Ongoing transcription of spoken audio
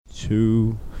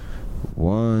2,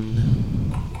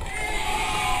 1.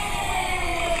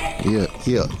 Yeah.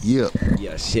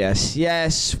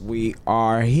 Yes. We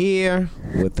are here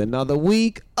with another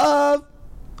week of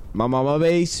My Mama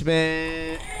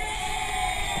Basement.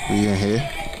 We in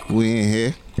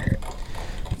here.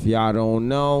 If y'all don't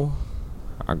know,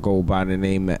 I go by the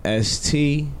name of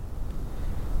ST,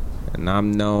 and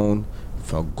I'm known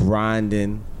for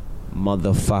grinding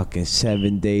motherfucking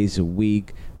 7 days a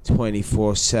week,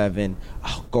 24/7,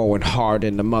 going hard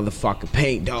in the motherfucking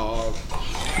paint, dog.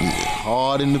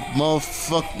 Hard in the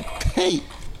motherfucking paint.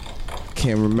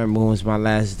 Can't remember when was my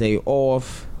last day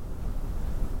off,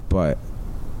 but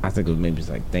I think it was maybe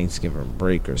like Thanksgiving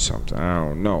break or something. I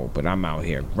don't know, but I'm out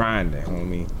here grinding,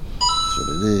 homie. That's what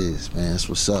it is, man. That's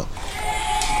what's up.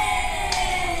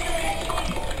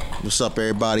 What's up,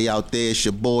 everybody out there? It's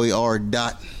your boy R.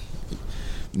 Dot,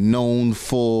 known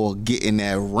for getting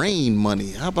that rain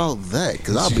money. How about that?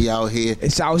 Because I'll be out here.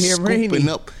 It's out here scooping raining.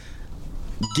 up,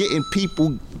 getting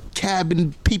people,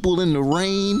 cabbing people in the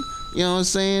rain. You know what I'm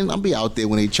saying? I'll be out there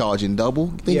when they charging double.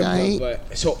 Think I ain't?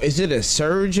 But so is it a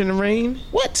surge in the rain?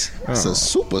 What? It's a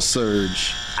super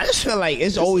surge. I just feel like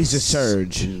it's always a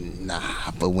surge.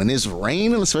 Nah, but when it's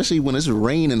raining, especially when it's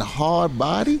raining hard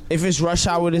body, If it's rush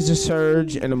hour, there's a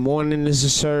surge. In the morning, there's a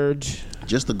surge.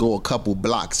 just to go a couple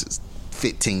blocks is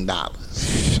 $15.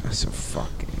 That's a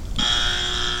fucking. Pay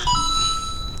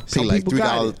Some like people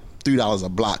got it. $3 a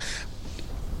block.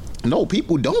 No,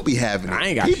 people don't be having it. I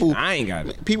ain't got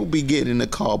it. People be getting in the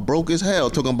car broke as hell,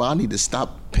 talking about I need to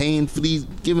stop paying for these,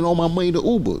 giving all my money to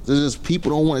Uber. There's just people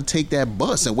don't want to take that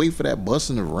bus and wait for that bus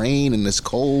in the rain and it's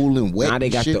cold and wet. Now they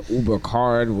and got shit. the Uber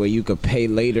card where you could pay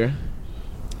later.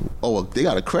 Oh, they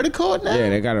got a credit card now? Yeah,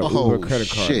 they got an Oh, Uber credit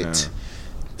card shit. now.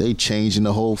 They changing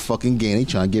the whole fucking game. They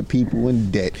trying to get people in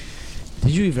debt.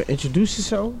 Did you even introduce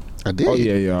yourself? I did. Oh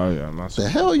yeah. The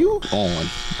hell you on?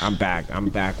 I'm back. I'm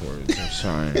backwards. I'm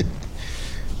sorry.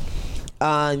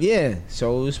 Yeah.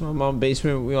 So it's My Mama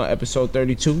Basement. We on episode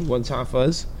 32. One time for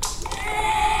us.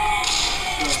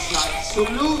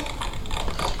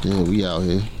 Yeah, we out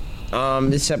here.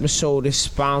 This episode is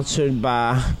sponsored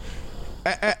by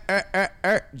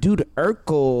Dude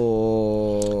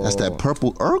Urkel. That's that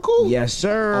purple Urkel? Yes,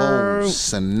 sir. Oh,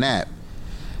 snap.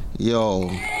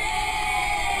 Yo.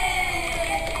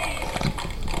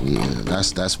 Yeah,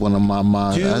 that's one of my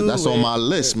that's on my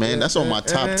list, man. That's on my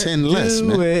top 10 list,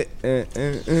 man.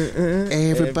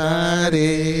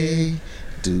 Everybody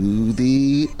do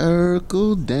the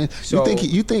Urkel dance. So-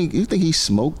 you think he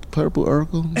smoked purple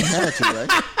Urkel? He had to,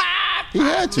 right? He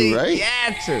had to, right? He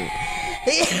had to.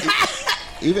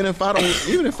 Even if I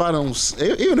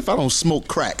don't smoke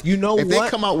crack, You know if what? they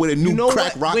come out with a new You know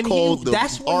crack what? rock When he- called the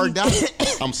that's when R he- Dot,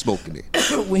 I'm smoking it.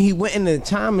 When he went in the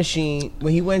time machine,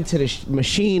 when he went to the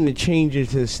machine to change it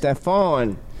to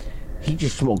Stefan, he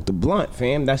just smoked the blunt,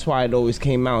 fam. That's why it always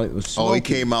came out. It was smoky. Oh, he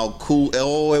came out cool.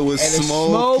 Oh, it was And it's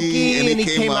smoky, and he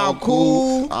came out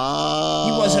cool. Ah,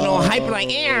 He wasn't on hype like.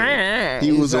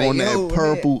 He was like, on that yo,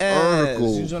 purple man,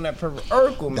 Urkel. He was on that purple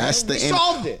Urkel, man. That's the we end.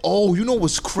 solved it. Oh, you know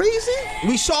what's crazy?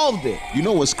 We solved it. You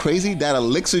know what's crazy? That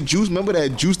elixir juice. Remember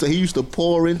that juice that he used to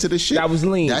pour into the shit? That was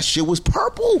lean. That shit was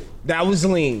purple. That was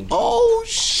lean. Oh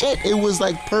shit! It was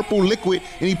like purple liquid,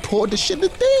 and he poured the shit in the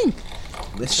thing.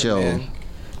 Listen, Yo. man.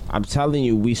 I'm telling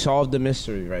you, we solved the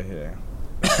mystery right here.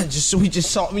 we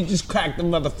just cracked the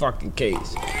motherfucking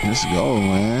case. Let's go,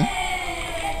 man.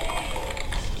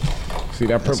 See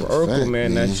that That's purple a Urkel, fact,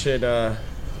 man? man. That shit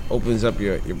opens up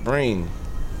your brain,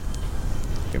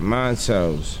 your mind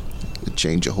cells. It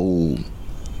changed your whole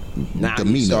Now you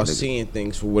demeanor. start nigga. seeing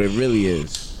things for what it really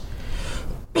is.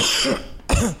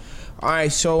 All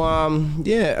right, so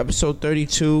yeah, episode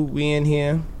 32, we in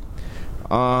here.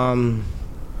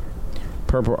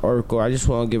 Purple Urkel. I just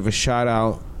want to give a shout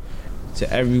out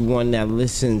to everyone that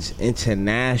listens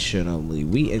internationally.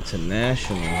 We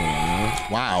international here, man.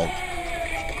 Wow.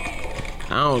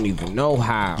 I don't even know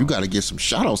how. You got to give some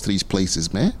shout outs to these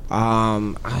places, man.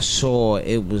 I saw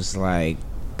it was like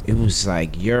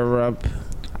Europe.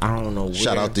 I don't know where.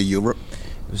 Shout out to Europe.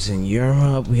 It was in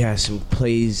Europe. We had some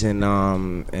plays in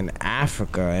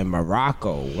Africa and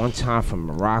Morocco. One time from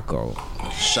Morocco.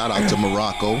 Shout out to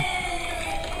Morocco.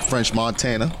 French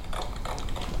Montana.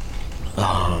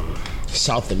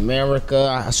 South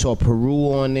America. I saw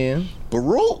Peru on there.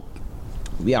 Peru?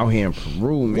 We out here in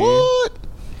Peru, man. What?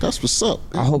 That's what's up.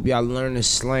 I hope y'all learn this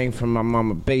slang from My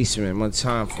Mama Basement. One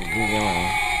time for Google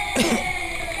on.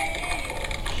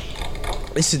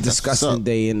 It's a disgusting up.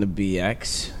 day in the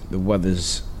BX. The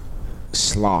weather's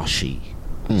sloshy.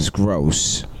 It's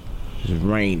gross. It's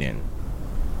raining.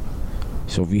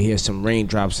 So if you hear some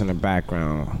raindrops in the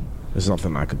background, There's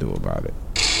nothing I could do about it.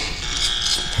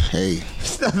 Hey.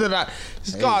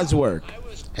 It's God's work.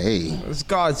 Hey. It's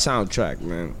God's soundtrack,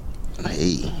 man.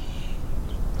 Hey.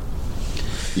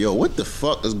 Yo, what the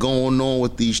fuck is going on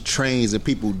with these trains and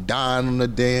people dying on the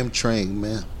damn train,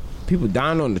 man? People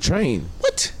dying on the train.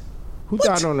 What? Who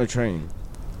died on the train?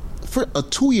 For a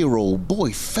 2-year-old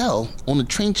boy fell on the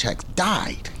train tracks,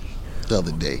 died the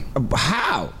other day.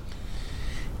 How?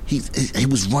 He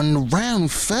was running around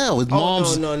and fell. His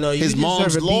mom's no. His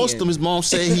mom's lost him. His mom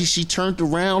said she turned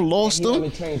around, lost him. On the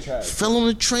train track. Fell on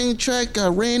the train track,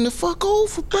 got ran the fuck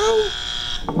over, bro.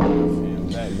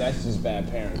 That's just bad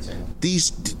parenting.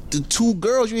 The 2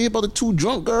 girls, you hear about the 2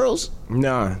 drunk girls?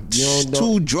 Nah, you don't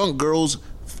know. 2 drunk girls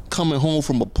coming home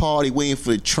from a party waiting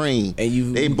for the train.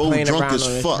 And they both playing drunk around as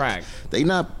on the fuck. track. They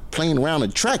not playing around the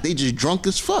track, they just drunk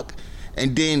as fuck.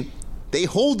 And then they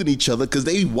holding each other because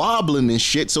they wobbling and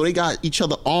shit, so they got each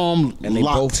other arm and they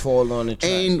locked. both fall on the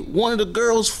track. And one of the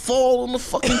girls fall on the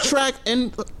fucking track,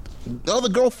 and the other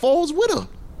girl falls with her.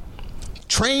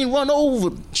 Train run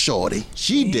over shorty.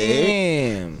 She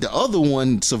dead. The other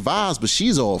one survives, but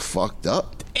she's all fucked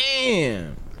up.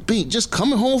 Damn. Just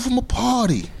coming home from a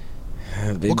party.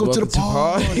 Welcome to the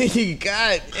party.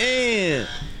 God damn.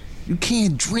 You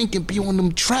can't drink and be on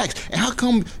them tracks. And how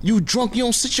come you drunk, you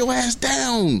don't sit your ass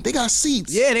down? They got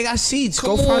seats. Yeah, they got seats.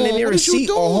 Come Go find on, the nearest what is you seat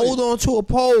or doing? hold on to a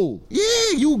pole.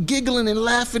 Yeah, you giggling and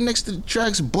laughing next to the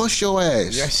tracks, bust your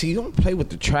ass. Yeah, see, you don't play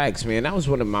with the tracks, man. That was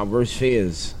one of my worst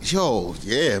fears. Yo,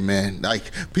 yeah, man. Like,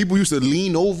 people used to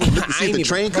lean over, look to see the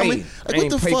train coming. Like, what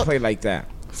the fuck? Play like that.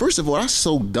 First of all, that's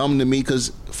so dumb to me,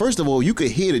 because first of all, you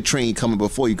could hear the train coming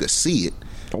before you could see it.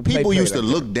 People used to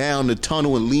look down the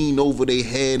tunnel and lean over their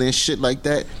head and shit like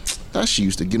that. That shit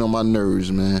used to get on my nerves,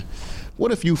 man.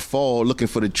 What if you fall looking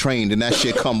for the train and that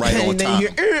shit come right on time? You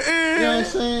know what I'm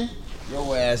saying?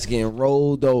 Your ass getting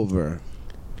rolled over.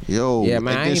 Yo, yeah,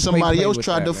 man. And then somebody else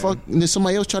tried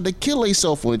to kill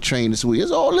themselves on the train this week.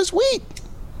 It's all this week.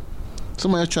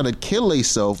 Somebody else tried to kill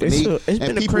themselves. It's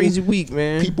been a crazy week,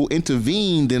 man. People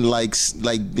intervened and like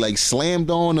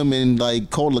slammed on them and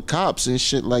like called the cops and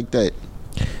shit like that.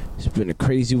 It's been a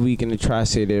crazy week in the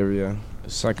Tri-State area.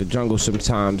 It's like a jungle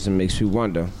sometimes, and makes me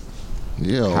wonder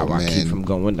how I keep from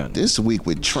going down. This week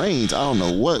with trains, I don't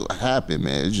know what happened,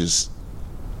 man. It's just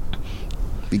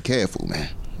be careful, man.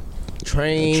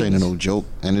 Trains. Train ain't no joke,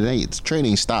 and train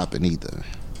ain't stopping either.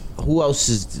 Who else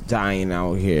is dying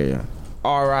out here?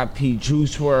 R.I.P.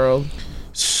 Juice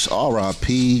WRLD.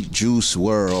 R.I.P. Juice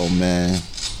WRLD, man.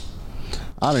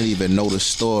 I didn't even know the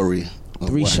story.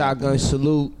 3 shotgun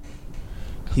salute.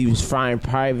 He was flying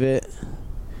private.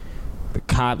 The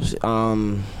cops,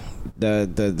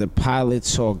 the pilot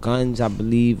saw guns, I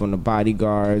believe, on the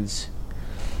bodyguards.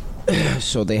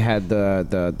 So they had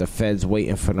the feds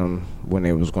waiting for them when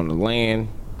they was going to land.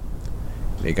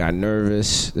 They got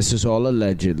nervous. This is all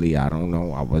allegedly. I don't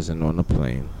know. I wasn't on the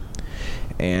plane.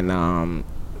 And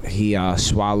he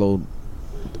swallowed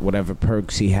whatever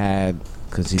perks he had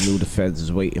because he knew the feds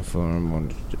was waiting for him on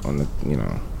the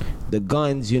the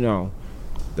guns,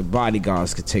 the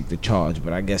bodyguards could take the charge,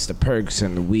 but I guess the perks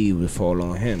and the weed would fall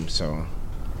on him. So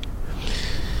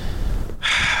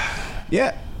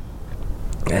yeah,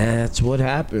 that's what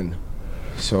happened.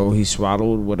 So he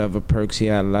swallowed whatever perks he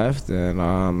had left,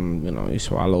 and he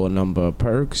swallowed a number of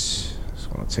perks. It's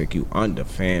gonna take you under,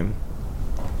 fam.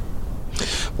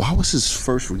 Why was his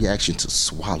first reaction to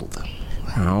swallow them?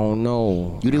 I don't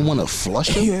know. You didn't want to flush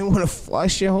them? You didn't want to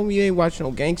flush your homie? You ain't watching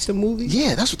no gangster movies?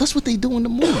 Yeah, that's what they do in the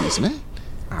movies, man.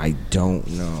 I don't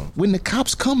know. When the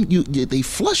cops come, they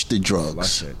flush the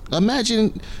drugs. Flush it.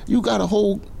 Imagine you got a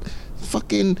whole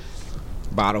fucking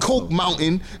bottle Coke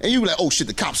mountain, and you be like, oh shit,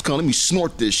 the cops come, let me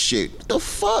snort this shit. What the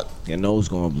fuck? Your nose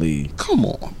gonna bleed. Come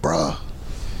on, bruh.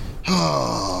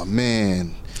 Oh,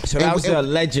 man. So that was the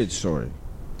alleged story.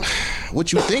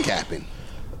 What you think happened?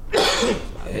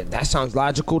 That sounds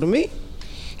logical to me.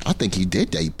 I think he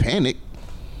did that. He panicked.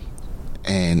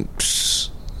 And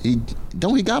he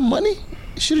got money?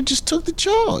 He should have just took the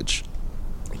charge.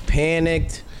 He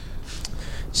panicked.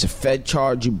 It's a Fed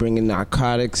charge. You bringing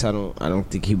narcotics. I don't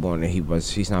think he wanted.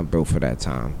 He's not built for that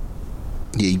time.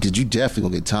 Yeah, because you definitely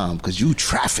gonna get time because you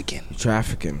trafficking.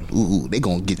 Ooh, they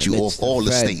gonna get you off all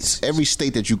the states. Every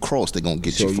state that you cross, they gonna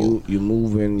get you for. So you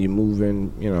moving,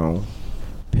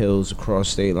 pills across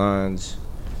state lines.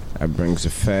 That brings the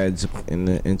feds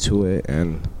into it,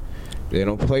 and they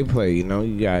don't play.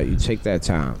 You take that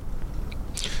time.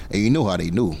 And you know how they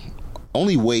knew.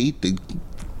 Only way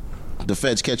the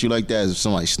feds catch you like that is if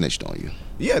somebody snitched on you.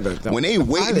 Yeah, when they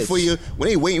waiting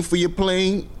for your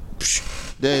plane,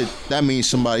 that means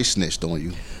somebody snitched on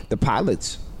you. The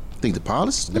pilots. think the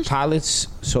pilots. The pilots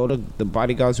saw the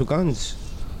bodyguards with guns.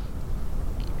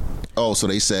 Oh, so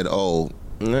they said,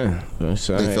 Yeah, they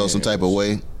felt some type of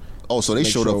way. Oh, so they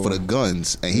showed up for the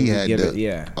guns, and he had the.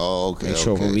 Yeah. Oh, okay. Make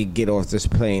sure when we get off this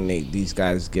plane, these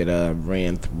guys get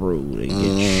ran through. They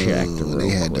get checked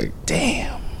real quick.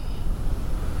 Damn.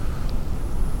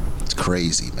 It's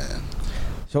crazy, man.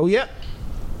 So yeah,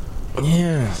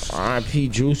 R.I.P.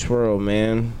 Juice WRLD,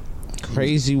 man.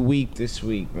 Crazy week this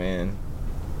week, man.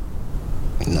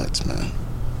 Nuts, man.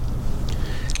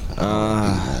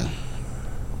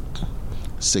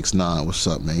 6ix9ine, what's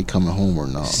up, man? He coming home or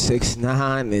not?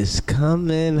 6ix9ine is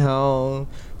coming home.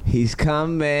 He's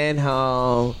coming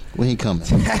home. When he coming?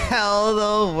 Tell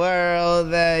the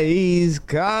world that he's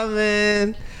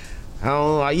coming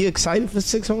home. Are you excited for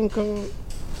 6 Homecoming?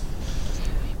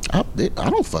 I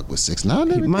don't fuck with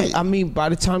 6ix9ine. He might. I mean, by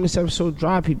the time this episode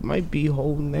drop, he might be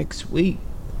home next week.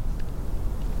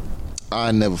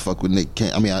 I never fuck with Nick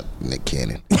Cannon. Nick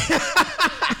Cannon.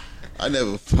 I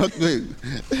never fucked with.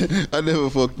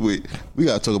 We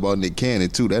gotta talk about Nick Cannon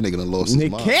too. That nigga done lost his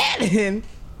mind. Nick Cannon.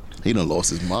 He done lost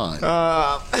his mind.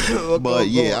 But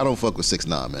I don't fuck with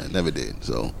 6ix9ine, man. Never did.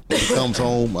 So when he comes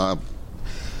home, I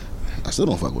still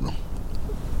don't fuck with him.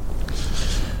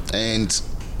 And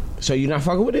so you're not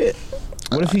fucking with it?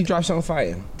 What if he drops on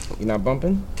fire? You not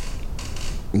bumping?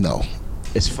 No.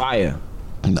 It's fire.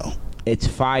 No. It's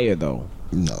fire though.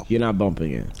 No. You're not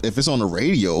bumping it. If it's on the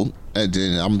radio and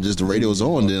then the radio's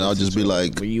on, then I'll just be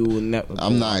like,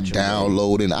 I'm not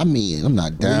downloading. I'm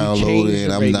not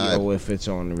downloading. I'm not. If it's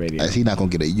on the radio, he's not gonna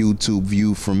get a YouTube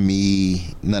view from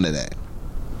me. None of that.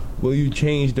 Will you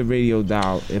change the radio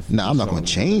dial? I'm not gonna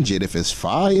change it if it's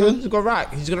fire. He's gonna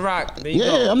rock. There you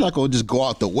go. I'm not gonna just go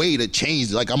out the way to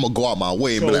change it. Like I'm gonna go out my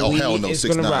way and be like, oh hell no,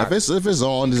 6ix9ine. If it's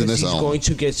on, then it's on. He's going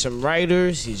to get some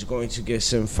writers. He's going to get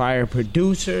some fire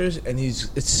producers, and he's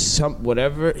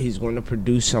going to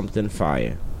produce something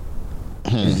fire.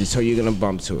 So you're gonna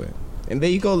bump to it, and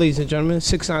there you go, ladies and gentlemen.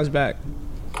 6ix9ine's back.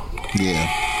 Yeah,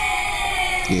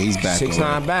 he's back.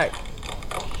 6ix9ine back.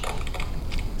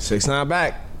 6ix9ine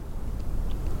back.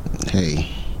 Hey,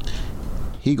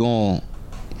 he gon'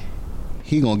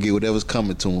 get whatever's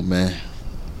coming to him, man.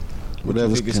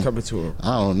 Whatever's coming to him.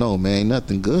 I don't know, man.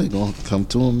 Nothing good gonna come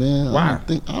to him, man. Why?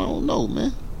 I don't know,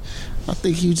 man. I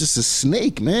think he was just a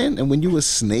snake, man. And when you a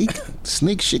snake,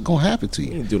 snake shit gonna happen to you.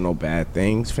 He didn't do no bad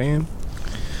things, fam.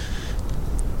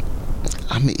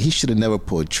 I mean, he should have never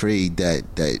portrayed that.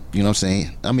 You know what I'm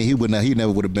saying? I mean, he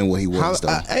never would have been what he was.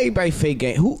 Everybody fake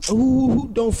gang. Who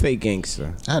don't fake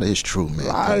gangster? That is true,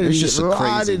 man. It's just a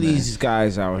lot of these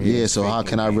guys out here. Yeah, so how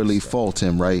can I really fault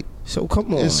him, right? So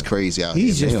come on, it's crazy out here.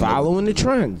 He's just following the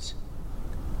trends.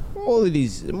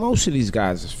 Most of these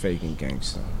guys is faking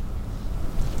gangster.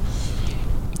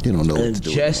 You don't know what to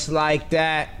do. Just like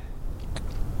that,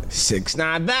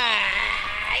 6ix9ine back.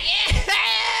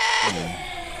 Yeah.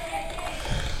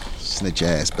 Snitch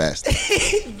ass bastard.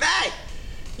 Back.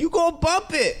 You gonna bump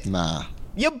it? Nah.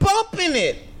 You're bumping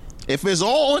it. If it's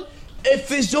on. If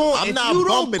you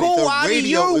don't go out of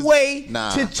your way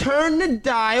to turn the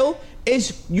dial,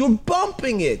 you're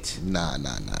bumping it. Nah.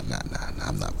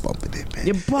 I'm not bumping it, man.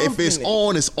 You're bumping if it's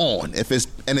on, it's on. If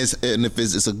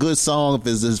it's a good song, if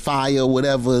it's fire,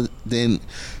 whatever, then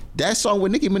that song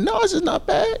with Nicki Minaj is not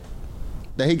bad.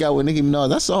 That he got with Nicki Minaj,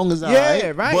 that song is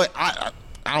alright. Right. But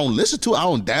I don't listen to it. I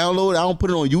don't download it. I don't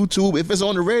put it on YouTube. If it's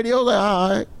on the radio, like all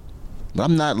right. But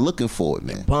I'm not looking for it,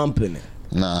 man. You're bumping it.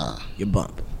 Nah. You're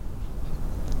bumping.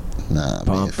 Nah,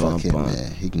 man. Fuck him,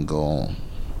 man. He can go on.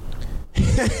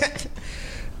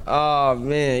 Oh,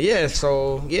 man. Yeah,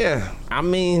 so, yeah. I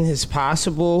mean, it's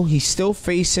possible. He's still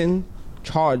facing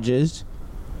charges.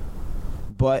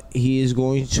 But he is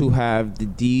going to have the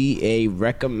DEA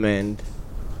recommend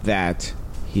that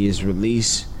he is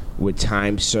released with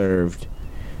time served.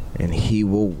 And he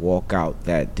will walk out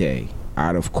that day,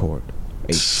 out of court,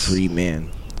 a free man.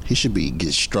 He should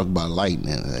get struck by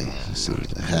lightning. Let's see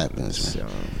what happens, man.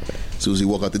 As soon as he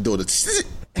walk out the door,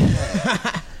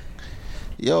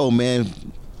 yo, man,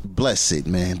 bless it,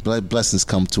 man. Blessings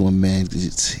come to him, man.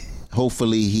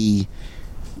 Hopefully he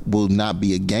will not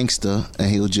be a gangster and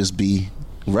he'll just be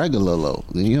regular low.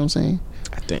 You know what I'm saying?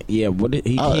 I think, yeah.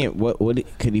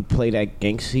 Could he play that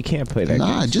gangster? He can't play that.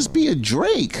 Nah, just be a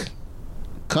Drake.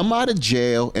 Come out of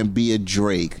jail and be a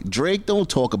Drake. Drake don't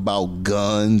talk about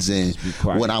guns and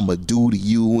what I'ma do to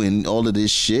you and all of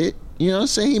this shit. You know what I'm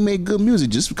saying? He made good music.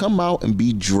 Just come out and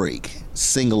be Drake.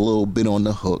 Sing a little bit on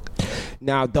the hook.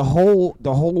 Now the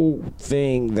whole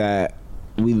thing that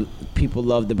people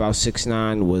loved about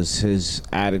 6ix9ine was his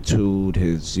attitude,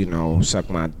 his suck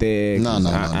my dick. No.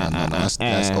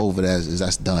 That's over.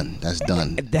 That's done. That's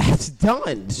done. That's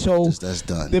done. So that's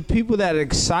done. The people that are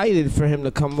excited for him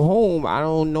to come home, I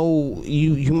don't know.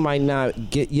 You might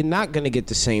not get. You're not gonna get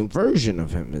the same version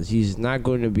of him. He's not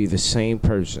going to be the same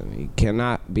person. He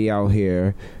cannot be out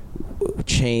here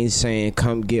chains saying,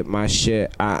 "Come get my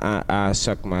shit." I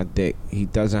suck my dick. He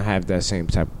doesn't have that same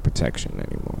type of protection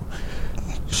anymore.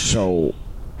 So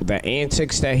the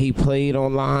antics that he played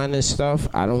online and stuff,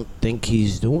 I don't think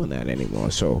he's doing that anymore.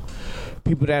 So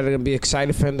people that are gonna be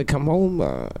excited for him to come home,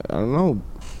 I don't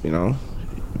know.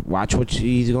 Watch what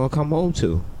he's gonna come home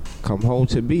to. Come home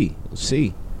to be. We'll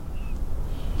see.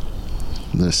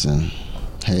 Listen,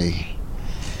 hey.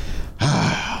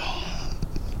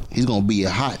 He's gonna be a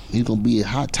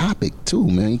hot topic too,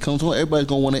 man. He comes home, everybody's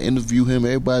gonna want to interview him.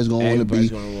 Everybody's gonna want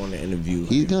to interview him.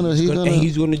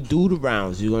 He's gonna do the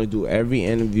rounds. He's gonna do every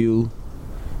interview.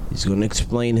 He's gonna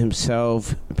explain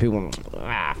himself. People,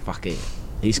 fuck it.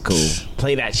 He's cool.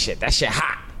 Play that shit. That shit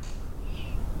hot.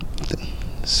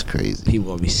 It's crazy. People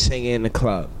gonna be singing in the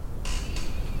club,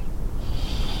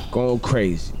 going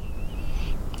crazy.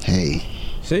 Hey,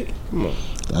 see, come on.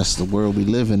 That's the world we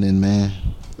living in, man.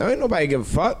 Now, ain't nobody give a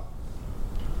fuck.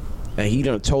 And he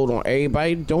done told on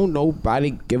everybody, don't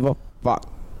nobody give a fuck.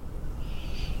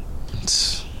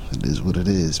 It is what it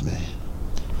is, man.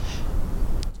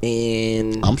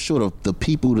 And I'm sure the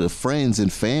people, the friends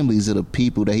and families of the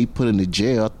people that he put in the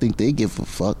jail, I think they give a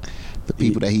fuck. The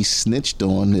people that he snitched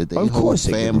on, their whole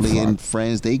family and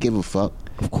friends, they give a fuck.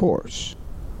 Of course.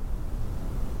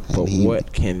 But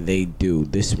what can they do?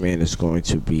 This man is going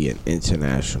to be an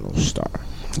international star.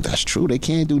 That's true. They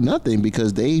can't do nothing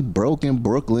because they broke in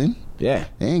Brooklyn. Yeah,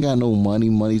 they ain't got no money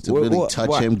to really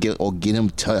touch him, get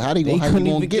him. How they couldn't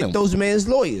even get him? Those man's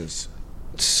lawyers.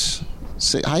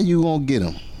 Say, how you gonna get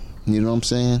him? You know what I'm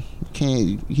saying?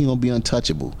 He gonna be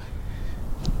untouchable.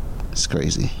 It's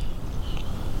crazy.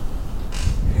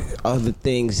 Other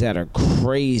things that are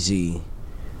crazy.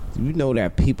 You know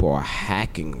that people are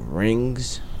hacking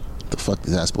rings? The fuck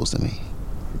is that supposed to mean?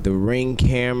 The Ring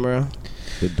camera.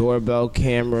 The doorbell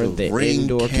camera, the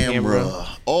indoor camera.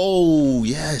 Oh,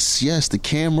 yes, the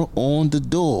camera on the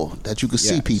door that you can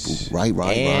see people.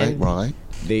 Right.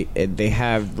 They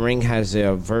have, Ring has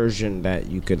a version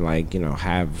that you could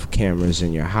have cameras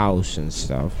in your house and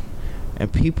stuff.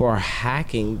 And people are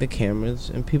hacking the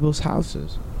cameras in people's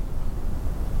houses.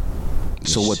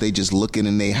 So what, they just looking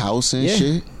in their house and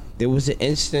shit? There was an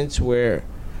instance where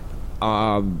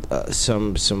some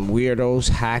weirdos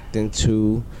hacked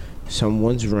into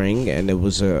someone's Ring, and it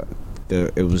was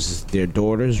their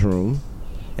daughter's room,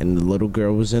 and the little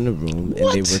girl was in the room,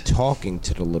 and they were talking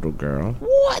to the little girl.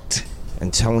 What?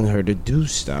 And telling her to do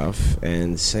stuff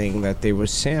and saying that they were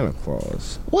Santa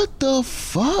Claus. What the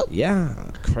fuck? Yeah,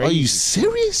 crazy. Are you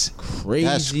serious?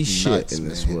 Crazy shit nuts, in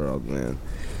this world, man.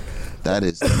 That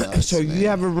is nuts, so man. You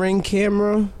have a Ring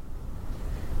camera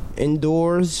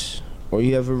indoors, or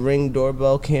you have a Ring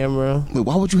doorbell camera. Wait,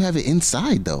 why would you have it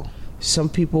inside though? Some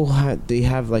people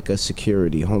have like a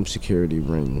home security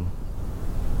ring.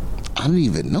 I didn't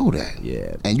even know that.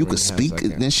 Yeah. And you could speak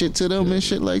and shit to them and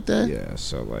shit like that? Yeah,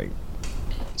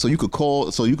 so you could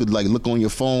call, so you could look on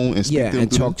your phone and speak to them. Yeah,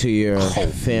 and talk to your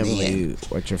family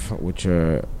with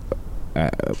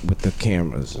the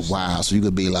cameras. Wow, so you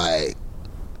could be like,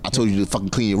 I told you to fucking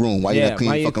clean your room. Why you not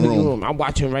clean your fucking room? I'm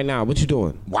watching right now. What you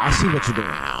doing? Wow. I see what you're doing.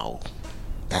 Wow.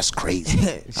 That's crazy.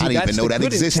 See, I didn't even know that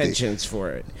existed. Intentions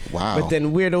for it. Wow. But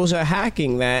then weirdos are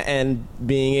hacking that and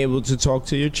being able to talk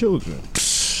to your children.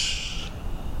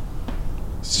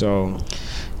 So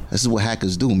this is what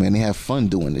hackers do, man. They have fun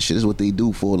doing this shit. This is what they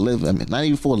do for a living. I mean, not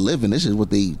even for a living. This is what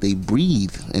they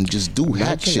breathe and just do.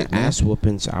 Hack shit, man. Ass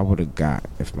whoopings I would have got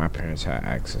if my parents had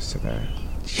access to that.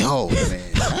 Yo,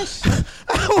 man,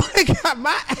 I would have got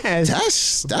my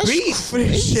ass. That's beat for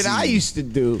the shit I used to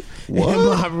do in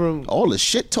my room. All the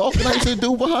shit talking I used to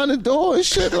do behind the door and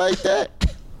shit like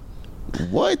that.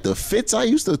 What the fits I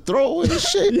used to throw and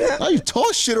shit? Yeah. I used to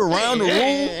toss shit around the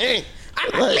room.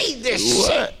 I'm gonna leave this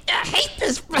shit. I hate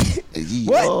this place.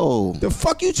 What? The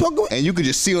fuck you talking about? And you could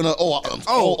just see on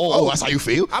the that's how you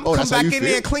feel? I'm gonna come back in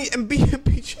there and clean and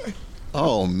beat you.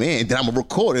 Oh man, then I'm gonna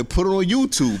record it and put it on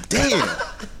YouTube. Damn.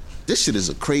 This shit is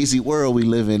a crazy world we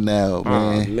live in now,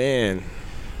 man. Oh man.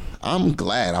 I'm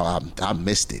glad I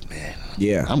missed it, man.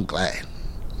 Yeah. I'm glad.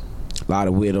 A lot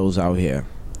of weirdos out here.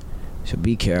 So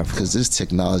be careful. Because this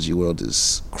technology world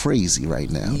is crazy right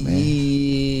now, man.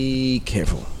 Be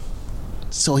careful.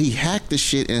 So he hacked the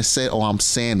shit and said, "Oh, I'm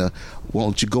Santa.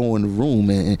 Won't you go in the room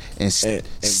and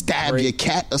stab your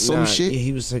cat or some shit?"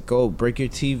 He was like, "Oh, break your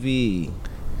TV.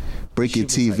 Break your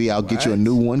TV. Like, I'll get you a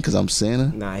new one because I'm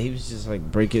Santa." Nah, he was just like,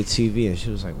 "Break your TV," and she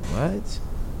was like, "What?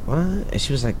 What?" And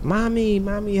she was like, "Mommy,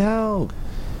 help!"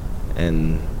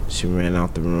 And she ran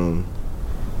out the room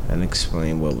and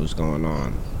explained what was going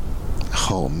on.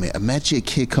 Oh man, imagine a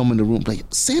kid come in the room like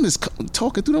Santa's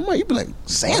talking through the mic. You be like,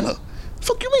 "Santa?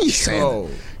 Fuck you mean Santa?" Yo,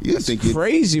 you that's think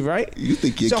crazy, right? You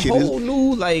think your it's kid a whole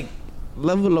new like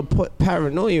level of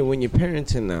paranoia when you're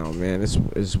parenting now, man.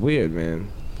 It's weird, man.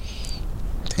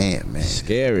 Damn, man.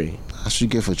 Scary. I should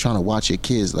get for trying to watch your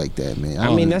kids like that, man.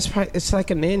 I mean, that's probably, it's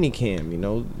like a nanny cam, you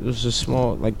know. It was a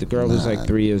small, like the girl was like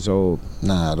 3 years old.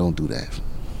 Nah, don't do that.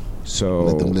 So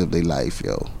let them live their life,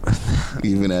 yo.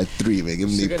 Even at 3, man, give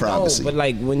them their privacy. No, but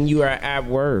like when you are at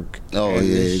work, oh yeah,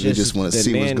 you just want to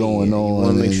see what's going on. You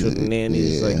want to make sure the nanny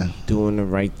is like doing the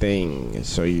right thing.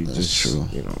 So you that's just, true.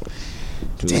 you know.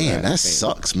 Damn, that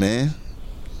sucks, man.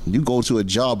 You go to a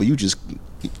job, but you just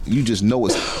know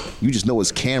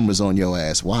it's cameras on your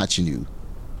ass watching you.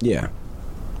 Yeah.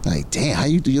 Like, damn, how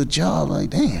you do your job? Like,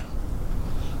 damn.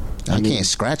 I can't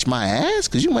scratch my ass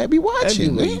because you might be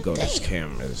watching. Everywhere man. you go, there's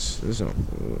cameras. There's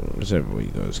everywhere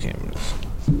you go, there's cameras.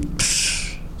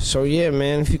 So yeah,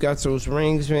 man, if you got those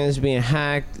rings, man, it's being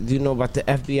hacked. Do you know about the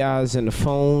FBI's and the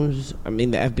phones? I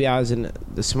mean, the FBI's and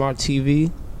the smart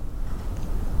TV.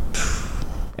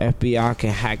 FBI can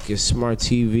hack your smart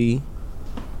TV.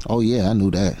 Oh yeah, I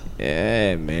knew that.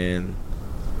 Yeah, man.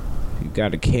 You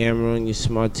got a camera on your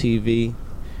smart TV.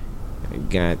 It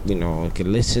got, you know, it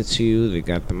can listen to you. They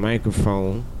got the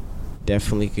microphone.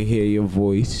 Definitely can hear your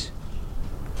voice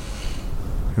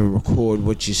and record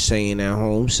what you're saying at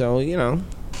home. So, you know,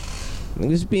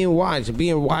 it's being watched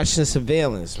and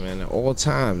surveillance, man, at all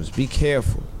times. Be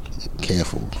careful.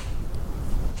 Careful.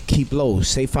 Keep low.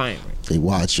 Stay fine. They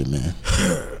watching, man.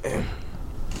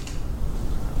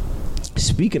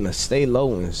 Speaking of stay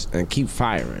low and keep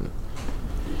firing,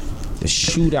 the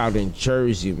shootout in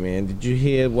Jersey, man. Did you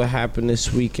hear what happened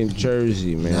this week in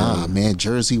Jersey, man? Nah, man.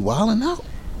 Jersey wilding out.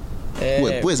 Yeah,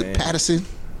 what is it, Patterson?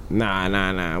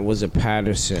 Nah. It wasn't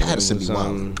Patterson. Patterson it was, be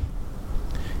wilding.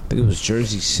 I think it was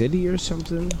Jersey City or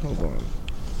something. Hold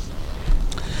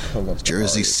on.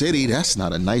 Jersey City, that's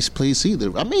not a nice place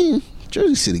either. I mean,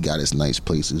 Jersey City got its nice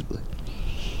places, but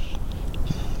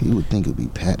you would think it would be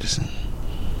Patterson.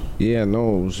 Yeah,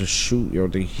 no, it was a shoot, yo.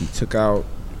 He took out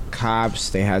cops.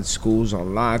 They had schools on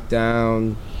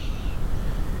lockdown.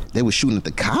 They were shooting at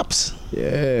the cops?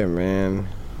 Yeah, man.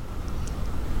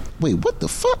 Wait, what the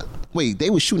fuck? Wait, they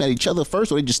were shooting at each other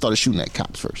first, or they just started shooting at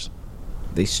cops first?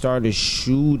 They started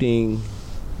shooting.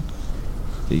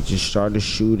 They just started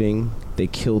shooting. They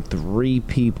killed 3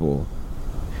 people.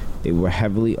 They were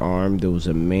heavily armed. There was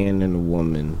a man and a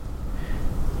woman.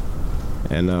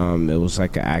 And it was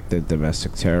like an act of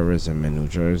domestic terrorism in New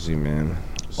Jersey, man.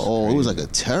 It was like a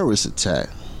terrorist attack.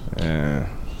 Yeah.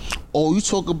 Oh, you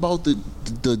talk about the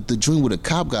dream where the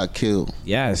cop got killed?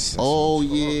 Yes. Oh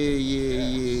yeah.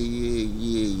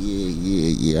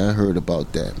 I heard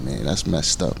about that, man. That's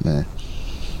messed up, man.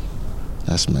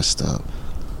 That's messed up.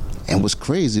 And what's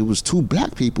crazy, it was 2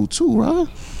 black people too, right?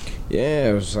 Yeah,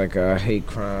 it was like a hate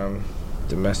crime,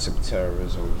 domestic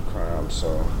terrorism crime.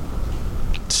 So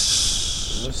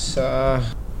it was,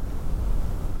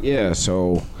 yeah.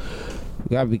 So you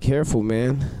gotta be careful,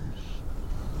 man.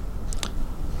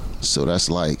 So that's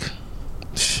like,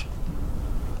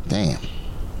 damn.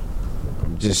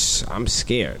 I'm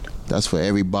scared. That's for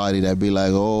everybody that be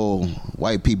like, oh,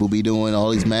 white people be doing all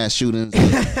these mass shootings.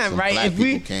 Right? If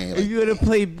you would have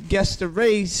played Guess the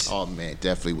Race, oh man,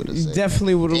 definitely would have said.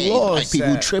 Definitely would have lost. White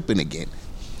people tripping again.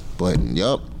 But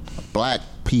yup, black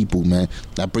people, man.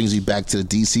 That brings me back to the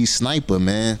DC sniper,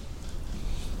 man.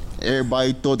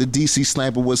 Everybody thought the DC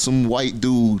sniper was some white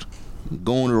dude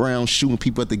going around shooting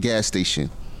people at the gas station.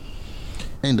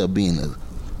 Ended up being a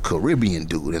Caribbean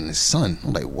dude and his son.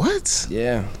 I'm like, what?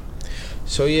 Yeah.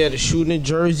 So yeah, the shooting in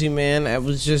Jersey, man. There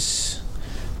were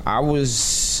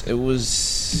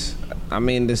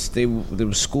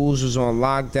schools was on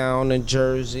lockdown in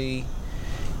Jersey.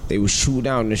 They were shooting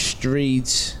out in the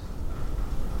streets.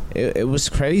 It was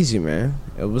crazy, man.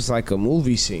 It was like a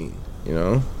movie scene, you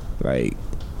know? Like,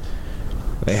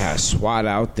 they had SWAT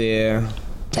out there.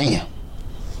 Damn.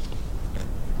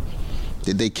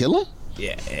 Did they kill him?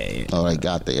 Yeah. Oh, they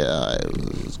got there.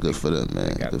 It was good for them,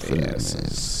 man. Good for them,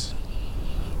 asses.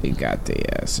 They got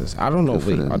their asses. I don't know.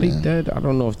 Wait, are they dead? I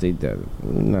don't know if they dead.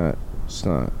 Let's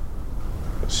not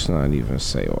even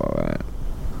say all that.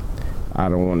 I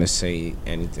don't want to say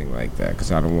anything like that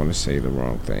because I don't want to say the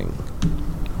wrong thing.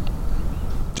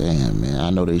 Damn, man. I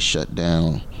know they shut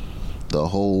down the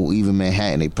whole, even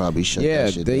Manhattan, they probably shut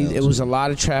that shit down. It was a lot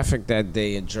of traffic that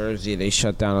day in Jersey. They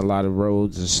shut down a lot of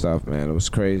roads and stuff, man. It was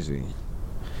crazy.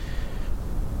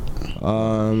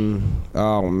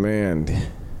 Oh, man.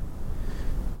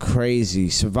 Crazy.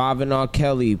 Surviving R.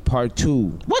 Kelly, part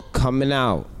 2. What? Coming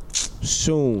out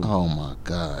soon. Oh, my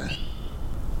God.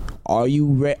 Are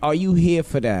you here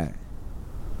for that?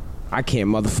 I can't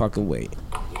motherfucking wait.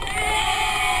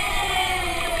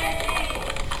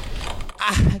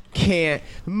 I can't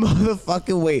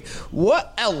motherfucking wait.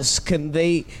 What else can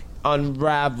they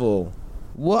unravel?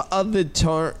 What other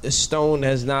stone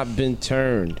has not been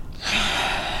turned?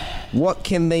 What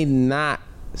can they not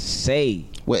say?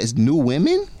 What, is new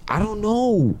women? I don't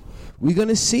know. We're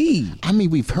gonna see. I mean,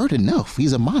 we've heard enough.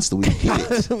 He's a monster. We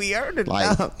get it. We heard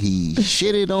enough. Like, he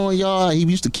shitted on y'all. He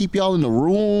used to keep y'all in the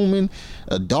room, in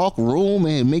a dark room,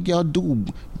 and make y'all do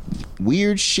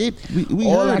weird shit. We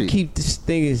all heard I it. keep this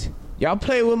thing is y'all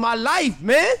playing with my life,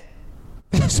 man.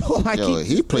 That's all I keep.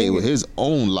 He played with his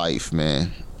own life,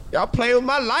 man. Y'all playing with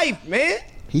my life, man.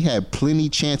 He had plenty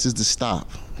chances to stop.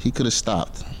 He could have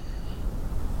stopped.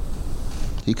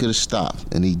 He could have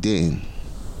stopped, and he didn't.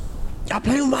 Y'all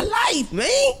playing with my life,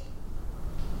 man.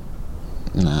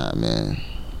 Nah, man.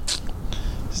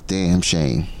 It's a damn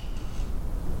shame.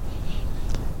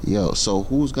 Yo, so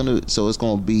who's gonna? So it's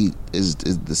gonna be is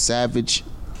the Savage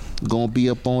gonna be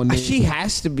up on there? She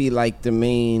has to be like the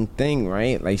main thing,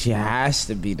 right? Like she has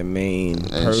to be the main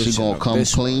And person. she gonna come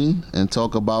clean and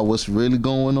talk about what's really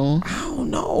going on? I don't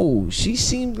know. She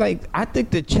seemed like, I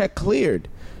think the check cleared,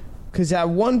 because at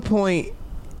one point,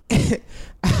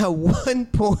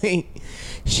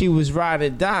 she was ride or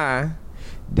die.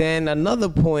 Then another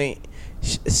point,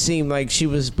 it seemed like she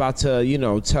was about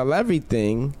to, tell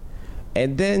everything.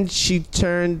 And then she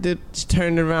turned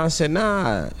around and said,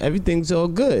 nah, everything's all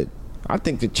good. I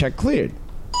think the check cleared.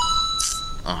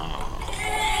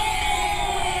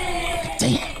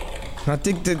 Damn. I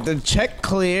think the check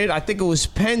cleared. I think it was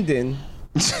pending.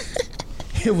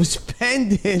 It was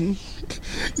pending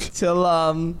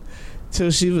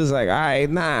till she was like, all right,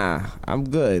 nah, I'm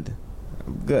good.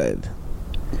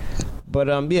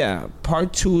 But yeah,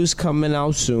 part 2 is coming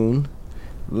out soon.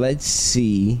 Let's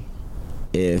see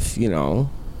if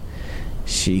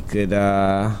she could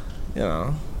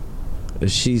if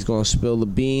she's gonna spill the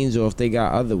beans or if they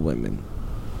got other women.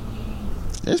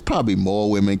 There's probably more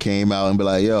women came out and be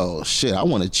like, yo, shit, I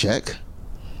want to check.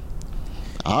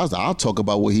 I'll talk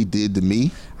about what he did to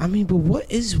me. I mean, but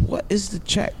what is the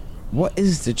check? What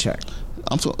is the check?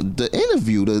 I'm talking the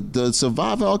interview, the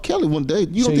Survivor R. Kelly one day.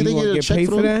 You don't So think you they gonna get a get check paid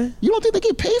for for that? that? You don't think they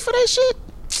get paid for that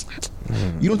shit?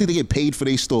 You don't think they get paid for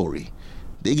their story?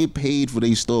 They get paid for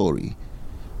their story.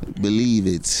 Believe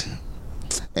it.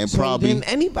 And So probably then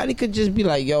anybody could just be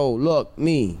like, yo, look,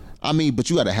 me. I mean, but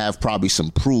you got to have probably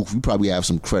some proof. You probably have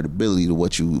some credibility to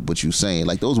what you saying.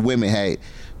 Like those women had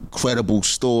credible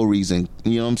stories, and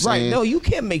you know what I'm saying. Right? No, you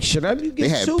can't make shit up. You get They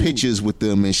had sued. pictures with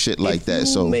them and shit like that. If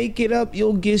you So make it up,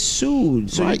 you'll get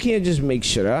sued. So Right. you can't just make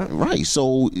shit up. right,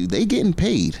 so they getting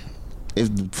paid. If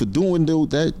for doing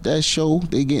that show,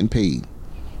 they getting paid.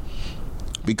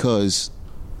 Because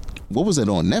what was it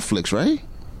on Netflix, right?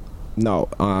 No,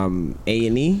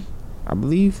 A&E, I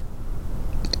believe.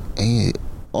 And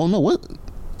oh no, what?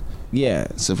 Yeah,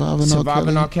 Surviving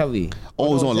R. R. Kelly. Oh,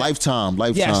 it was What on that? Lifetime.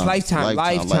 Yes, Lifetime.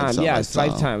 Yes,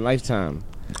 Lifetime.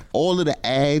 All of the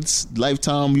ads,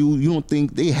 Lifetime. You don't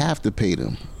think they have to pay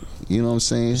them? You know what I'm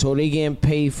saying? So they getting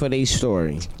paid for their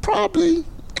story. Probably,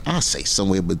 I'll say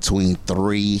somewhere between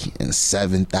 $3,000 and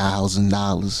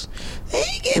 $7,000. They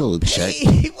ain't Little getting check.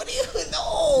 paid. What do you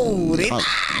know? They not.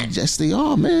 Yes, they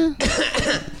are, man.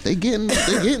 they getting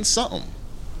something.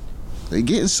 They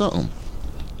getting something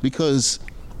because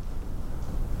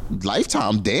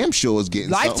Lifetime damn sure is getting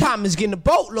something. Lifetime is getting a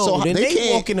boatload, So and they they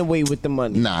can't- walking away with the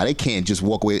money. Nah, they can't just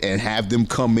walk away and have them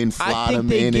come in, fly I think them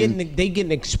they in. they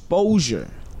getting exposure.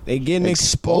 They getting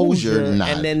Exposure? exposure, Nah.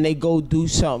 and then they go do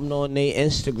something on their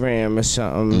Instagram or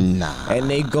something. Nah. And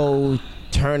they go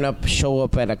show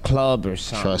up at a club or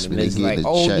something. Trust me, and they it's get like, the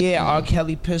oh check, yeah, man. R.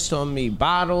 Kelly pissed on me.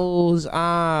 Bottles,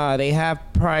 they have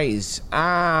price.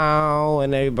 Ow,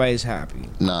 and everybody's happy.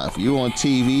 Nah, if you on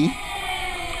TV,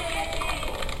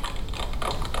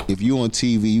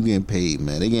 you getting paid,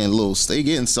 man. They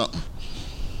getting something.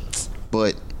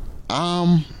 But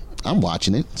I'm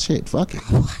watching it. Shit, fuck it.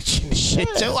 Watching the shit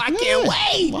too. I can't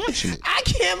wait. Watching it. I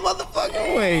can't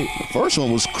motherfucking wait. First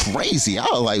one was crazy. I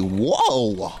was like,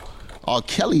 whoa. R.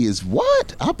 Kelly is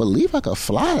what? I believe I could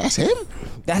fly. That's him?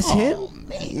 That's Oh, him.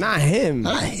 man. Not him.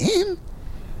 Not him.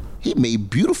 He made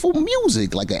beautiful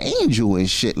music like an angel and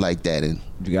shit like that. And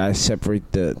You gotta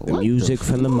separate the music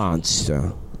from the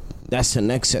monster. That's the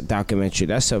next documentary.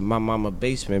 That's a My Mama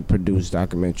Basement produced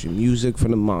documentary. Music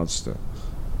from the monster.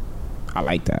 I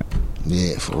like that.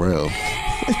 Yeah, for real.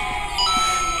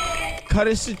 Cut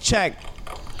us a check.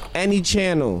 Any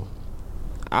channel.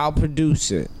 I'll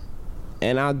produce it.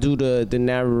 And I'll do the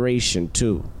narration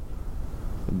too.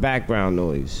 Background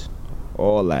noise.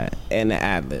 All that. And the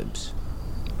ad-libs.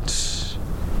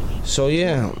 So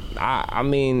yeah. I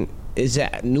mean, is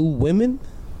that new women?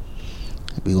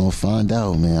 We gonna find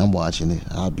out, man. I'm watching it.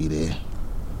 I'll be there.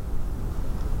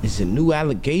 Is it new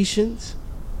allegations?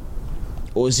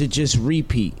 Or is it just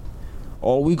repeat?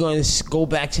 Or are we gonna go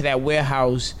back to that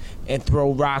warehouse and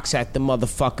throw rocks at the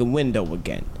motherfucking window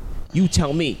again? You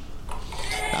tell me.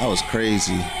 That was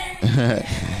crazy.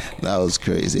 That was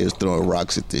crazy. They was throwing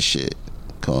rocks at this shit,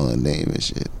 calling a name and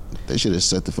shit. They should have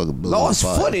set the fucking building on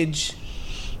fire. Lost footage?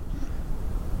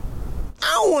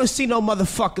 I don't want to see no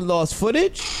motherfucking lost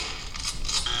footage.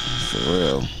 For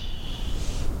real.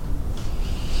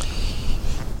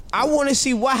 I want to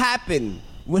see what happened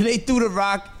when they threw the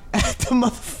rock at the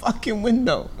motherfucking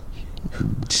window.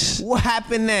 What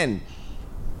happened then?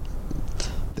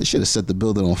 They should have set the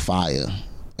building on fire.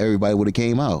 Everybody would have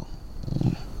came out.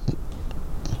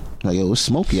 Like, yo, it's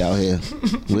smoky out here.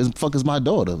 Where the fuck is my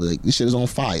daughter? Like, this shit is on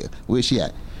fire. Where's she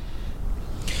at?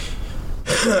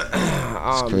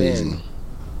 It's crazy. Man.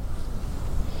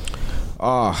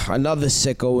 Oh, another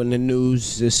sicko in the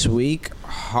news this week.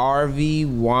 Harvey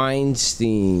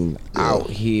Weinstein out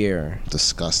here.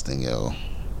 Disgusting, yo.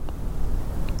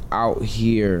 Out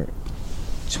here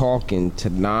talking to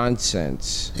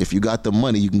nonsense. If you got the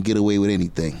money, you can get away with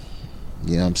anything.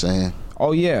 You know what I'm saying?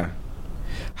 Oh, yeah.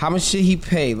 How much did he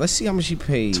pay? Let's see how much he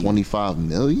paid. $25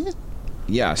 million?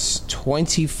 Yes,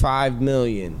 $25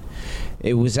 million.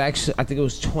 It was actually, I think it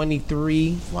was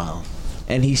 23. Wow.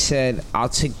 And he said, I'll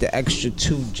take the extra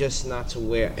 2 just not to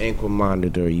wear ankle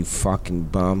monitor, you fucking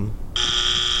bum.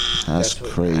 That's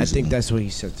crazy. I think that's what he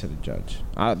said to the judge.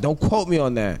 Don't quote me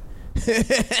on that.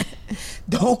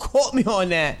 Don't quote me on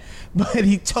that. But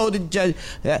he told the judge,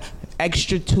 that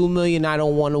extra $2 million, I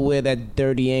don't want to wear that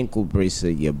dirty ankle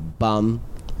bracelet, you bum.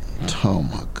 Oh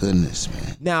my goodness,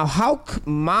 man. Now,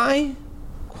 my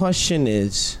question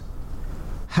is,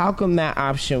 how come that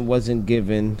option wasn't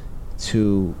given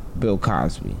to Bill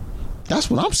Cosby? That's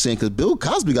what I'm saying, because Bill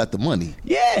Cosby got the money.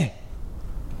 Yeah.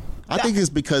 I think it's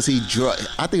because he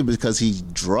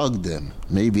drugged them.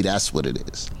 Maybe that's what it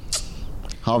is.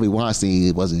 Harvey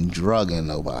Weinstein wasn't drugging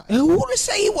nobody. Who would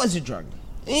say he wasn't drugging?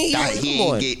 He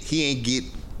ain't get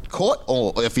caught,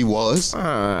 or if he was. You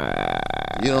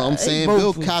know what I'm saying?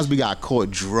 Bill Cosby got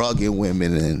caught drugging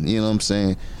women, and you know what I'm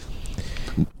saying?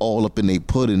 All up in they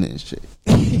pudding and shit.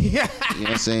 You know what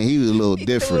I'm saying? He was a little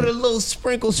different. With a little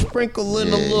sprinkle in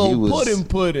a little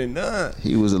pudding.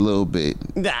 He was a little bit.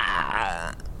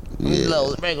 A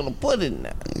little regular pudding.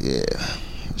 Yeah.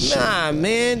 Nah,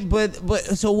 man. But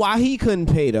so why he couldn't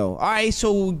pay though? All right,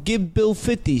 so give Bill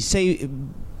 50. Say,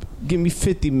 give me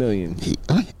 $50 million. He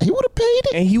would have paid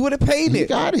it. And he would have paid it.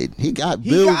 He got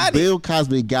it. Bill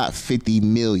Cosby got $50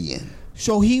 million.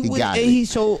 So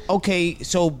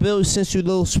so Bill, since you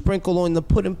little sprinkle on the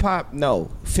pudding pop,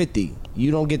 no, 50. You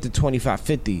don't get the 25,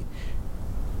 50.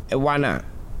 And why not?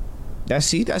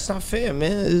 That's not fair,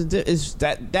 man.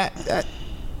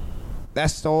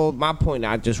 That's all my point.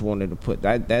 I just wanted to put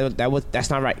that's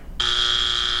not right.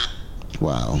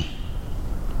 Wow.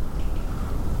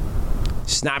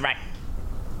 It's not right.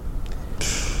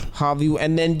 Harvey,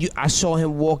 and then I saw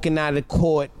him walking out of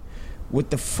court with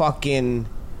the fucking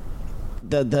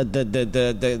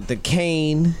the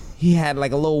cane. He had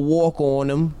like a little walk on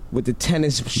him with the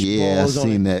tennis balls on. Yeah, I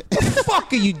seen that. What the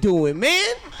fuck are you doing,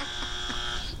 man?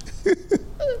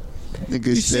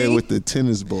 Nigga said with the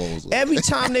tennis balls. Every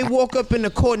time they walk up in the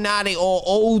court, now they all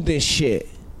old and shit.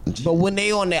 But when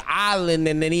they on the island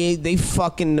and then they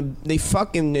fucking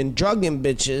and drugging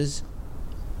bitches,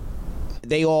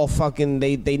 they all fucking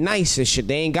they nice and shit.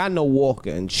 They ain't got no walker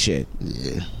and shit.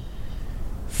 Yeah.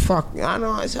 Fuck, I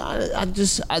know. I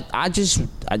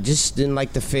just didn't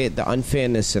like the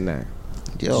unfairness in that.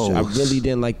 Yo, I really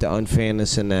didn't like the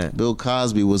unfairness in that. Bill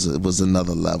Cosby was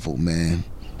another level, man.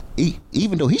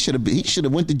 Even though he should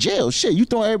have went to jail. Shit, you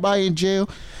throw everybody in jail.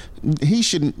 He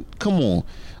shouldn't. Come on,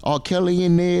 R. Kelly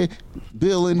in there,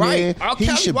 Bill in there.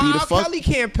 He should be the fuck. R. Kelly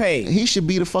can't pay. He should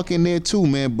be the fuck in there too,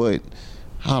 man. But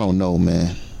I don't know,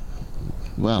 man.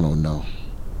 Well, I don't know.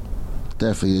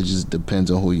 Definitely, it just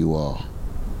depends on who you are.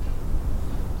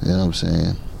 You know what I'm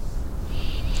saying?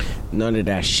 None of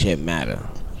that shit matter.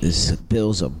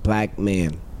 Bill's a black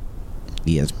man.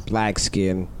 He has black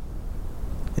skin,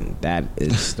 and that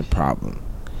is the problem.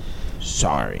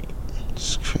 Sorry.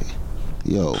 It's crazy.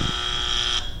 Yo,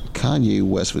 Kanye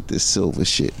West with this silver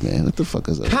shit, man. What the fuck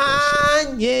is up with that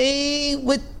Kanye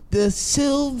with the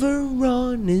silver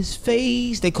on his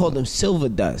face. They called him Silver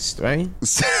Dust, right?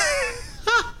 shit?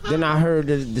 Then I heard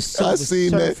the Silver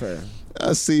Surfer.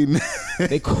 I seen that.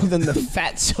 They called him the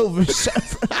Fat Silver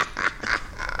Surfer.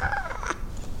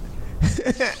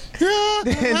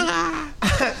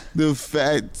 The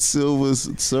Fat Silver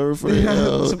Surfer.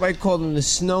 Yo. Somebody called him the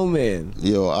Snowman.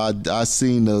 Yo, I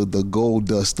seen the Gold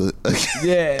Duster.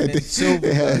 Yeah, and and then Silver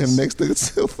they had him Dust. next to the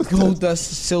Silver Gold Dust.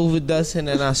 Dust, Silver Dust, and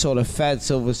then I saw the Fat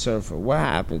Silver Surfer. What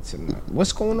happened to him?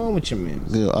 What's going on with your man?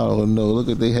 Yo, I don't know. Look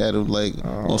at they had him like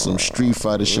on some Street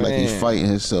Fighter shit, like he's man. fighting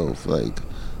himself, like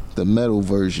the metal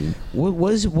version.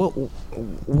 What's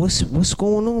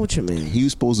going on with your man? He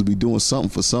was supposed to be doing something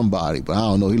for somebody, but I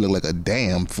don't know. He looked like a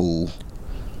damn fool.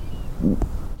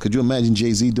 Could you imagine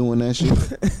Jay-Z doing that shit?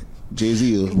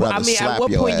 Jay-Z would rather slap at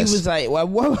what your point ass. you was like,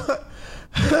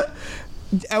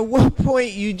 at what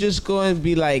point you just going to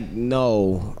be like,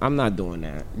 no, I'm not doing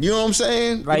that. You know what I'm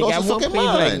saying? Like, You lost at your what point fucking you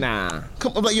be like, mind. nah.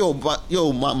 Come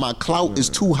on, like my clout is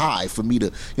too high for me to.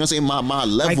 You know what I'm saying? My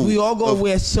level. Like, we all going of- to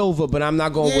wear silver, but I'm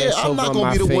not going to wear Yeah, silver I'm not on gonna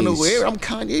my be the face. one to wear it. I'm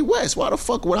Kanye West. Why the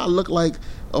fuck would I look like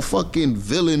a fucking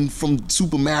villain from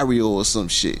Super Mario or some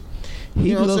shit? He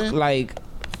You know what I'm looked saying? like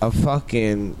a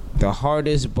fucking the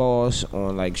hardest boss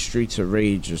on like Streets of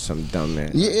Rage or some dumb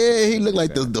man. Yeah, he looked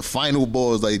like the final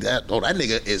boss like that. Oh, that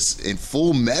nigga is in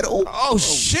full metal. Oh,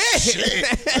 shit! Shit,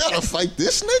 I gotta fight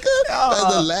this nigga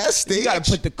at the last stage. You gotta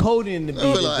put the code in to beat I'm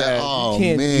his like, ass. oh, you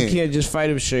can't. man. You can't just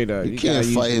fight him straight up. You can't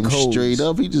gotta fight use him the codes. straight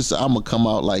up. He just, I'm gonna come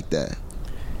out like that.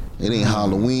 It ain't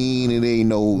Halloween. It ain't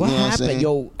no. What you know what I'm happened, saying?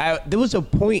 yo? There was a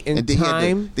point in And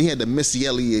time. they had the Missy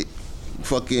Elliott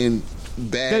fucking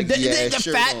bag.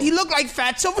 The fat. He looked like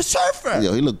Fat Silver Surfer.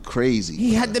 Yo, he looked crazy.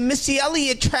 He had the Missy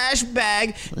Elliott trash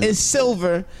bag in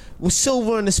silver with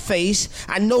silver on his face.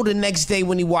 I know the next day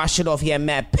when he washed it off, he had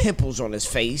mad pimples on his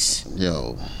face.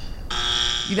 Yo,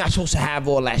 You're not supposed to have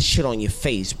all that shit on your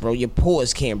face, bro. Your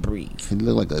pores can't breathe. he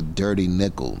looked like a dirty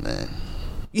nickel, man.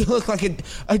 You look like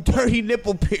a dirty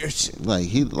nipple piercing. Like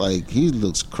he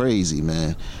looks crazy,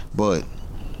 man. But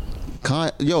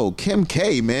Kim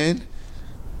K, man.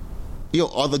 Yo,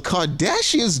 are the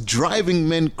Kardashians driving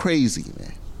men crazy,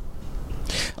 man?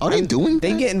 Are they doing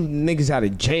They that? getting niggas out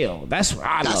of jail. That's what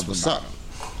I That's love what's about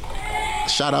up.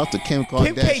 Shout out to Kim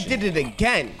Kim K Kardashian. did it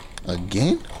again.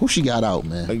 Again? Who she got out,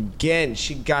 man? Again,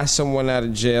 she got someone out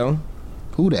of jail.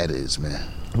 Who that is, man?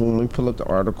 Let me pull up the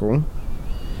article.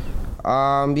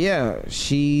 Yeah,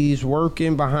 she's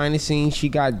working behind the scenes. She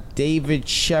got David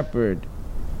Shepard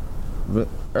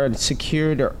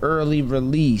secured an early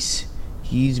release.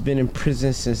 He's been in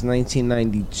prison since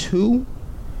 1992.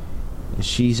 And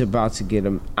she's about to get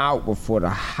him out before the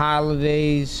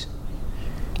holidays.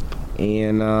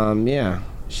 And yeah,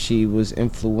 she was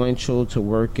influential to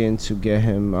working to get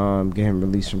him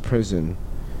released from prison.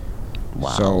 Wow.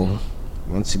 So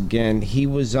once again, he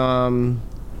was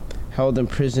held in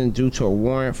prison due to a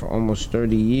warrant for almost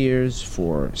 30 years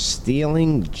for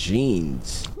stealing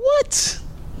jeans. What?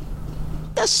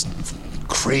 That's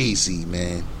crazy,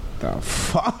 man. The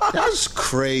fuck? That's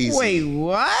crazy. Wait,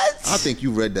 what? I think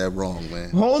you read that wrong, man.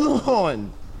 Hold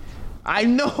on. I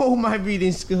know my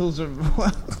reading skills are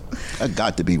That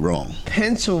got to be wrong.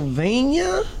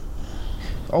 Pennsylvania?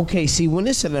 Okay, see, when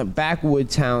it's in a backwood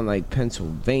town like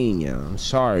Pennsylvania, I'm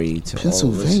sorry to all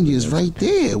Pennsylvania is listeners. right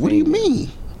there. What do you mean?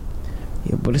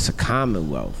 Yeah, but it's a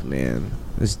commonwealth, man.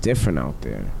 It's different out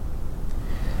there.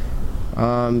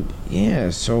 Yeah,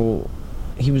 so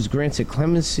he was granted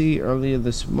clemency earlier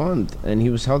this month, and he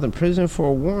was held in prison for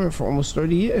a warrant for almost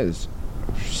 30 years.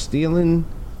 Stealing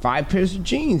 5 pairs of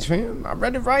jeans, fam. I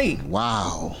read it right.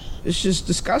 Wow. It's just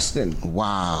disgusting.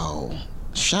 Wow.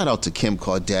 Shout out to Kim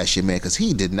Kardashian, man, because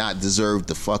he did not deserve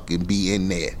to fucking be in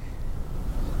there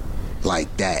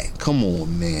like that. Come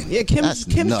on, man. Yeah, That's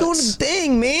Kim's nuts. doing the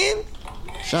thing, man.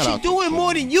 Shout She's out to doing Kim.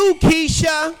 more than you,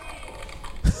 Keisha.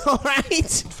 All right?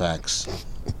 Facts.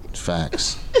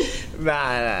 Facts.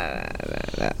 Nah.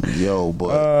 Yo,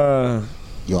 but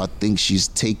I think she's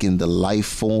taking the life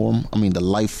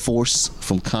force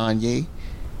from Kanye,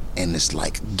 and it's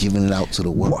like giving it out to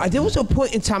the world. Well, there was a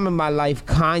point in time in my life,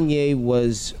 Kanye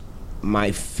was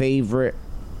my favorite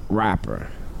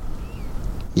rapper.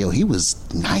 Yo, he was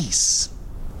nice.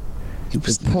 He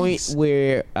was The point nice.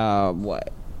 where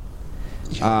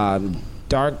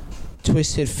Dark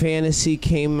Twisted Fantasy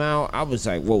came out, I was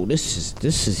like, whoa, this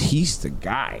is he's the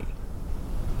guy.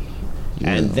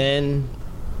 And then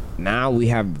now we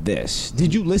have this.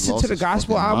 Did you listen Lost to the his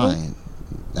gospel fucking album? mind.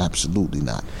 Absolutely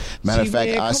not. Matter of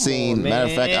fact,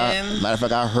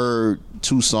 I heard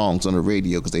 2 songs on the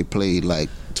radio because they played like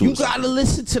 2 You gotta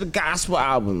listen to the gospel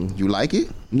album. You like it?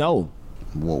 No.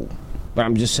 Whoa. But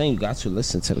I'm just saying, you got to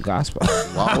listen to the gospel.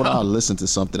 Why would I listen to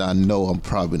something I know I'm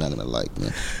probably not gonna like,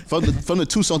 man? From the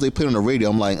 2 songs they played on the radio,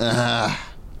 I'm like,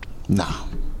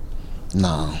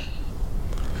 nah.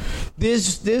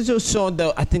 There's a song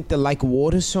though. I think the Like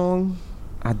Water song.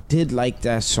 I did like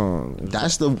that song.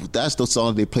 That's the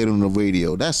song they played on the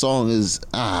radio. That song is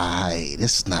alright.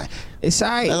 It's not. It's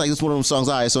alright. That's like it's one of them songs.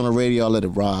 Alright, it's on the radio. I'll let it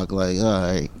rock. Like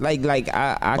alright. Like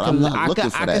I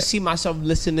can see myself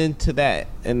listening to that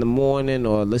in the morning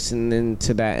or listening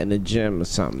to that in the gym or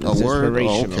something. It's a word. Oh,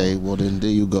 inspirational. okay. Well then, there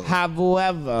you go.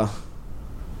 However,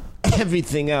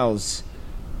 everything else,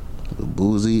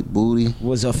 booty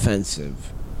was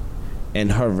offensive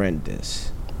and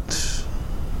horrendous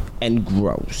and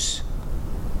gross.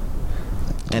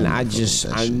 And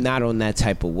I'm not on that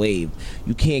type of wave.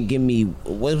 You can't give me,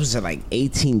 what was it, like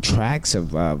 18 tracks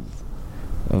of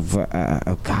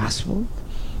gospel?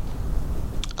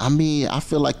 I mean, I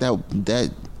feel like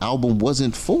that album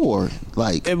wasn't for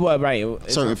like it was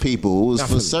right. certain people. It was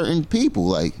for certain people.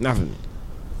 Like nothing.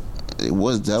 It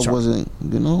was that wasn't.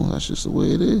 You know, that's just the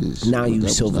way it is. Now you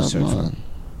Silver Surfer.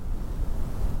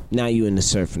 Now you in the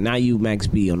surfer. Now you Max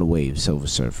B on the wave, Silver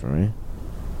Surfer,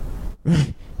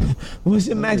 right? Was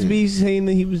it Max B saying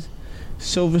that he was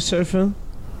Silver Surfer?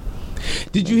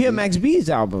 Did you hear Max B's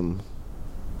album?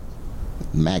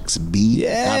 Max B got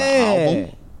an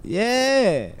album?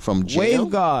 Yeah. From jail? Wave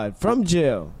God, from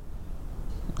jail.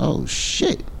 Oh,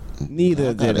 shit.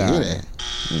 Neither did I. Hear that.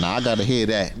 Nah, I gotta hear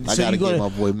that. I gotta get my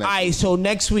boy Max. Alright, so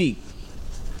next week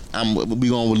we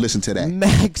gonna listen to that.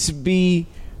 Max B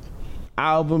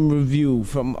album review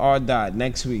from R. Dot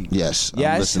next week. Yes,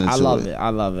 I'm listening to it. I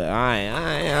love it. All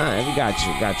right. We got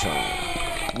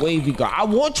you. Wavy God. I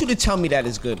want you to tell me that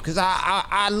it's good because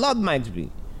I love Max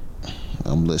B.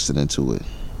 I'm listening to it.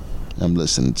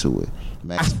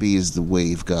 Max B is the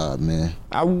wave god, man.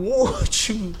 I want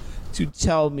you to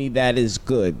tell me that is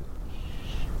good.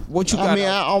 What you got? I mean,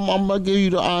 I'm gonna give you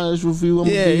the honest review.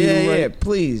 Yeah.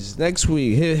 Please, next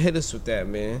week, hit us with that,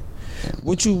 man.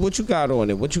 What you got on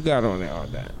it? What you got on it? All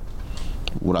that.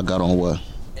 What I got on what?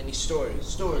 Any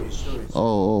stories?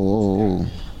 Oh.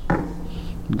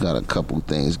 Got a couple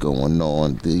things going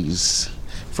on.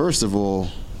 First of all,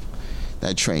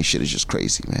 that train shit is just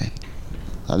crazy, man.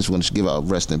 I just want to give out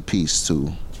rest in peace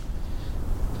to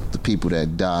the people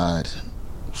that died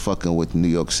fucking with New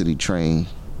York City train.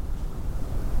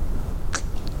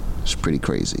 It's pretty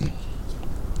crazy.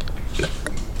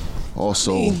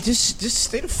 Also, I mean, just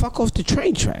stay the fuck off the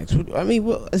train tracks. I mean,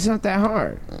 well, it's not that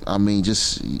hard. I mean,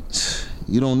 just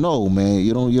you don't know, man.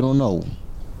 You don't know.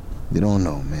 You don't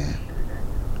know, man.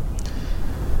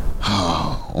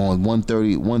 On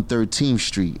 113th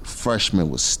Street, freshman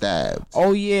was stabbed.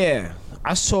 Oh yeah,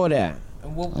 I saw that.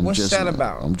 What's that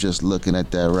about? I'm just looking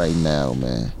at that right now,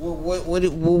 man. What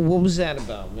was that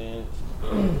about, man?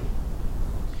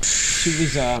 She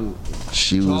was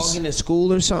jogging at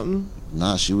school or something.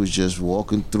 Nah, she was just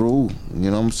walking through. You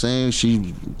know what I'm saying?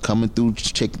 She coming through,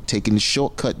 taking the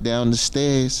shortcut down the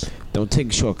stairs. Don't take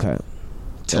a shortcut.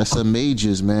 Tessa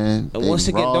Majors, man. And they once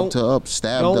again, robbed her up,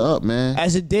 stabbed her up, man.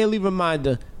 As a daily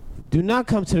reminder, do not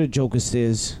come to the Joker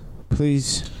stairs,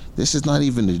 please. This is not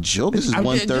even a joke. This is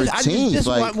 113.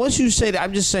 Like, once you say that,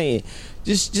 I'm just saying,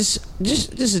 just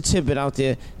a tidbit out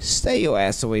there. Stay your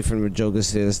ass away from the Joker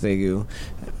stairs. Thank you.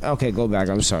 Okay, go back.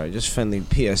 I'm sorry. Just friendly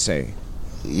PSA.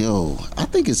 Yo, I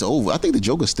think it's over. I think the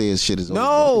Joker stairs shit is over.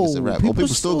 No, people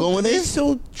still going there? They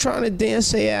still trying to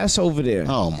dance their ass over there.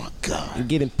 Oh my god! And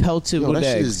getting pelted with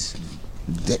eggs.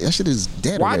 That shit is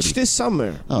dead. Watch already. This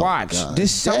summer. Oh, Watch god.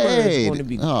 this summer is going to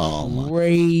be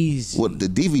crazy. Well, the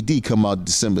DVD come out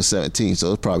December 17th,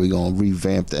 so it's probably gonna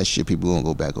revamp that shit. People gonna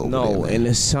go back over there. No, and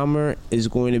the summer is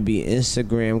going to be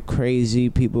Instagram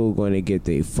crazy. People are going to get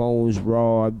their phones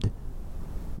robbed,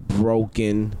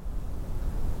 broken,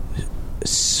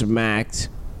 smacked,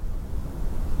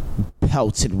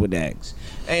 pelted with eggs.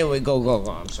 Anyway, go.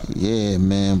 I'm sorry. Yeah,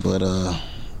 man, but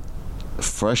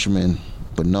freshman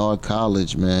Bernard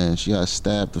College, man, she got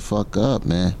stabbed the fuck up,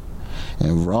 man,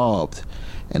 and robbed,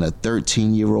 and a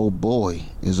 13-year-old boy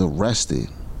is arrested.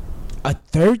 A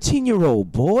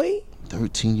 13-year-old boy?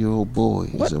 13-year-old boy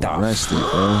is arrested,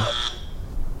 bro.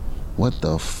 What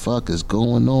the fuck is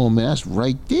going on, man? That's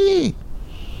right there.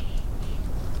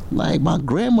 Like, my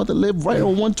grandmother lived right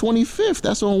on 125th.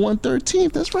 That's on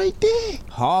 113th. That's right there.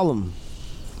 Harlem.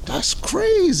 That's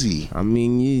crazy. I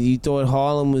mean, you thought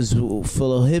Harlem was full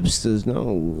of hipsters. No,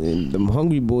 and them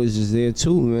Hungry Boys is there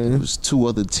too, man. There's 2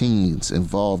 other teens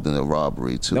involved in the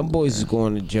robbery too. Them boys is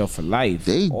going to jail for life.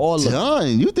 They all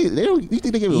done. You think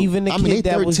they gave even the kid they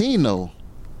that 13 though.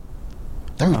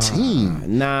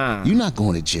 13. Nah. You not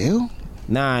going to jail?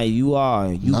 Nah, you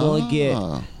are. You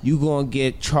gonna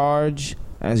get charged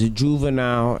as a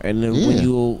juvenile, and then when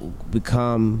you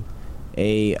become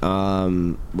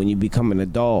when you become an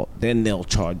adult, then they'll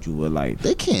charge you with life.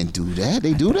 They can't do that.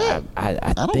 They do that.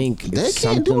 I think it's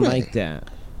something like that.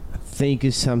 I think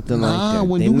it's something like that.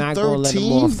 When They're you not 13, gonna let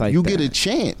them off like you that. get a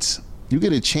chance. You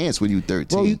get a chance when you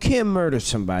 13. Bro, you can't murder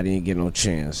somebody and get no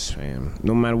chance, man.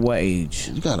 No matter what age.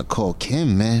 You gotta call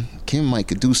Kim, man. Kim might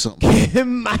could do something.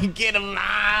 Kim might get him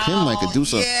out. Kim might could do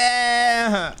something.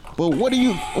 Yeah. But what do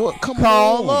you? Come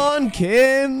Call on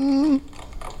Kim.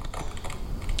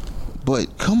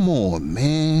 But come on,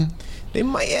 man. They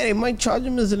might charge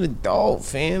him as an adult,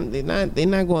 fam. They're not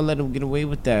gonna let him get away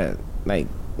with that. Like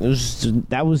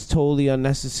that was totally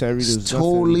unnecessary. It's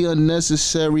totally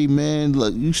unnecessary, man.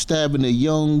 Look, you stabbing a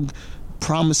young,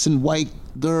 promising white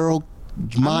girl,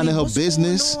 minding her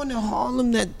business. What's going on in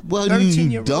Harlem? That well,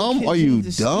 you dumb? Are you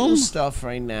dumb? Stuff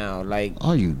right now, like.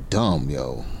 Are you dumb,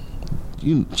 yo?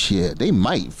 They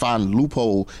might find a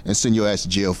loophole and send your ass to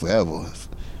jail forever.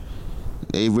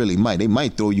 They really might. They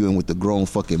might throw you in with the grown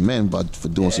fucking men for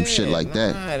doing some shit like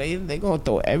that. They gonna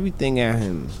throw everything at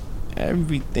him.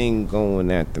 Everything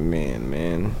going at the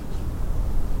man.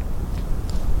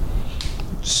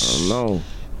 I don't know.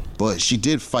 But she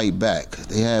did fight back.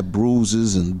 They had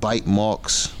bruises and bite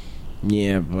marks.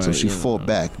 Yeah, but so she fought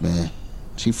back, man.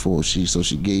 She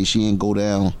ain't go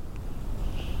down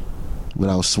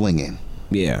without swinging.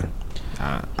 Yeah,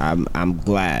 I'm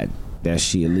glad that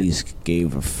she at least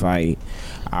gave a fight.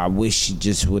 I wish she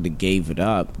just would have gave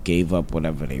up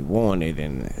whatever they wanted,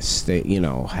 and stay,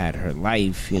 had her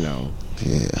life, Yeah.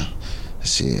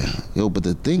 Yo, but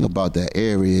the thing about that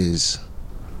area is,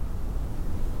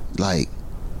 like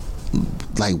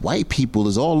white people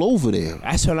is all over there.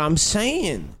 That's what I'm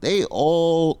saying. They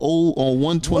all on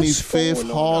 125th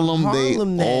Harlem. They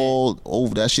all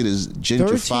over. That shit is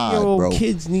gentrified, bro.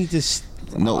 Kids need to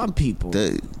stop people.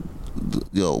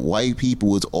 White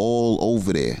people is all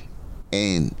over there,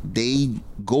 and they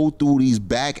go through these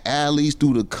back alleys,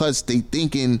 through the cuts. They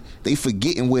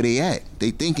forgetting where they at.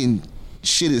 They thinking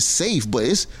shit is safe, but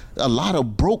it's a lot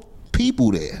of broke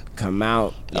people there. Come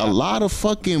out. A lot of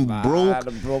fucking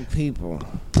broke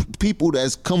people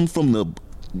that's come from the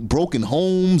broken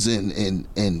homes and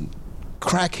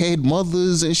crackhead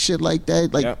mothers and shit like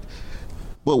that. Like,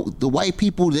 but the white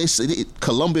people,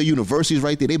 Columbia University is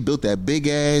right there. They built that big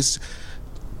ass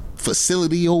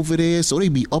facility over there, so they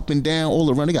be up and down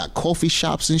all around. They got coffee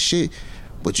shops and shit.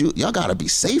 But y'all gotta be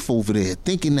safe over there,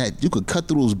 thinking that you could cut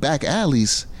through those back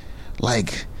alleys.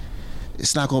 Like,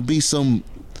 it's not gonna be some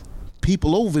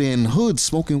people over there in the hood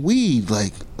smoking weed.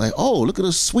 Like, oh, look at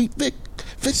a sweet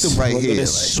victim right here.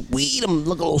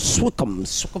 Look at old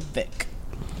Swickum Vic.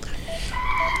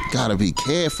 Gotta be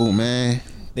careful, man.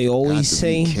 They always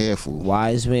say, be careful.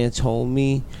 Wise man told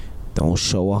me, don't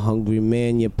show a hungry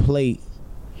man your plate,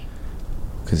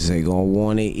 cause they gonna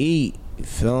want to eat. You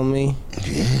feel me?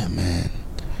 Yeah, man.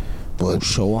 But don't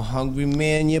show a hungry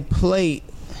man your plate.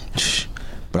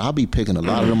 But I'll be picking a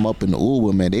lot of them up in the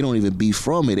Uber, man. They don't even be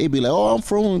from it. They be like, oh, I'm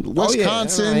from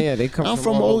Wisconsin. Yeah, they come I'm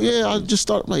from I just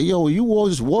start like, yo, you all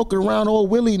just walking around all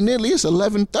willy-nilly. It's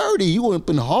 11:30. You up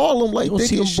in Harlem like you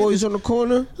see them boys on the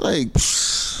corner? Like,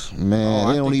 man,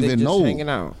 they don't even know. Hanging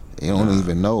out. They don't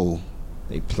even know.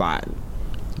 They plotting.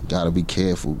 Gotta be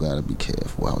careful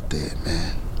out there,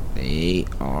 man. They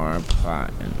are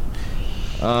plotting.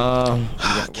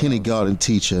 Kindergarten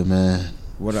teacher, man.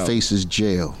 What else? Faces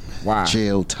jail. Wow.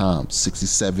 Jail time.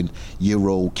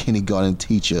 67-year-old kindergarten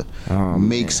teacher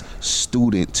makes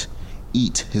student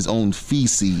eat his own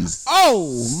feces.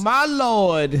 Oh, my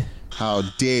Lord. How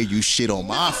dare you shit on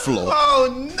my floor? Oh,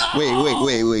 no.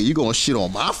 Wait. You gonna shit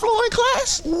on my floor in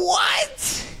class?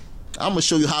 What? I'm gonna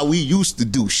show you how we used to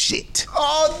do shit.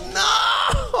 Oh,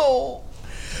 no.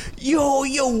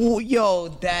 Yo,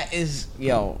 that is,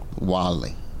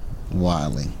 Wilding.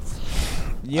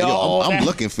 Yo, I'm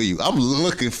looking for you.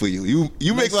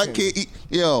 You make my kid eat.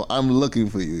 Yo, I'm looking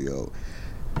for you, yo.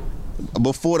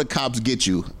 Before the cops get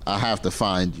you, I have to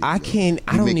find you. I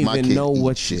don't even know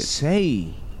what to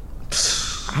say.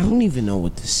 I don't even know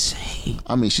what to say.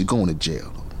 I mean, she's going to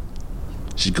jail.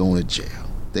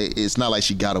 It's not like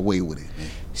she got away with it, man.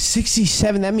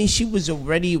 67, that means she was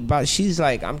already she's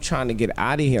like, I'm trying to get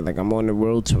out of here. Like, I'm on the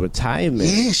road to retirement.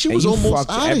 Yeah, she was almost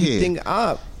out of here. Everything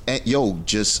up. And, yo,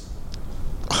 just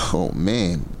Oh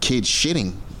man, kid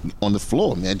shitting on the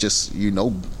floor, man. Just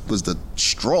was the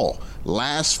straw,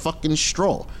 last fucking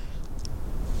straw.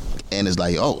 And it's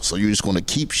like, oh, so you're just gonna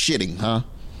keep shitting, huh?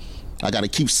 I gotta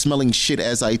keep smelling shit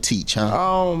as I teach, huh?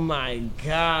 Oh my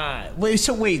God.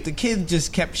 Wait, the kid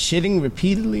just kept shitting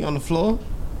repeatedly on the floor?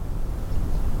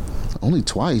 Only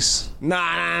twice.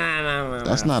 Nah.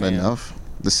 That's not enough.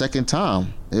 The second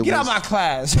time. Get out of my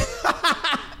class.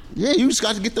 Yeah, you just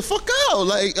got to get the fuck out.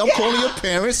 Like, I'm calling your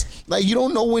parents. Like, you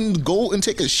don't know when to go and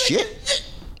take a shit?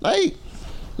 Like,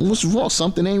 what's wrong?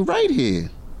 Something ain't right here.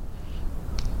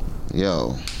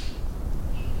 Yo.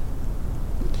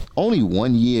 Only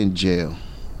 1 year in jail.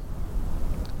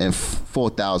 And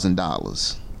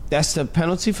 $4,000. That's the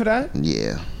penalty for that?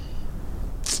 Yeah.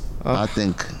 I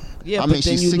think... Yeah, I but mean,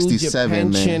 then she's you 67, lose your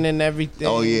pension man. and everything.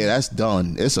 Oh, yeah, that's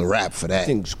done. It's a wrap for that.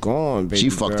 Everything's gone, baby.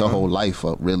 She fucked girl. her whole life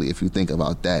up, really, if you think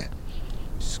about that.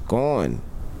 It's gone.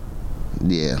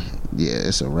 Yeah,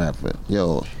 it's a wrap. But,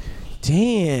 yo.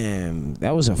 Damn.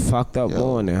 That was a fucked up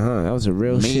morning, huh? That was a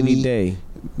real shitty day.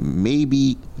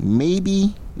 Mamie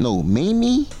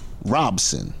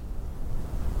Robson.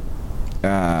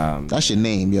 That's your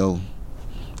name, yo.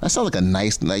 That sounds like a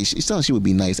nice. It sounds like she would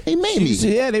be nice. Hey, Mamie.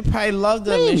 Yeah, they probably loved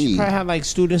her. Man. She probably had like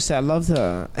students that loved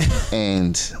her.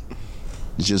 And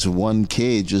just one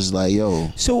kid, just like,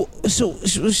 yo. So she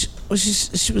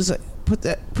was like, put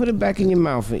it back in your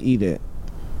mouth and eat it.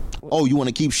 Oh, you want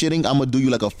to keep shitting? I'm gonna do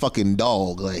you like a fucking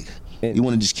dog. Like, you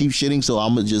want to just keep shitting? So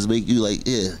I'm gonna just make you like,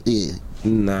 yeah.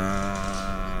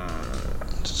 Nah.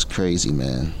 It's crazy,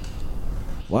 man.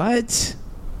 What?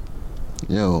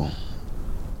 Yo,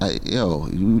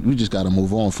 you just gotta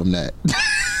move on from that.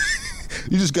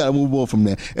 You just gotta move on from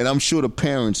that. And I'm sure the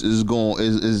parents is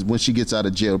when she gets out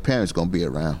of jail, the parents gonna be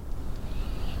around.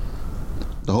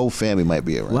 The whole family might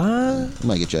be around. What? You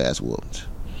might get your ass whooped.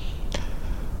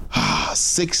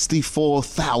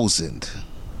 64,000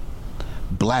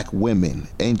 black women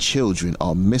and children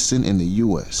are missing in the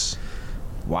U.S.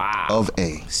 Wow. Of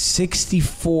A.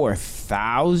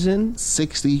 64,000?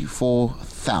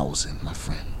 64,000, my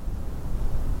friend.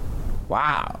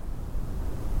 Wow.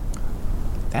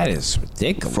 That is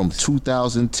ridiculous. From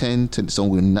 2010 to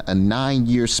so a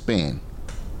 9-year span.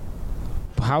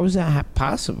 How is that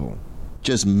possible?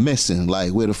 Just missing.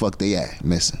 Like, where the fuck they at?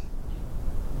 Missing.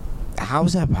 How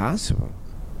is that possible?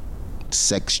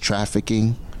 Sex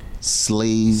trafficking,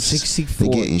 slaves.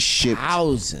 64,000. They getting shipped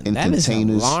in that containers. Is an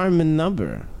alarming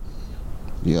number.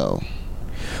 Yo.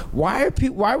 Why are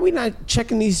we not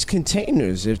checking these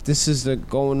containers if this is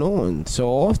going on so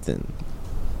often?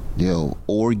 Yo,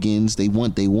 organs. They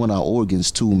want our organs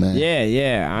too, man.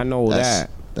 Yeah, I know that.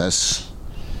 That's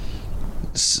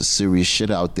serious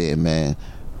shit out there, man.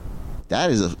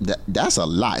 That's a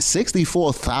lot.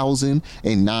 64,000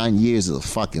 in 9 years is a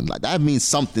fucking lot. That means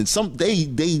something.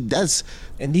 That's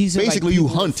and these are basically like you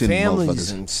hunting families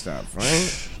motherfuckers and stuff,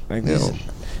 right? Like this,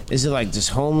 is it like just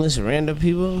homeless random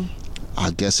people?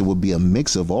 I guess it would be a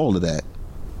mix of all of that.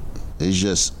 It's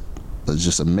just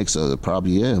a mix of a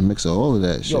mix of all of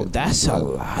that shit. Yo, that's a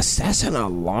lot. That's an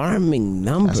alarming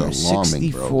number. That's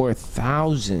alarming,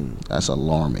 64,000. That's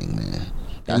alarming, man.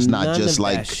 That's not just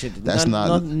like that's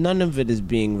not. None of it is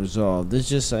being resolved. It's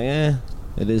just like,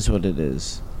 it is what it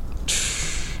is.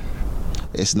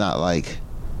 It's not like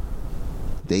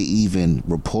they even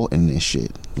reporting this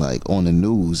shit like on the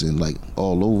news and like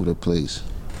all over the place.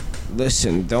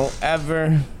 Listen, don't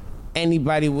ever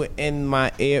anybody within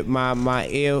my ear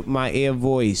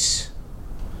voice.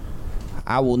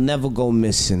 I will never go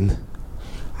missing.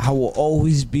 I will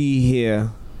always be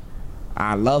here.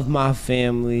 I love my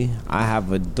family. I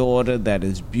have a daughter that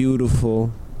is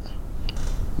beautiful.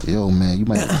 Yo, man, you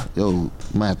might have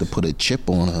to put a chip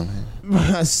on her, man.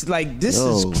 It's like this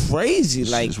is crazy.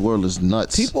 Like this world is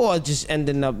nuts. People are just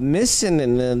ending up missing,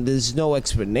 and then there's no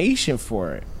explanation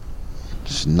for it.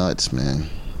 It's nuts, man.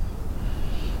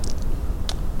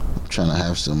 I'm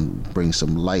trying to bring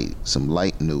some light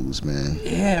news, man.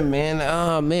 Yeah,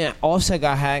 man. Man, Offset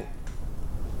got hacked.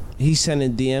 He's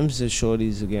sending DMs to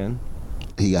shorties again.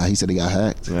 He said he got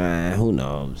hacked. Man, who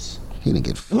knows? He didn't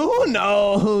get. Who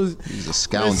knows? He's a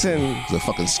scoundrel. Listen, he's a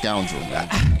fucking scoundrel,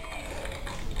 man.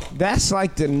 That's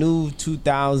like the new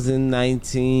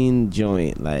 2019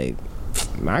 joint. Like,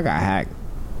 I got hacked.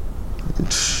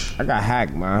 I got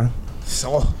hacked, man.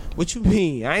 So, what you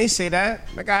mean? I ain't say that.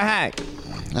 I got hacked.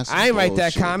 I ain't write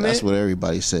that comment. That's what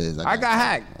everybody says. I got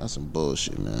hacked. That's some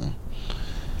bullshit, man.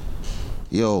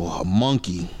 Yo, a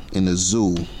monkey in the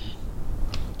zoo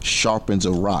sharpens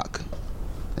a rock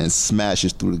and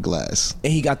smashes through the glass.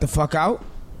 And he got the fuck out?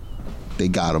 They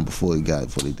got him before they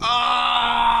did.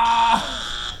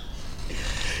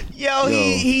 Yo,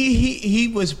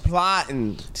 he was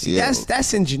plotting. See,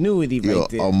 that's ingenuity right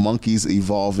there. Are monkeys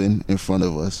evolving in front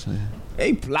of us?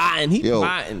 They plotting. He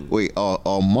plotting. Wait,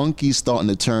 are monkeys starting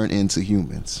to turn into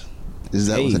humans? Is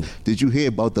that did you hear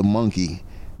about the monkey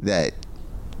that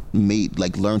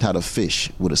learned how to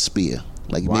fish with a spear?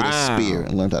 Like made a spear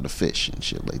and learned how to fish and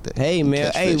shit like that. Hey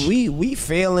man, we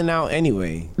failing out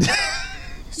anyway.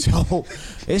 So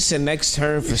it's the next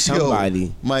turn for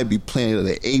somebody. Might be Planet of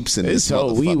the Apes in this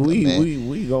motherfucker, man.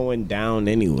 We going down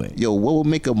anyway. Yo, what would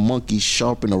make a monkey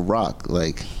sharpen a rock?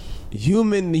 Like the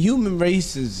human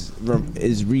race is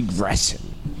regressing.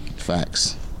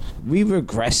 Facts. We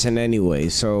regressing anyway,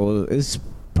 so it's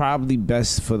probably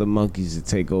best for the monkeys to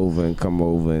take over and come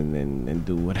over and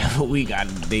do whatever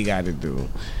they gotta do.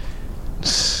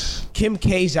 Kim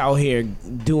K's out here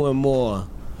doing more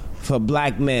for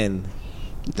black men.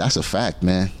 That's a fact,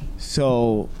 man.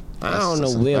 So I don't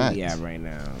know where we at right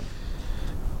now.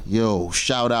 Yo,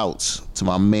 shout outs to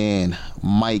my man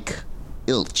Mike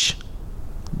Ilch.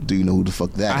 Do you know who the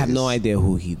fuck that is? I have no idea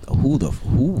who.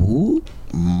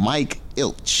 Mike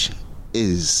Ilch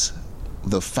is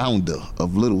the founder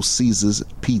of Little Caesars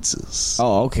Pizzas.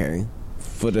 Oh, okay.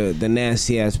 For the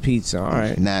nasty ass pizza, all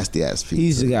right. Nasty ass pizza.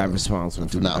 He's the guy responsible.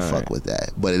 Do not fuck with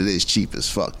that, but it is cheap as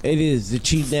fuck. It is the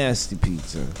cheap nasty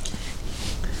pizza.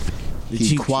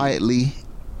 He quietly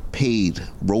paid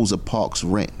Rosa Parks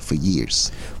rent for years.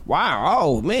 Wow.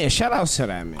 Oh man, shout out to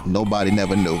that man. Nobody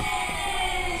never knew.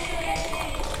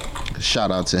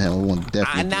 Shout out to him. I want to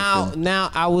definitely. Now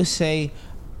I would say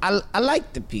I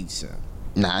like the pizza.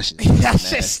 Nah, that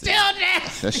shit's still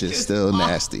nasty. That shit's still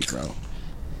nasty, bro.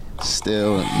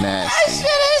 Still nasty. That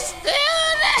shit is still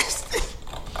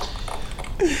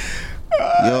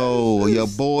nasty. Yo, your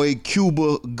boy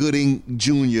Cuba Gooding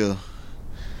Jr.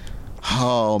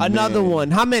 Oh, another man.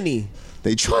 one. How many?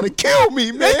 They trying to kill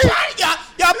me, man. Y'all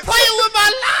playing with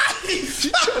my life.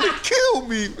 You trying to kill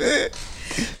me, man.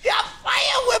 Y'all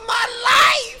playing with my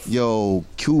life. Yo,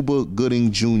 Cuba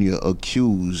Gooding Jr.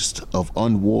 accused of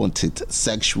unwanted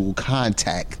sexual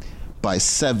contact by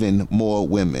 7 more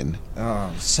women.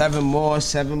 Oh, 7 more.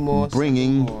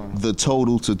 Bringing the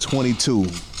total to 22.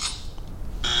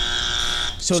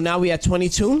 So now we at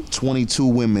 22? 22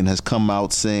 women has come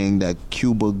out saying that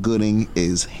Cuba Gooding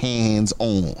is hands-on.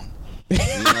 You know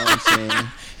what I'm saying?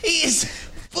 He is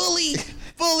fully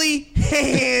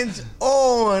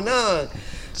hands-on.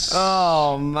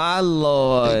 Oh, my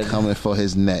Lord. They coming for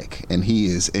his neck, and he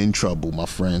is in trouble, my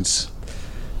friends.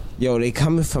 Yo, they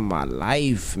coming for my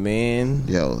life, man.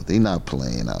 Yo, they not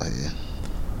playing out here.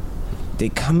 They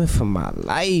coming for my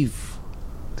life.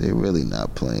 They really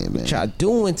not playing, man. What y'all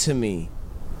doing to me?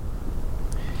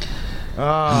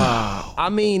 I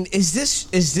mean, is this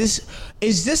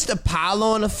the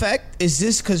pile-on effect? Is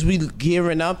this because we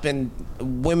gearing up and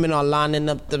women are lining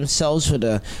up themselves for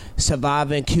the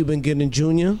surviving Cuban Gooding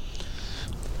Jr.?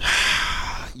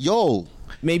 Yo,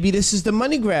 maybe this is the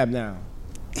money grab now.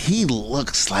 He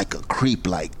looks like a creep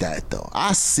like that, though.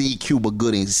 I see Cuba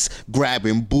Gooding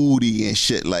grabbing booty and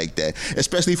shit like that,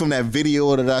 especially from that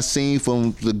video that I seen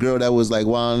from the girl that was like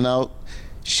wilding out.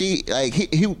 She like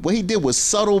he what he did was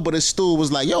subtle, but it still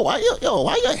was like, why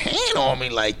your hand on me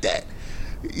like that?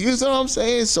 You know what I'm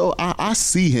saying? So I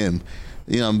see him,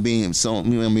 being a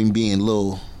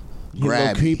little grabby, a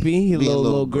little creepy, he a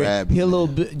little grabby, he a little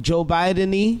Joe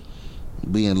Biden-y,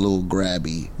 being a little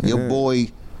grabby. Your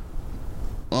boy,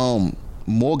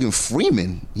 Morgan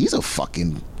Freeman, he's a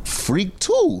fucking freak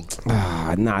too.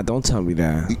 Nah, don't tell me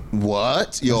that.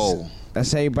 What? Yo.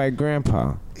 That's everybody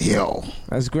grandpa. Yo.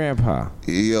 That's grandpa.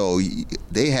 Yo,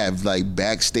 they have like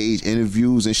backstage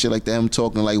interviews and shit like that. I'm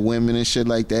talking like women and shit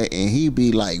like that. And he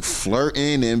be like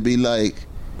flirting and be like,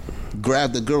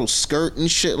 grab the girl's skirt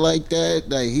and shit like that.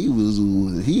 Like he's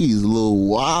a little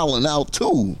wilding out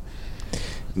too.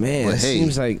 Man, but it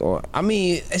seems like,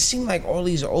 it seemed like all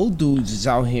these old dudes is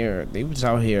out here. They was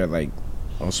out here like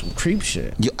on some creep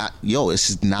shit. Yo,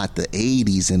 it's not the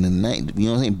 80s and the 90s. You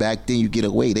know what I'm saying? Back then you get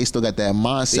away. They still got that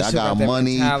mindset. I got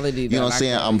money. You know what I'm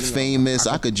saying? I'm famous.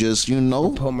 I could just,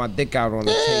 pull my dick out on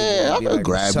the table. Yeah, I could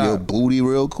grab your booty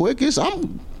real quick.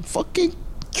 I'm fucking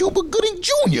Cuba Gooding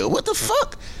Jr. What the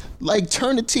fuck? Like,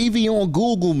 turn the TV on,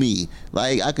 Google me.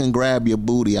 Like, I can grab your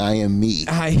booty. You know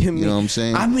what I'm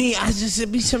saying? I mean,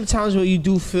 it be sometimes where you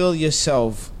do feel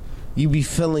yourself you be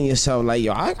feeling yourself like,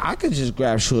 yo, I could just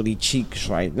grab shorty cheeks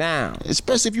right now.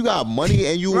 Especially if you got money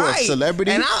and you Right. a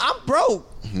celebrity. And I'm broke.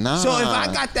 Nah. So if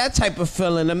I got that type of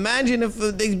feeling, imagine if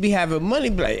they be having money,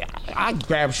 be like, I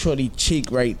grab shorty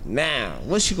cheek right now.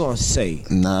 What's she gonna say?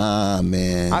 Nah,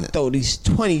 man. I throw these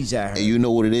 20s at her. And you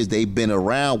know what it is? They've been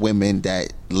around women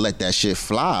that let that shit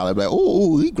fly. They're like,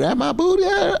 oh, he grabbed my booty.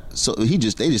 So they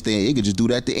just think he could just do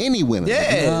that to any women.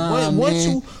 Yeah. Like,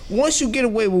 nah, Once you get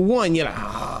away with one, you're like,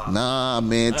 ah. Nah,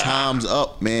 man, time's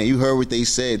up, man. You heard what they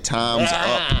said. Time's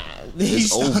up.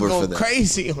 It's over for that.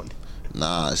 Crazy on it.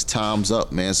 Nah, it's time's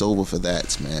up, man. It's over for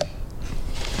that, man.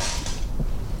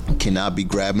 Cannot be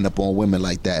grabbing up on women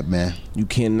like that, man. You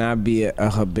cannot be a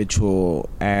habitual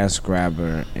ass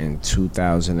grabber in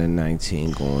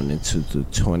 2019 going into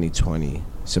 2020.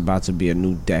 It's about to be a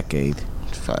new decade.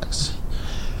 Facts.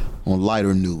 On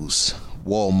lighter news,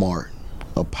 Walmart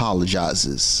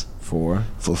apologizes For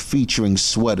featuring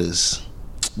sweaters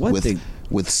what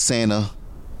with Santa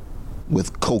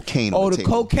with cocaine. Oh, on the table.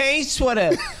 cocaine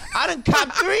sweater. I done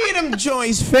copped 3 of them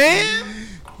joints, fam.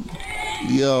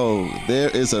 Yo, there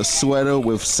is a sweater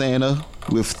with Santa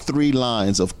with 3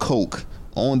 lines of coke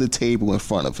on the table in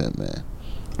front of him, man.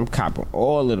 I'm copping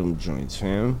all of them joints,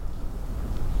 fam.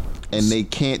 And they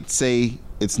can't say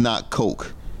it's not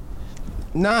coke.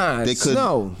 Nah, They it's could.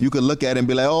 snow. You could look at it and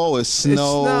be like, "Oh, it's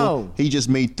snow." snow. He just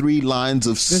made 3 lines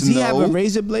of Does snow. he have a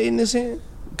razor blade in his hand?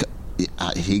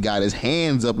 He got his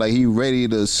hands up like he ready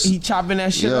to. He chopping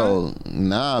that shit up? Yo,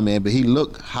 nah, man, but he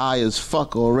look high as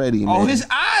fuck already, man. Oh, his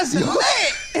eyes are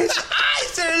lit. His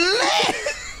eyes are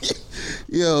lit.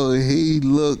 Yo, he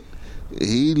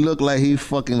look like he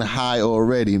fucking high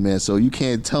already, man. So you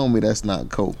can't tell me that's not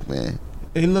coke, man.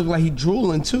 It look like he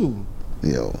drooling too.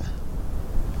 Yo,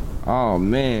 Oh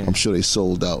man. I'm sure they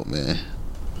sold out, man.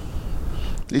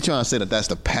 They trying to say that that's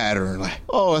the pattern, like,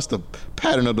 oh, that's the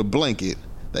pattern of the blanket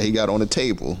that he got on the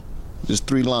table. Just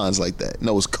 3 lines like that.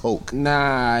 No, it's coke.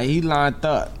 Nah, he lined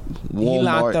up. He Walmart.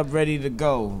 lined up ready to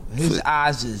go. His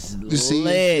eyes is You see,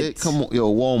 lit. come on,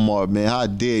 yo, Walmart, man, how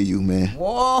dare you, man?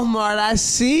 Walmart, I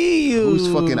see you. Whose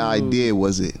fucking idea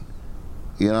was it?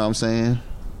 You know what I'm saying?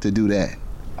 To do that.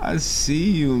 I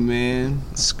see you, man.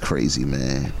 It's crazy,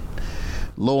 man.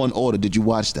 Law and Order, did you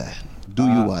watch that? Do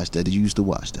you watch that? Did you used to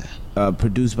watch that?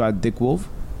 Produced by Dick Wolf.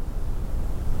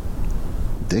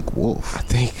 Dick Wolf. I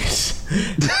think it's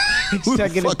Who the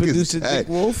executive fuck is producer that? Dick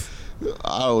Wolf.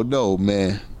 I don't know,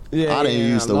 man. I didn't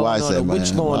used to Law watch and Order. that, man.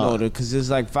 Which Law and Order? Because there's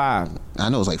like 5. I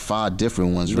know it's like 5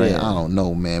 different ones, right? Yeah. I don't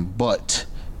know, man. But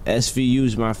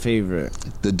SVU's my favorite.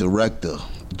 the director,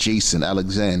 Jason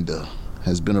Alexander,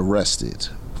 has been arrested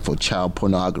for child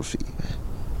pornography.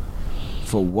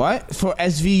 For what? For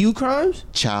SVU crimes?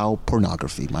 Child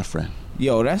pornography, my friend.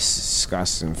 Yo, that's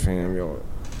disgusting, fam. Yo.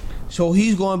 So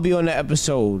he's going to be on the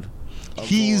episode.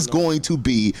 He's going to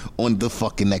be on the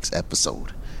fucking next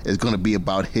episode. It's going to be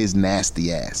about his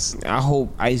nasty ass. I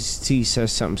hope Ice-T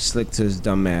says something slick to his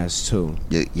dumb ass, too.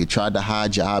 You tried to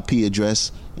hide your IP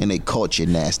address, and they caught your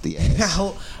nasty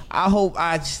ass. I hope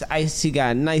Ice-T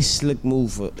got a nice slick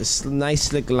move, a nice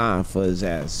slick line for his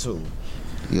ass, too.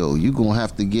 Yo, you going to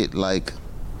have to get, like,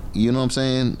 you know what I'm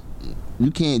saying?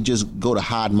 You can't just go to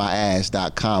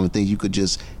hidemyass.com and think you could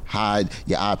just hide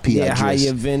your IP address hide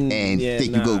your VIN, and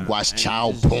think you go watch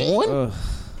child porn? Yo,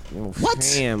 What?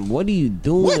 Fam, what are you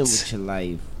doing What? with your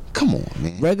life? Come on,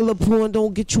 man. Regular porn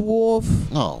don't get you off?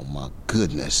 Oh, my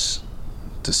goodness.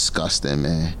 Disgusting,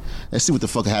 man. Let's see what the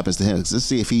fuck happens to him. Let's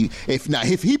see if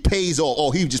he pays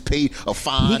or he just paid a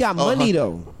fine. He got money,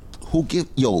 though. Who give?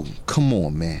 Yo, come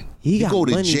on, man. He you got go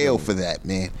to money, jail though. for that,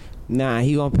 man. Nah,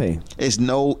 he gonna pay. It's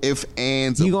no ifs,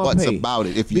 ands, He or gonna buts pay. about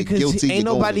it. If you're Because guilty, ain't you're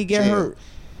going nobody to get jail. hurt.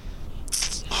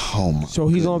 Oh my. So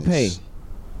he gonna pay. goodness.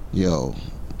 Yo,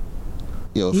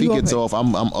 if He he gonna gets pay. off,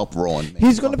 I'm uproaring. Man.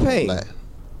 He's gonna I'm pay. glad.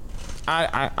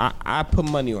 I put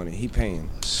money on it. He paying.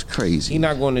 It's crazy. He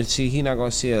not gonna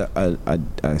see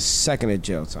a second of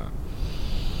jail time.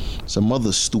 Some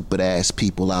other stupid ass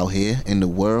people out here in the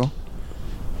world.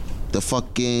 The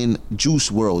fucking Juice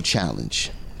World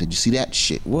Challenge. Did you see that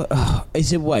shit? What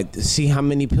is it? What? See how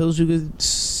many pills you could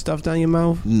stuff down your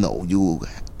mouth? No, you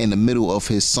in the middle of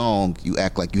his song, you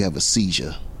act like you have a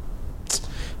seizure.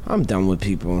 I'm done with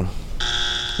people.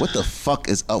 What the fuck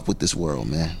is up with this world,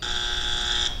 man?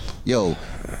 Yo,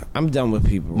 I'm done with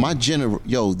people.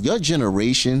 your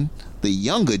generation, the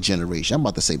younger generation. I'm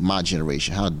about to say my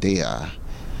generation. How dare I?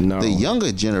 No, The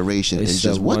younger generation It's is the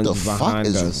just, what the ones fuck behind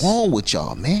is us. wrong with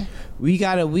y'all, man? we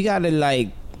gotta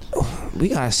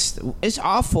it's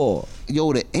our fault.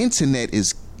 Yo, the internet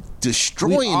is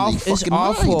destroying the It's fucking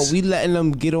our fault. minds. We letting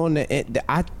them get on the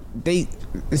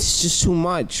it's just too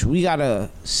much. We gotta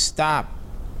stop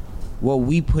what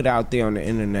we put out there on the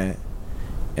internet,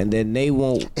 and then they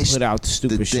won't put out the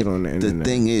stupid shit on the internet. The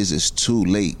thing is, it's too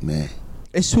late, man.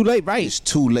 It's too late, right? It's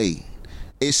too late.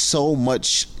 It's so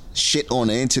much shit on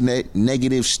the internet,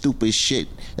 negative, stupid shit,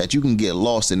 that you can get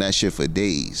lost in that shit for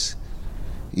days.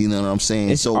 You know what I'm saying?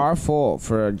 It's our fault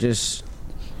for just.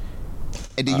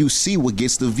 And then you see what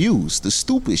gets the views, the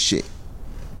stupid shit.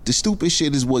 The stupid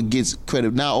shit is what gets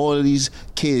credit. Now all of these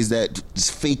kids that is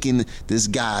faking this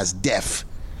guy's death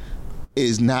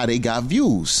is now they got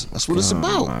views. That's what it's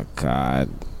about. Oh my God.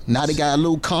 Now they got a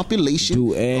little compilation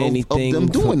of them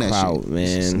doing that clout, shit.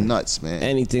 Man. It's nuts, man.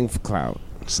 Anything for clout.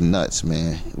 It's nuts,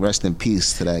 man. Rest in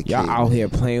peace to that kid. Y'all out here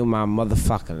playing with my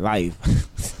motherfucking life.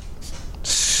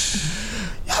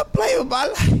 Y'all playing with my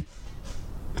life.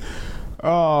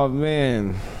 Oh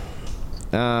man.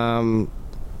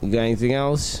 You got anything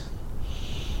else?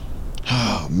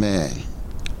 Oh man.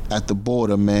 At the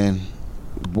border, man.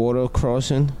 Border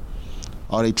crossing?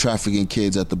 Are they trafficking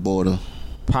kids at the border?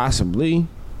 Possibly.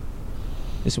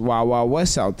 It's Wild Wild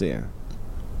West out there.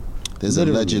 There's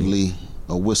allegedly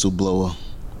a whistleblower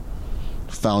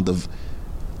found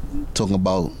talking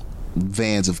about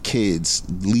vans of kids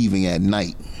leaving at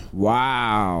night.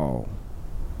 Wow.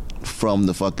 From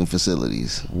the fucking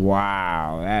facilities.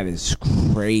 Wow, that is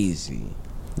crazy.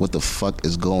 What the fuck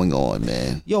is going on,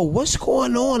 man? Yo, what's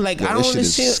going on? Like, yo, I don't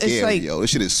understand. Scary, it's like, yo,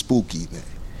 this shit is spooky, man.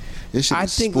 This shit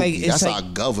is spooky. Like that's like our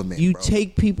government. You bro.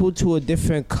 Take people to a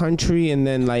different country and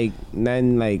then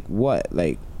what?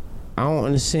 Like, I don't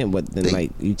understand. But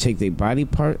then you take their body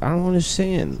part. I don't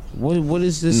understand. What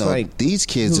is this like? These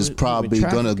kids is probably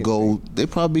gonna go. Thing. They're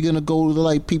probably gonna go to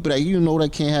like people that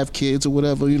that can't have kids or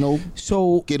whatever.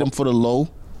 So get them for the low.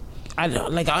 I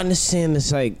understand.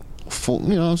 It's like. You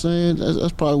know what I'm saying?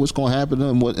 That's probably what's gonna happen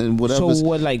and whatever. So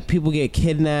what? Like people get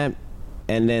kidnapped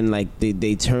and then like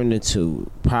they turn into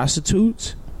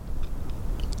prostitutes.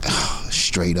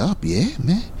 Straight up, yeah,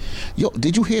 man. Yo,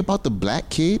 did you hear about the black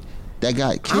kid that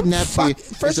got kidnapped?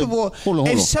 First of all, hold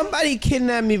on. Somebody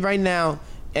kidnapped me right now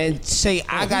and say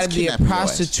I gotta be a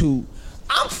prostitute,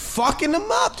 I'm fucking them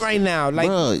up right now. Like,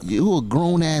 bro, you a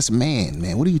grown ass man.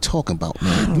 What are you talking about,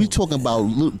 man? We talking about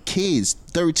little kids,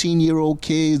 13-year-old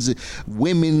kids,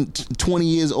 women 20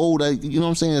 years old. You know what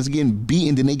I'm saying? That's getting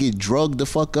beaten, then they get drugged the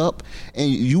fuck up,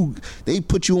 and they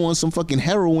put you on some fucking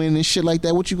heroin and shit like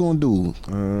that. What you gonna do?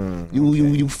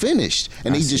 You finished,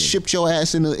 and they just shipped your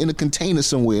ass in a container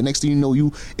somewhere. Next thing you know,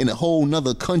 you in a whole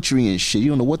nother country and shit. You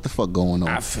don't know what the fuck going on.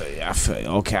 I feel you.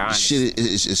 Okay, shit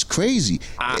is crazy.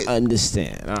 I understand.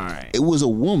 All right. It was a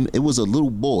woman. It was a little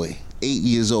boy, 8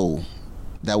 years old,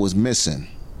 that was missing.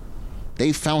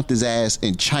 They found his ass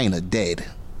in China dead.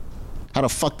 How the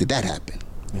fuck did that happen?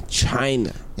 In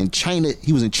China.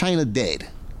 He was in China dead.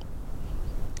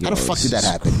 How the fuck did that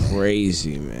happen?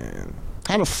 Crazy, man.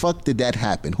 How the fuck did that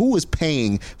happen? Who was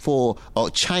paying for a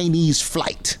Chinese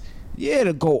flight? Yeah,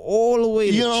 to go all the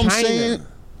way to China. You know what I'm saying?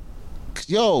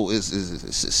 Yo,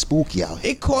 it's spooky out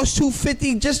here. It costs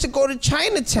 $250 just to go to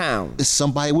Chinatown. It's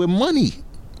somebody with money.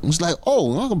 It's like,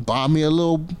 oh, I can buy me a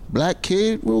little black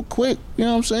kid real quick. You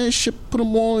know what I'm saying? Put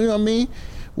him on, you know what I mean?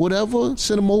 Whatever,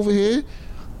 send him over here.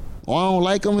 Or I don't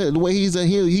like him the way he's in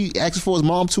here. He asks for his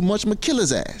mom too much, I'm gonna kill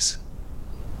his ass.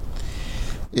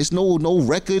 It's no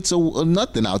records or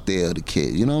nothing out there of the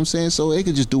kid. You know what I'm saying? So they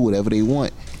can just do whatever they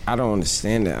want. I don't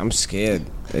understand that. I'm scared.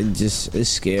 It's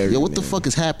scary. Yo, what the fuck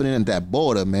is happening at that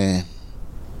border, man?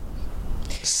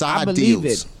 Side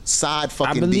deals. Side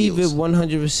fucking deals. I believe it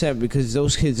 100% because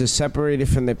those kids are separated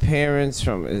from their parents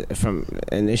from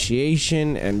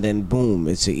initiation, and then boom,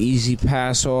 it's an easy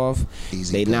pass off.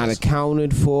 They're not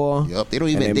accounted for. Yep. They don't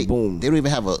even boom. They don't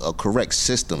even have a correct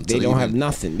system. They don't have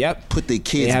nothing. Yep. Put their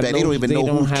kids back. They don't even know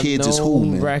who kids is who,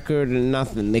 man. Record and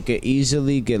nothing. They could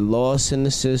easily get lost in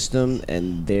the system,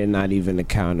 and they're not even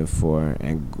accounted for,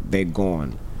 and they're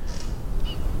gone.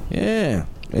 Yeah.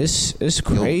 It's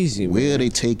crazy, man. Where are they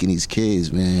taking these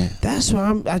kids, man? That's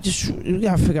why you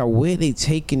gotta figure out where they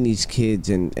taking these kids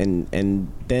and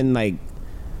then like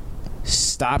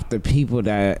stop the people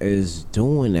that is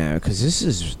doing that, because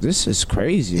this is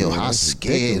crazy. Yo, man. how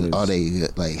scared are they?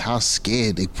 Like, how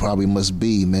scared they probably must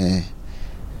be, man.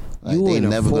 Like, they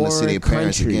never gonna see their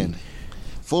parents again.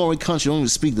 Foreign country, don't even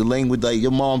speak the language. Like,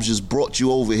 your mom's just brought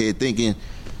you over here thinking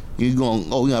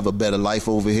you have a better life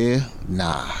over here.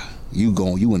 Nah.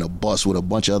 You in a bus with a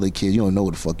bunch of other kids. You don't know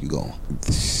where the fuck you going.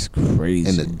 It's crazy.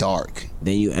 In the dark.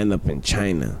 Then you end up in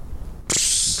China,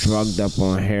 drugged up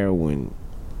on heroin.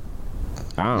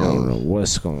 I don't know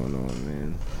what's going on,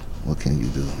 man. What can you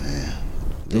do, man?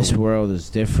 This world is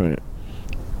different.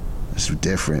 It's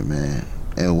different, man.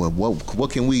 And what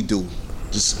can we do?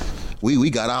 Just we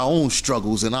got our own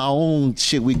struggles and our own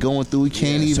shit we going through. We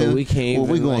can't even. So we can't.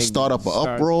 We gonna start up an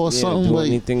uproar or something? Do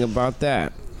anything about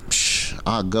that?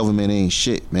 Our government ain't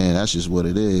shit, man. That's just what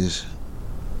it is.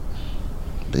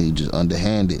 They just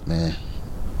underhanded, man.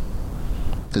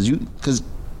 Cause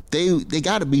they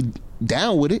gotta be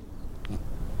down with it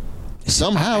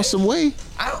somehow, some way.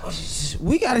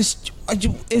 We gotta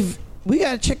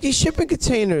check these shipping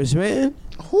containers, man.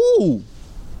 Who?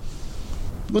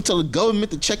 You gonna tell the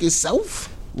government to check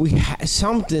itself?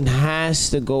 Something has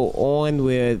to go on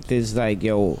where there's like,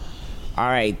 yo, all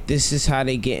right, this is how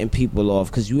they getting people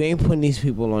off, because you ain't putting these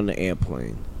people on the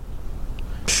airplane.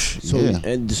 So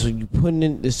you putting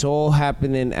in, it's all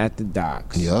happening at the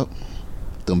docks. Yep.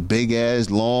 Them big ass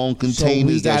long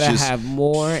containers. So we gotta have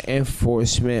more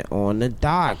enforcement on the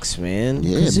docks, man.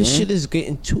 Yeah, because this man. shit is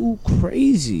getting too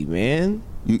crazy, man.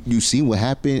 You see what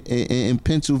happened in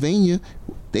Pennsylvania?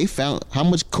 They found, how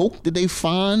much coke did they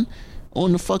find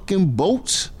on the fucking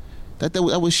boats that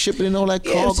was shipping in all that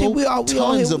cargo? See,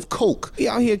 tons of coke. We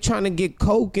out here trying to get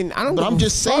coke, and I don't. But I'm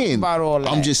just saying about all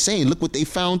that. I'm just saying. Look what they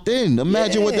found then.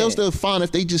 Imagine what else they'll find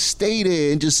if they just stay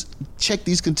there and just check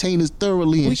these containers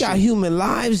thoroughly. We got human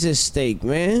lives at stake,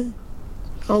 man.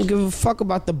 I don't give a fuck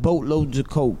about the boatloads of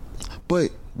coke.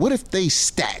 But what if they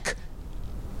stack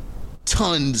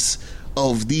tons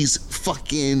of these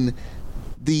fucking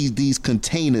these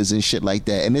containers and shit like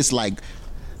that, and it's like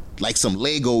some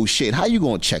Lego shit? How you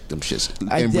gonna check them shits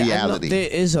in reality? There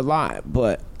is a lot,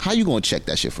 but how you gonna check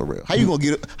that shit for real? How you gonna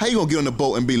get on the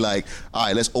boat and be like, all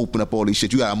right, let's open up all these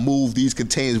shit. You gotta move these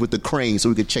containers with the crane so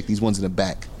we can check these ones in the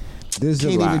back. There's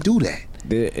Can't even do that.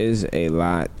 There is a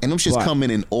lot, and them shits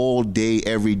coming in all day,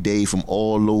 every day from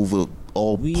all over.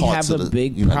 We have a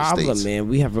big problem,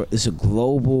 man. It's a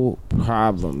global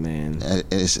problem, man.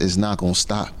 It's not gonna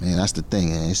stop, man. That's the thing,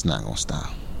 man. It's not gonna stop.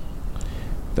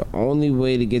 The only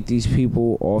way to get these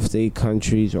people off their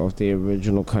countries, off their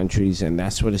original countries, and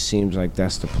that's what it seems like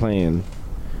that's the plan.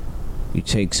 You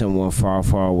take someone far,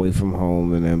 far away from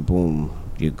home, and then boom,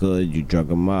 you're good. You drug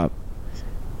them up.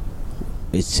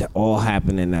 It's all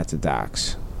happening at the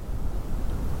docks.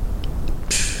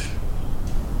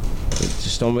 It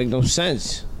just don't make no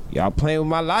sense. Y'all playing with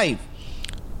my life.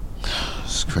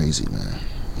 It's crazy, man.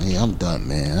 Yeah, I'm done,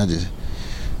 man. I just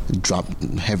dropped a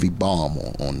heavy bomb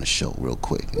on the show real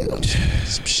quick. You know,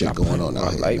 some shit going on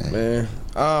out here, man.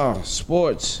 Oh,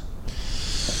 sports.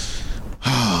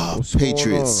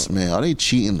 Patriots, man. Are they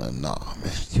cheating or nah,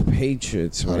 man? The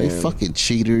Patriots, man. Are they fucking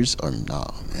cheaters or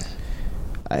nah, man?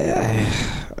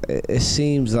 It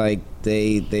seems like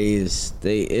they They're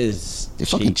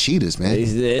fucking cheaters, man. They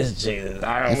is cheaters.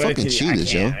 They're fucking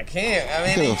cheaters, yo. I can't. I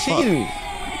mean, they cheating.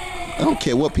 I don't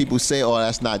care what people say. Oh,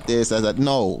 that's not this. That's that.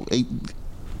 No, it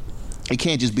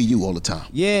can't just be you all the time.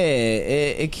 Yeah,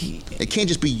 it can't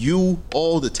just be you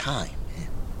all the time.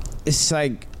 It's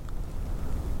like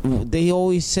they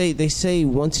always say. They say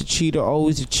once a cheater,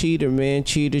 always a cheater, man.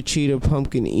 Cheater,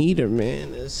 pumpkin eater,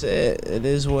 man. That's it. It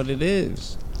is what it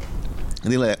is.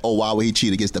 And they're like, oh, why would he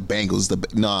cheat against the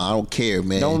Bengals? Nah, I don't care,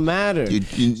 man. Don't matter.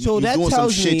 So that doing tells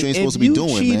some shit me you ain't supposed to if be you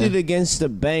doing, cheated man. against the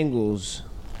Bengals,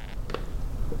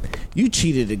 you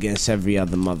cheated against every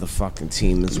other motherfucking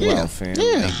team as well, fam.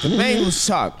 Yeah. Like, the Bengals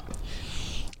suck.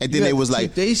 And then they was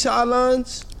like, they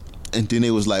sidelines. and then it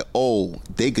was like, oh,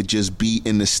 they could just be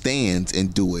in the stands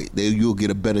and do it. You'll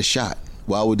get a better shot.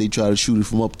 Why would they try to shoot it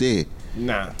from up there?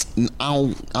 Nah.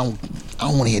 I don't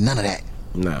want to hear none of that.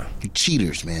 Nah. You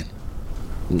cheaters, man.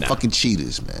 Nah. Fucking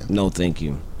cheaters, man. No, thank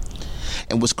you.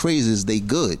 And what's crazy is they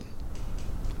good.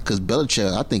 Because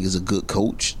Belichick, I think, is a good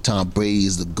coach. Tom Brady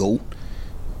is the GOAT.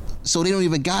 So they don't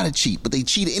even got to cheat, but they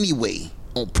cheat anyway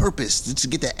on purpose to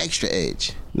get that extra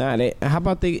edge. Nah, how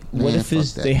about they? What if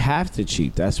they have to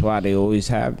cheat? That's why they always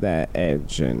have that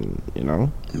edge, and you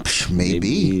know,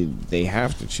 maybe they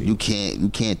have to cheat. You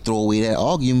can't throw away that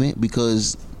argument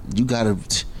because you gotta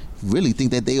really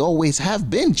think that they always have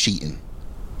been cheating.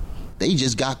 They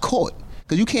just got caught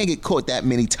because you can't get caught that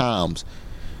many times.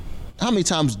 How many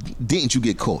times didn't you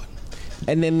get caught?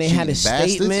 And then they Cheating had a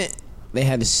statement. bastards? They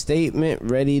had a statement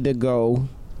ready to go.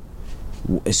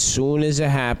 As soon as it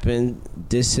happened,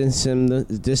 distancing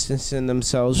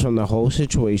themselves from the whole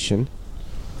situation.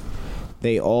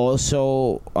 They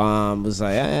also was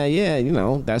like, yeah, you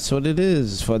know, that's what it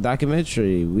is for a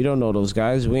documentary. We don't know those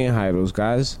guys. We ain't hire those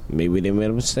guys. Maybe they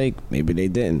made a mistake. Maybe they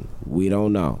didn't. We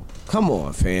don't know. Come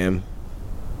on, fam.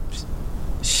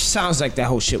 Sounds like that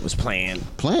whole shit was planned.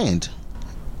 Planned?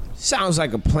 Sounds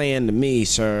like a plan to me,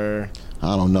 sir.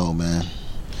 I don't know, man.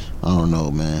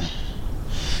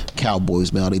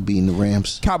 Cowboys, man, are they beating the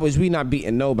Rams? Cowboys, we not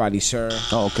beating nobody, sir.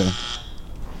 Oh, okay.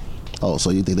 Oh,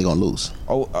 so you think they're gonna lose?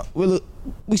 Oh,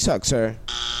 we suck, sir.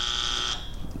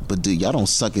 But dude, y'all don't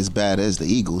suck as bad as the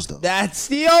Eagles, though. That's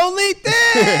the only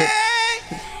thing.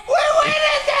 We're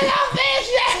winning the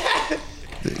division.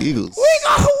 The Eagles. We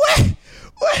gonna win.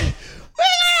 We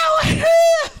gonna win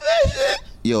the division.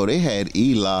 Yo, they had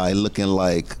Eli looking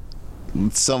like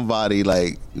somebody.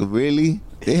 Like, really?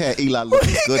 They had Eli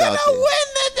looking good out there. We're gonna win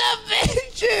the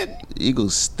division.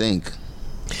 Eagles stink.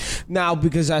 Now,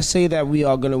 because I say that we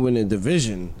are gonna win the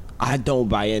division, I don't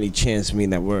by any chance mean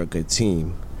that we're a good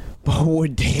team. But we're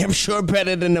damn sure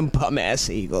better than them bum-ass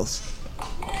Eagles.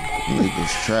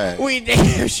 Eagles trash. We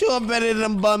damn sure better than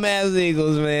them bum-ass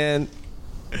Eagles, man.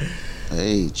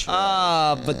 Hey,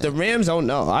 trash. But the Rams don't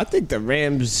know. I think the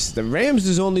Rams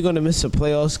is only going to miss the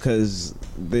playoffs because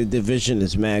the division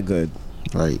is mad good.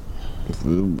 Right.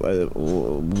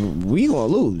 We gonna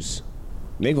lose.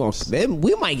 We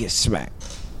might get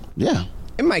smacked. Yeah.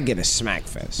 It might get a smack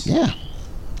fest. Yeah.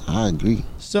 I agree.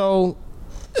 So,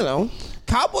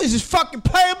 Cowboys is fucking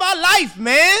playing my life,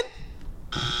 man.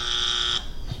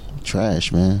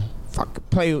 Trash, man. Fucking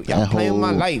playing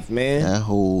my life, man. That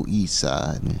whole East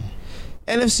side, man.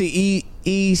 NFC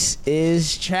East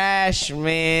is trash,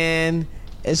 man.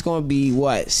 It's gonna be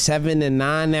what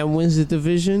 7-9 that wins the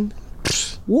division.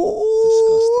 Woo!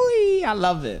 I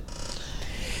love it.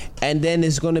 And then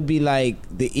it's gonna be like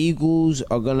the Eagles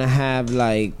are gonna have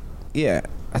like, I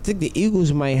think the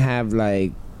Eagles might have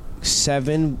like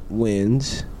 7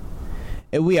 wins,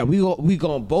 and we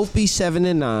gonna both be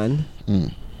 7-9,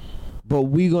 but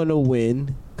we gonna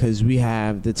win because we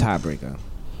have the tiebreaker.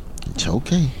 It's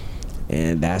okay,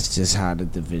 and that's just how the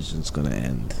division's gonna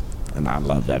end, and I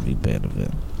love every bit of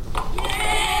it.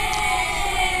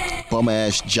 Bum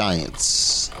ass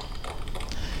Giants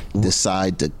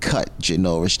decide to cut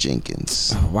Janoris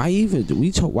Jenkins. Why even do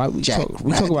we talk? Why we talk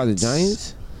about the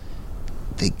Giants?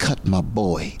 They cut my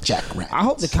boy Jack Rabbit. I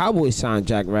hope the Cowboys sign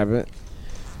Jack Rabbit.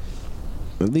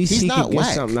 At least he can get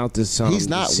something out this season. He's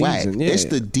not whack. Yeah. It's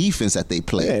the defense that they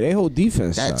play. Yeah, their whole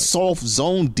defense. That sucks. soft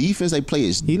zone defense they play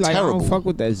is terrible. I don't fuck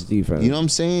with that defense. You know what I'm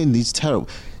saying? He's terrible.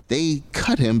 They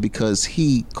cut him because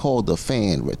he called a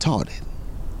fan retarded.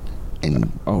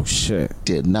 And oh shit!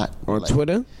 Did not on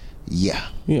Twitter. Yeah.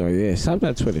 Yeah. Stop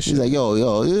that Twitter shit. He's like,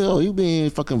 yo, you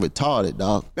being fucking retarded,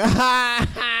 dog.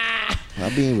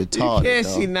 Not being retarded. You can't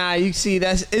see now. You see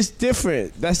it's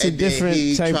different. That's a different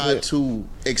he type. He tried to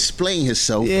explain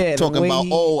himself, talking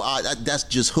about that's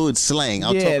just hood slang.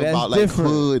 I'm talking about like different.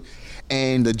 Hood,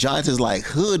 and the Giants is like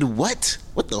hood. What?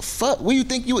 What the fuck? What you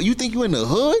think you in the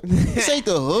hood? This ain't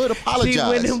the hood.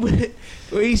 Apologize. See,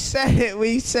 when he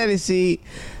said it, see.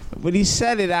 When he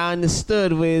said it, I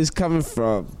understood where it's coming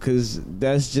from, because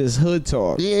that's just hood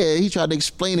talk. Yeah, he tried to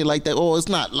explain it like that. Oh, it's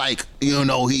not like, I'm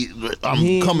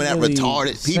coming at really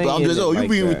retarded people. I'm just, you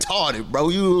being retarded, bro.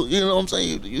 You know what I'm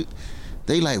saying?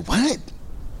 They like, what?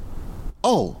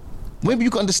 Oh, maybe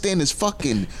you can understand this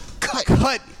fucking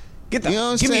cut. Give me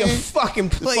a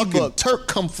fucking playbook. The fucking Turk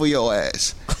come for your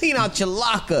ass. Clean out your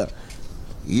locker.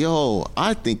 Yo,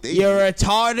 I think You're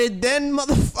retarded then,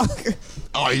 motherfucker.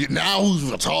 Are you now? Who's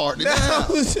retarded now?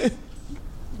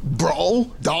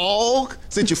 Bro, dog,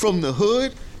 since you're from the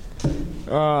hood.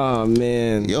 Oh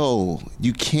man, yo,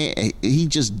 you can't. He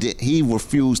just did. He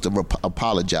refused to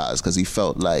apologize because he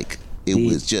felt like it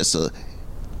was just a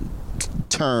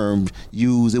term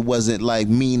used. It wasn't like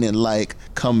meaning like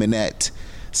coming at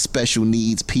special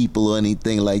needs people or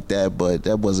anything like that. But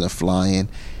that wasn't flying,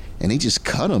 and he just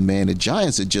cut him, man. The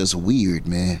Giants are just weird,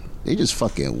 man. They just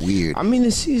fucking weird. I mean,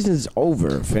 the season's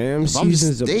over, fam.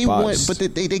 Season's a bust. But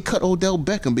they cut Odell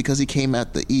Beckham because he came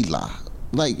after Eli.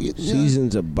 Like,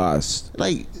 season's a bust.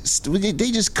 Like, they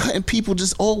just cutting people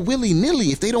just all willy nilly.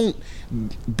 If they don't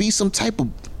be some type of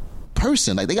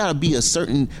person, like they gotta be a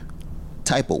certain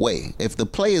type of way. If the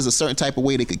play is a certain type of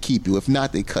way, they could keep you. If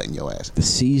not, they cutting your ass. The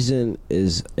season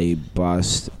is a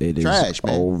bust. It Trash, is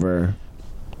man. over.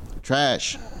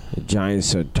 Trash. The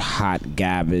Giants are hot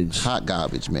garbage. Hot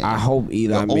garbage, man. I hope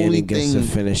Eli Manning gets to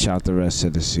finish out the rest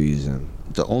of the season.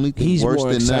 The only thing He's worse more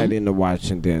than exciting them, to watch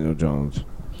than Daniel Jones.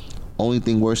 Only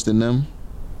thing worse than them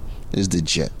is the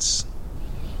Jets.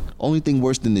 Only thing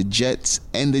worse than the Jets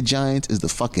and the Giants is the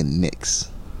fucking Knicks.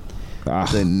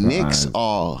 The Knicks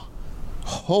are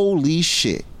holy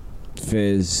shit.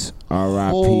 Fizz,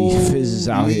 R.I.P. Fizz is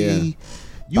out here.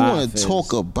 You want to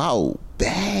talk about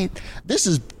bad? This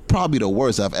is probably the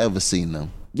worst I've ever seen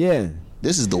them. Yeah.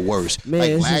 This is the worst.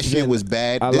 Man, like last year was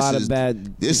bad.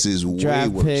 This is way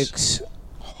worse. Picks.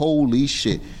 Holy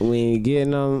shit. We ain't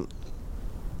getting them.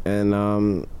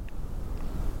 And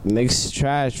Knicks is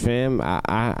trash, fam. We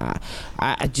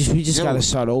just gotta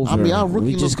start over. I mean, our rookie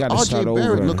we just gotta start RJ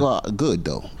Barrett over. look good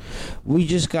though. We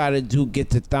just gotta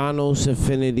get the Thanos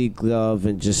Infinity Glove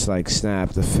and just like snap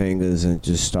the fingers and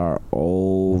just start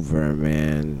over,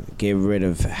 man. Get rid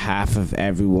of half of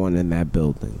everyone in that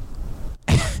building.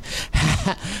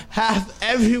 Half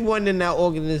everyone in that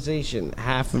organization.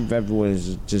 Half of everyone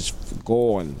is just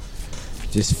gone.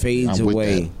 Just fades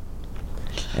away.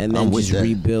 And then just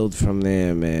rebuild from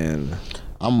there, man.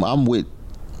 I'm with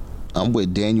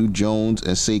Daniel Jones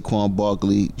and Saquon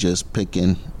Barkley just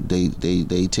picking they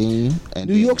team. And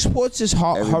New York sports is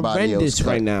horrendous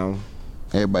right now.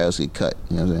 Everybody else get cut.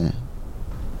 You know what I'm saying?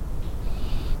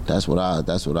 That's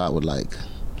what I would like.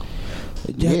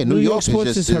 Yeah, New York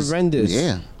sports is horrendous.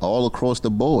 Yeah, all across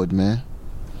the board, man.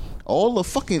 All the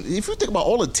fucking, if you think about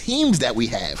all the teams that we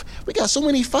have, we got so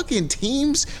many fucking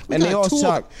teams. And they all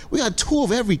suck. We got two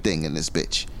of everything in this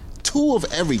bitch. Two of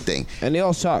everything. And they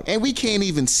all suck. And we can't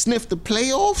even sniff the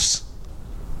playoffs?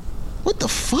 What the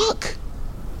fuck?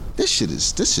 This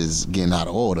is getting out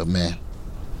of order, man.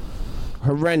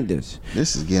 Horrendous.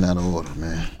 This is getting out of order,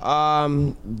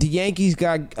 man. The Yankees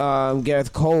got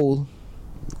Gareth Cole.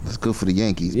 That's good for the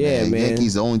Yankees, yeah, man.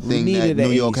 Yankees the only thing that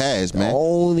New York has, man. The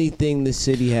only thing the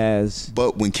city has.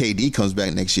 But when KD comes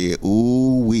back next year,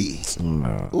 ooh-wee.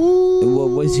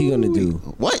 What's he going to do?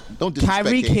 What? Don't disrespect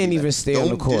Kyrie KD, can't even stay on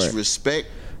the court. Don't disrespect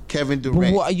Kevin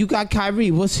Durant. But you got Kyrie.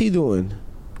 What's he doing?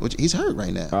 He's hurt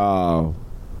right now. Oh.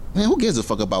 Man, who gives a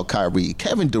fuck about Kyrie?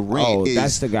 Kevin Durant is...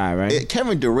 that's the guy, right?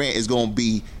 Kevin Durant is going to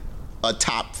be a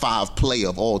top 5 player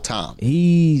of all time.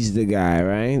 He's the guy,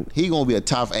 right? He gonna be a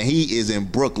top, and he is in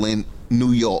Brooklyn,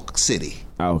 New York City.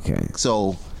 Okay.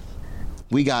 So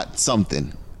we got something.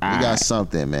 We got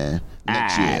something, man.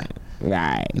 Next year.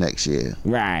 Right. Next year.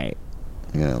 Right.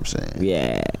 You know what I'm saying?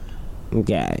 Yeah.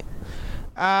 Okay.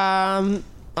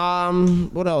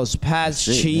 What else? Pats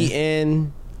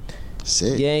cheating.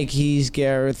 Sick. Yankees,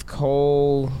 Gareth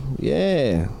Cole.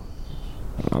 Yeah.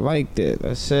 I liked it.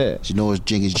 That's it. You know it's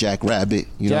Jenkins Jack Rabbit.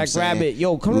 You know Jack Rabbit.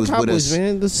 Yo, come to Cowboys,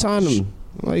 man. Let's sign him.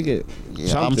 I like it.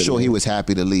 Yeah, I'm sure he was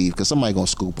happy to leave because somebody gonna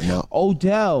scoop him up.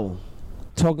 Odell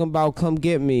talking about come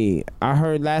get me. I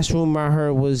heard last rumor I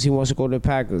heard was he wants to go to the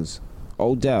Packers.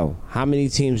 Odell, how many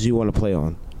teams do you want to play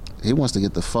on? He wants to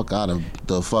get the fuck out of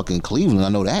the fucking Cleveland. I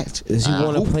know that. Does he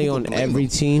want to play on every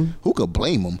team? Who could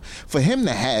blame him for him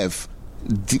to have?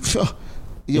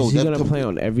 Yo, is he gonna play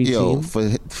on every team?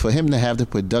 For him to have the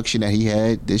production that he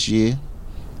had this year,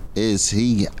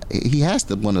 he has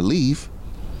to want to leave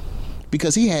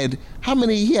because he had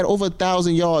over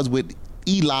 1,000 yards with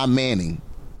Eli Manning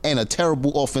and a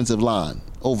terrible offensive line,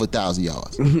 over 1,000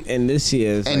 yards. And this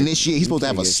year, he's supposed to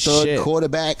have a stud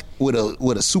quarterback with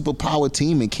a superpower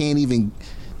team and can't even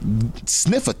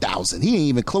sniff 1,000. He ain't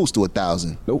even close to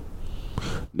 1,000. Nope.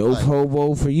 No Pro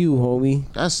Bowl for you, homie.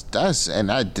 That's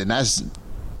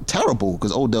terrible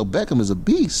because Odell Beckham is a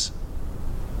beast.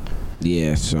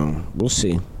 Yeah, so we'll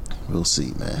see. We'll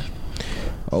see, man.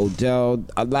 Odell,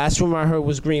 last one I heard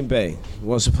was Green Bay. He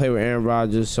wants to play with Aaron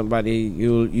Rodgers. Somebody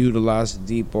utilize the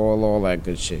deep ball, all that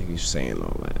good shit. He's saying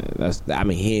all that.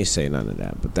 He ain't saying none of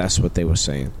that, but that's what they were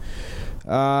saying.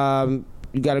 You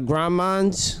got a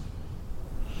grindmines?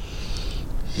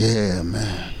 Yeah,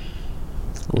 man.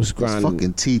 What's grinding?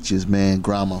 Fucking teachers, man,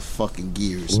 grind my fucking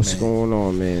gears. What's going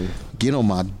on, man? Get on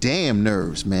my damn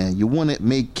nerves, man. You want to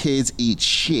make kids eat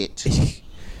shit.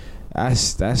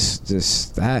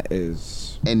 that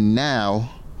is. And now,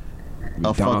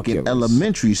 a fucking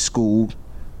elementary school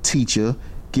teacher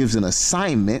gives an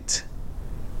assignment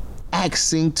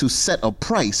asking to set a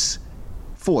price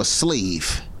for a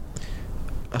slave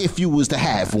if you was to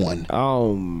have one.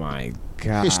 Oh my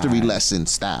God. History lesson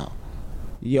style.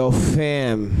 Yo,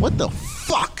 fam. What the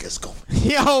fuck is going on?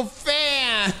 Yo,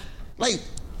 fam. Like,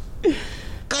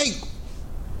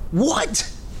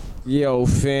 what? Yo,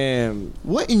 fam.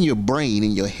 What in your brain,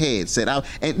 in your head said out?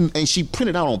 And she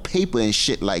printed out on paper and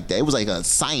shit like that. It was like an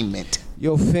assignment.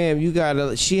 Yo, fam,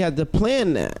 she had to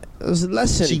plan that. It was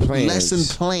lesson plan. Lesson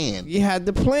plan. You had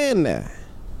to plan that.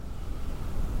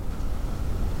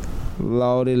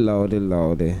 Lordy.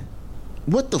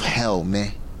 What the hell,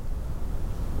 man?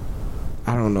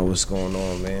 I don't know what's going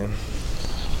on, man.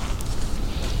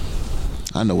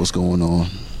 I know what's going on.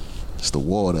 It's the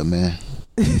water, man.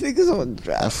 Niggas on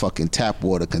dry. That fucking tap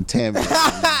water contaminated.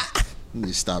 You need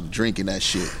to stop drinking that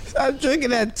shit. Stop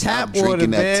drinking that tap water,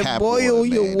 man. Boil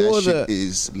your water. That shit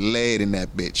is lead in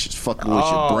that bitch. It's fucking with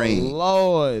your brain. Oh,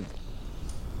 Lord.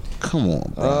 Come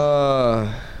on,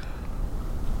 bro.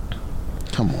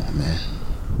 Come on, man.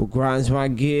 What grinds my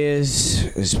gears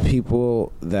is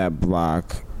people that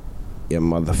block your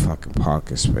motherfucking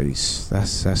parking space.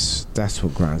 That's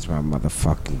what grinds my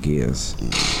motherfucking gears.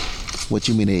 What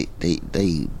you mean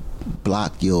they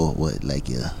block your what, like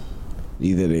your?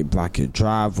 Either they block your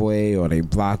driveway or they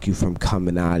block you from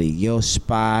coming out of your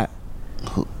spot.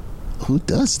 Who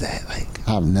does that? Like,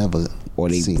 I've never. Or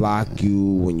they seen block that. you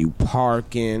when you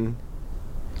parking.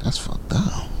 That's fucked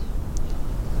up.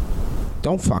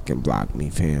 Don't fucking block me,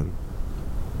 fam.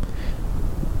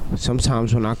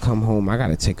 Sometimes when I come home, I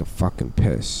gotta take a fucking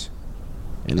piss,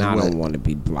 and I don't want to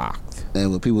be blocked.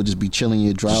 And when people just be chilling in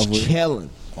your driveway, Just chilling.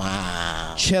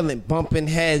 Wow. Chilling, bumping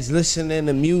heads, listening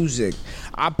to music.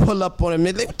 I pull up on them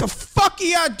and like, what the fuck are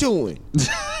y'all doing?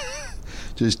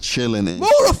 Just chilling and Move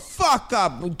the fuck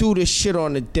up and do this shit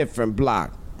on a different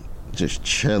block. just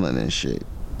chilling and shit.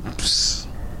 Psst.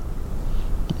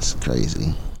 It's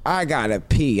crazy. I gotta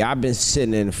pee. I've been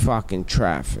sitting in fucking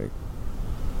traffic.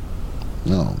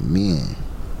 Oh man.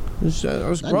 That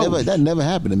was gross. That never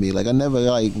happened to me. Like I never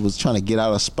like was trying to get out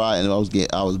of a spot and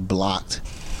I was blocked.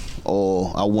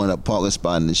 Or I wanted a parking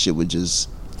spot and the shit would just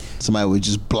somebody would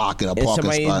just block it a And parking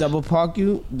somebody spot. double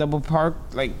park,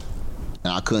 like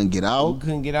And I couldn't get you out.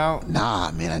 couldn't get out.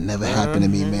 Nah, man, that never happened to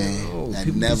me, man. That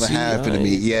People never see, happened to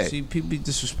me yet. See, people be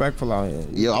disrespectful out here.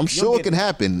 Yo, I'm sure it can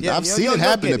happen. Yeah, I've yo, seen yo, it you'll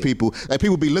happen get to it. people. Like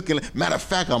people be looking. Matter of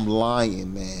fact, I'm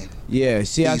lying, man. Yeah,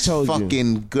 see, These I told you.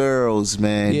 fucking girls,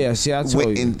 man. Yeah, see, I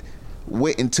told you.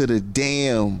 Went into the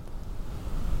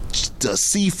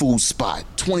seafood spot.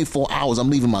 24 hours. I'm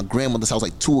leaving my grandmother's house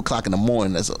like 2 o'clock in the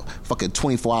morning. There's a fucking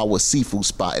 24-hour seafood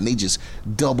spot, and they just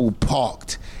double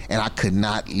parked, and I could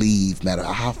not leave. Matter,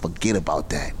 I forget about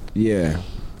that. Yeah.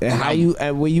 And how you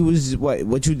and when you was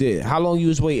what you did? How long you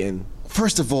was waiting?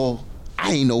 First of all,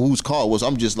 I ain't know whose car it was.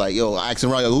 I'm just like, yo,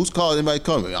 asking around, whose car anybody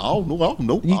coming? I don't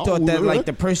know. You thought that like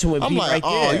the person would I'm be like, right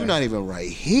there. oh, you're not even right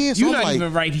here. So You're I'm not like,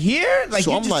 even right here. Like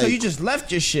so you I'm just like- so you just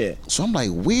left your shit. So I'm like,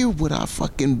 where would I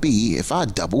fucking be if I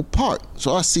double park?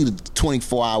 So I see the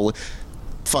 24-hour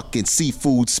fucking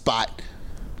seafood spot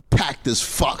packed as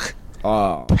fuck.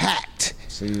 Oh, Packed.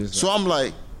 So I'm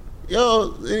like,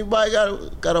 yo, anybody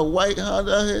got a white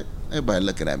Honda out here? Everybody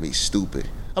looking at me stupid.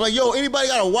 I'm like, yo, anybody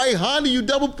got a white Honda? You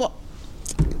double park?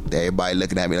 Everybody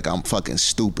looking at me like I'm fucking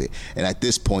stupid. And at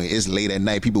this point, it's late at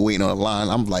night. People waiting on the line.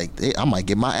 I'm like, hey, I might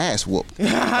get my ass whooped.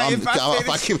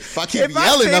 If I keep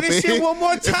yelling up in here, one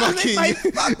more time,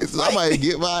 I might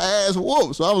get my ass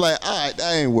whooped. So I'm like, all right,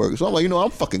 that ain't working. So I'm like,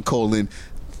 I'm fucking calling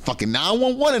fucking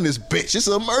 911 in this bitch. It's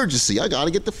an emergency. I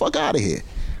gotta get the fuck out of here.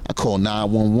 I call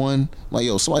 911. Like,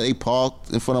 yo, somebody they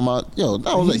parked in front of my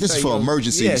I was like, this is for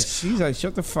emergencies. Yeah, she's like,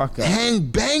 shut the fuck up.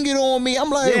 Bang it on me. I'm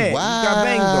like, Yeah, you got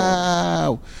banged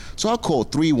wow. So I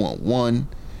called 311,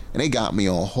 and they got me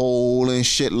on hold and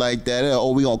shit like that.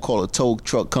 Oh, we gonna call a tow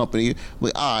truck company.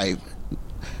 But all right.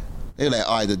 They're like,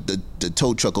 all right, the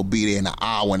tow truck will be there in an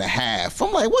hour and a half.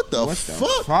 I'm like, what the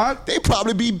fuck? They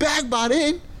probably be back by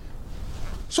then.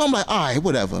 So I'm like, all right,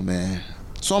 whatever, man.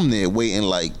 So I'm there waiting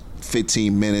like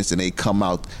 15 minutes, and they come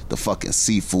out the fucking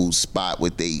seafood spot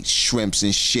with they shrimps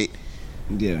and shit.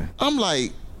 Yeah. I'm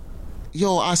like,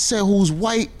 yo, I said who's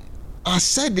white? I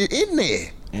said it in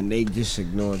there. And they just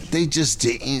ignored you. They just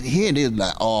didn't hear it. They're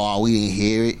like, oh, we didn't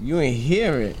hear it. You ain't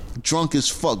hear it. Drunk as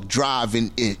fuck,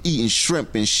 driving and eating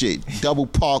shrimp and shit. Double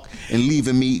park and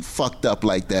leaving me fucked up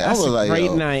like that. That's I was a like, great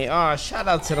yo, night. Oh, shout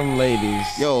out to them ladies.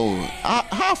 Yo,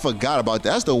 I forgot about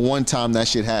that. That's the one time that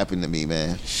shit happened to me,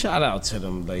 man. Shout out to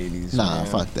them ladies. Nah, man.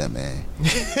 fuck that, man.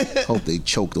 Hope they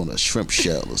choked on a shrimp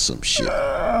shell or some shit.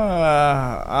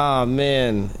 Oh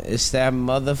man, it's that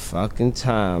motherfucking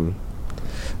time.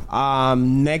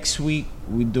 Next week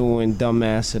we doing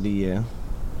Dumbass of the Year.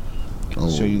 Oh,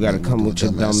 So you gotta man, come we with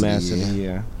your doing Dumbass of the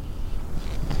Year.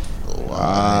 Oh,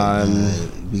 all right,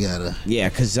 we gotta. Yeah,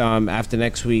 cause after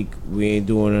next week we ain't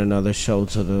doing another show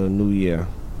till the new year.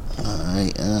 All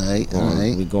right.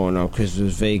 We going on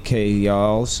Christmas vacay,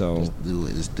 y'all. So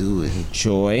Let's do it.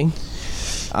 enjoy.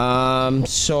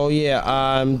 So yeah,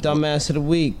 Dumbass of the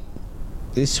Week.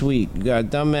 This week you got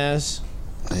Dumbass.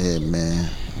 Yeah, man.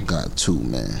 Got two,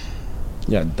 man.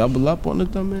 Yeah, double up on the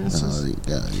dumbasses.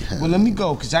 Yeah. Well, let me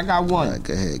go, cause I got one. All right,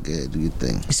 go ahead, do your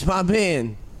thing. It's my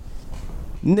man,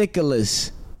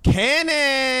 Nicholas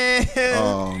Cannon.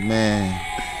 Oh man.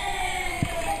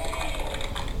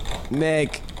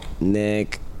 Nick.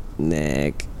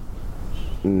 Nick.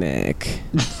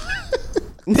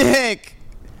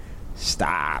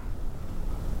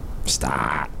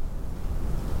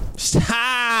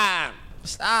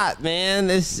 Stop, man.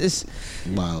 It's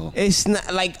Wow. It's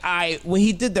not like when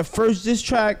he did the first diss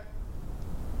track,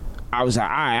 I was like,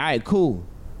 all right, cool.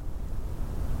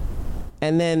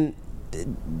 And then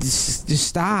just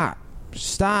stop.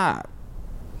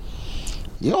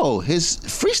 Yo, his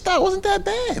freestyle wasn't that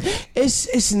bad, man.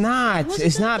 It's not.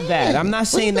 It's not bad. bad. I'm not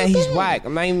saying that he's whack.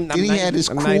 I'm not even. Then he had his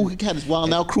crew. He had his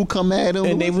Wild Out crew come at him,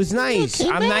 and they was nice.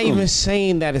 I'm not even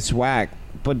saying that it's whack.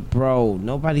 But bro,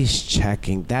 nobody's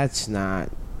checking. That's not.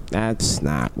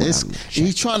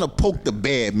 He's trying to poke the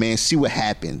bear, man. See what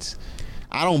happens.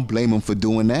 I don't blame him for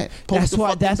doing that. That's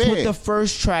what the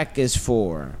first track is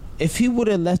for. If he would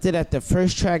have left it at the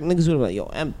first track, niggas would have like, yo,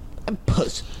 I'm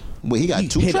puss. Wait, he got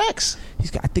 2 tracks?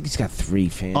 I think he's got 3,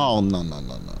 fam. Oh, no.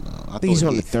 I think he's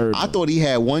on the third. I thought he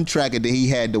had 1 track and then he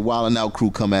had the Wild 'N Out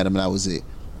crew come at him and that was it.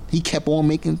 He kept on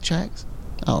making tracks?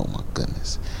 Oh, my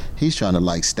goodness. He's trying to,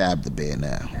 like, stab the bear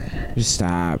now. Just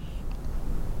stop.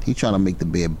 He's trying to make the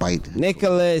bear bite.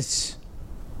 Nicholas.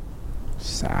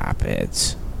 Stop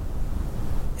it.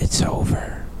 It's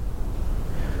over.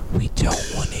 We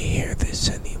don't want to hear this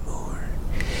anymore.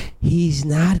 He's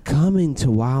not coming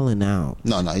to Wild 'N Out.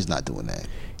 No, he's not doing that.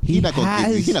 He's not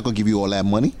gonna give you all that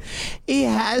money. He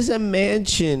has a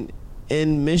mansion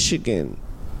in Michigan,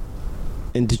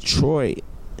 in Detroit.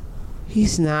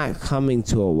 He's not coming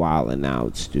to a Wild 'N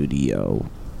Out studio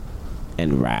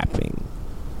and rapping.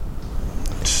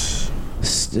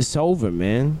 It's over,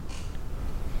 man.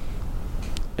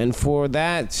 And for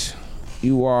that,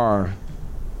 you are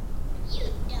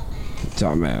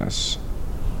dumbass.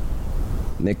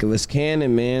 Nicholas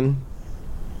Cannon, man.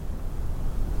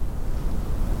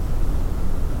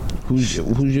 Who's your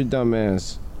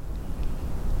dumbass?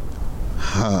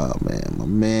 Oh, man. My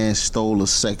man stole a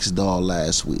sex doll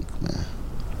last week, man.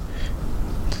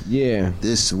 Yeah.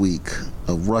 This week,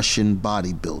 a Russian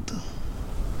bodybuilder.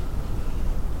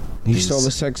 He stole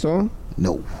a sex doll?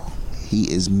 No.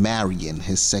 He is marrying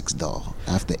his sex doll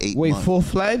after 8 months. Wait,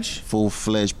 full-fledged?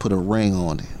 Full-fledged, put a ring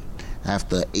on it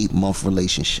after an 8-month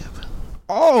relationship.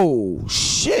 Oh,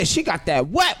 shit. She got that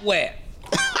wet.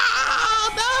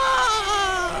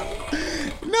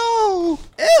 No.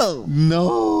 Ew.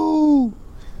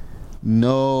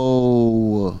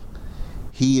 No.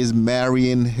 He is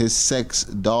marrying his sex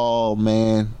doll,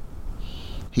 man.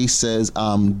 He says,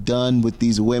 I'm done with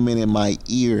these women in my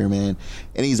ear, man.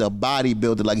 And he's a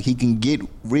bodybuilder. Like, he can get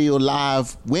real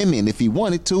live women if he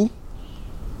wanted to. Ew.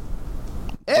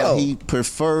 But he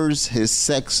prefers his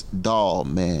sex doll,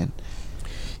 man.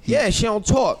 She don't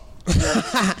talk.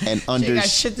 And she got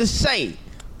shit to say.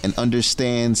 And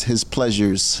understands his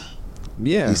pleasures.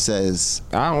 Yeah. He says.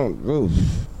 I don't. Oof.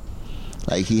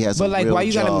 Like, he has but a like, real why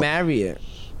you job. gotta marry it?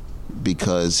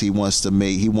 Because he wants to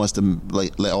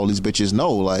like let all these bitches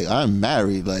know, like, I'm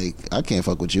married, like, I can't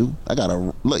fuck with you. I got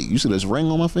a look. You see this ring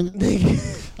on my finger?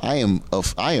 I am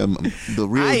the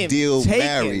real deal taken.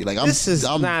 Married. Like, this is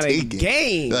I'm not taken. A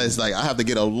game. It's like I have to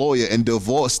get a lawyer and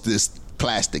divorce this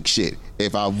plastic shit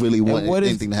if I really want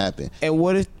anything to happen. And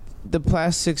what if the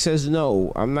plastic says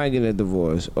no? I'm not getting a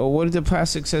divorce. Or what if the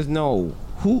plastic says no?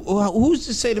 Who's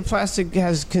to say the plastic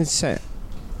has consent?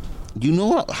 You know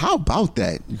what? How about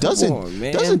that?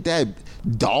 Doesn't that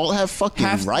doll have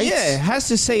fucking rights? Yeah, it has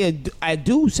to say I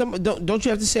do. Don't you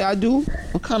have to say I do?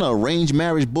 What kind of arranged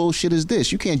marriage bullshit is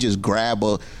this? You can't just grab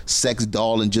a sex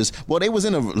doll and just. Well, they was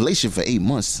in a relationship for 8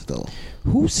 months though.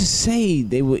 Who's to say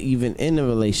they were even in a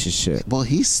relationship? Well,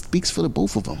 he speaks for the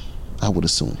both of them, I would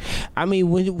assume. I mean,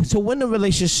 when the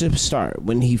relationship start?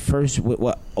 When he first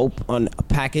on a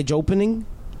package opening?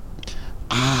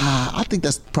 I think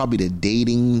that's probably the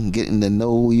dating, getting to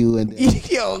know you, and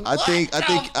yo, I think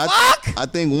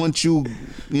once you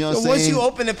know what I'm saying. Once you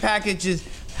open the packages,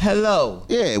 hello.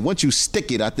 Yeah, once you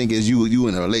stick it, I think is you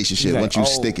in a relationship. Like, once you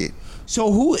stick it.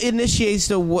 So who initiates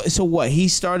the what? So what? He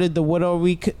started the what are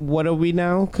we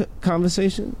now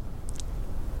conversation?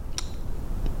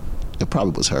 It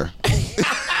probably was her.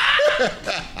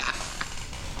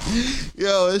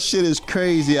 Yo, this shit is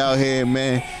crazy out here,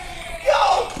 man.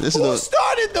 Who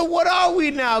started the what are we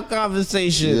now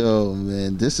conversation? Yo,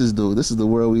 man, this is the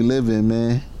world we live in,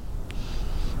 man.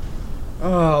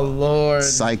 Oh Lord.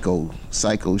 Psycho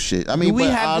shit. I mean,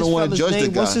 I don't want to judge the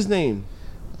guy. What's his name?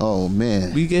 Oh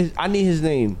man. I need his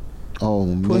name. Oh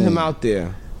man. Put him out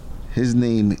there. His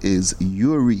name is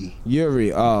Yuri.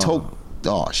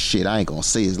 Oh shit, I ain't gonna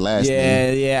say his last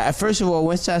name. Yeah. First of all,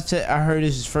 once I heard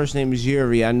his first name is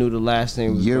Yuri, I knew the last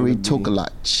name was Yuri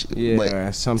Tokolach. Yeah,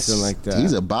 something like that.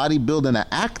 He's a bodybuilder and an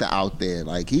actor out there.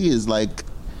 Like, he is like,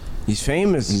 he's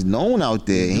famous. He's known out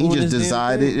there. He just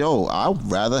decided, I'd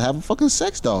rather have a fucking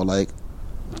sex doll. Like,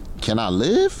 can I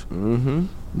live? Mm-hmm.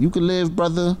 You can live,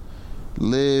 brother.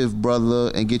 Live,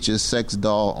 brother, and get your sex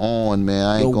doll on, man.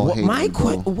 I ain't gonna hate you,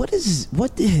 bro.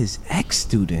 What did his ex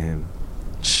do to him?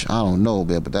 I don't know,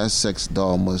 man, but that sex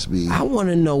doll must be. I want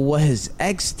to know what his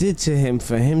ex did to him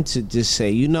for him to just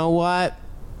say, you know what?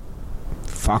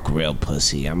 Fuck real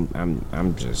pussy.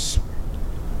 I'm just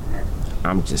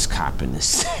copping the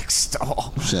sex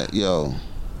doll. Yo,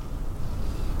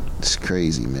 it's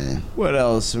crazy, man. What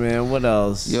else, man? What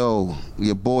else? Yo,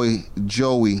 your boy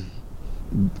Joey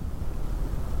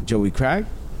Crack?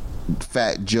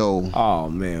 Fat Joe. Oh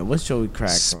man, what's Joey Crack?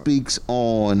 Speaks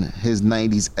on his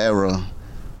 90s era,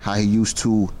 how he used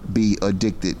to be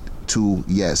addicted to,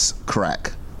 yes,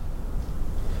 crack.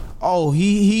 Oh,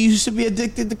 he used to be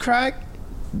addicted to crack?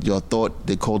 Y'all thought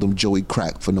they called him Joey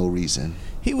Crack for no reason.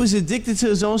 He was addicted to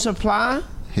his own supply?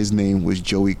 His name was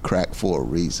Joey Crack for a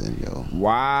reason, yo.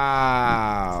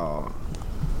 Wow.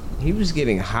 He was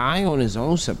getting high on his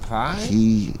own supply?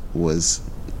 He was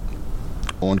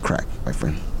on crack, my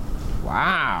friend.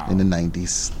 Wow. In the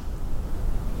 90s.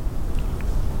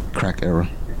 Crack era.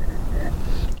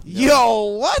 Yo,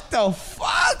 what the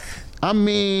fuck? I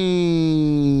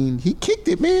mean, he kicked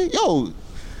it, man. Yo,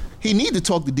 he need to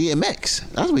talk to DMX.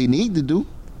 That's what he need to do.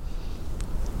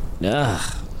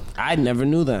 Ugh, I never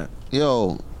knew that.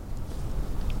 Yo,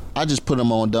 I just put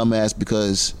him on dumbass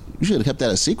because you should have kept that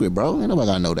a secret, bro. Ain't nobody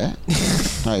gotta know that.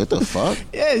 Like, what the fuck?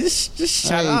 Yeah, just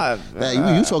shut up. Like,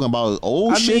 you talking about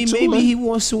old shit mean, too? maybe like? he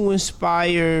wants to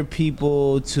inspire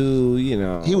people to, you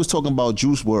know. He was talking about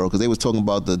Juice WRLD because they was talking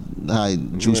about how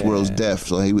Juice WRLD's death.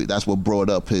 So that's what brought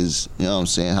up his, you know what I'm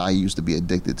saying, how he used to be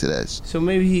addicted to that. So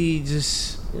maybe he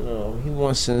just, you know, he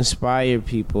wants to inspire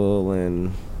people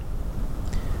and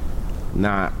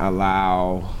not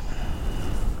allow.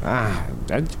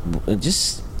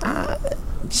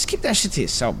 Just keep that shit to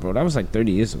yourself, bro. That was like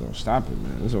 30 years ago. Stop it,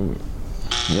 man. It's over.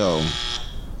 Yo,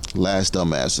 last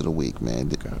dumbass of the week,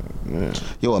 man. Yeah.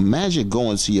 Yo, imagine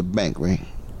going to your bank, right?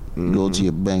 You go to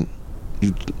your bank,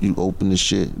 you open the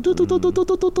shit,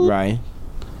 Right.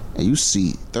 and you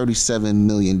see $37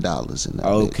 million in that.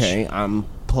 Okay, bitch. I'm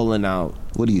pulling out.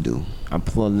 What do you do? I'm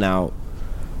pulling out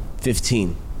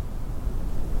 15.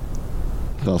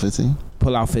 Pull out 15?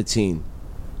 Pull out 15.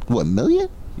 What, million?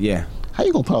 Yeah. How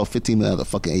you gonna pull out 15 million out of the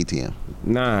fucking ATM?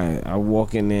 Nah, I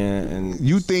walk in there and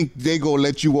You think they gonna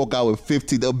let you walk out with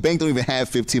 15? The bank don't even have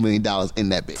 $15 million in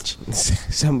that bitch.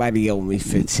 somebody owed me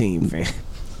 15, man.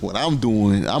 What I'm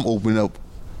doing, I'm opening up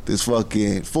this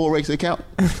fucking Forex account.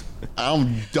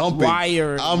 I'm dumping.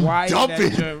 Wire dumping.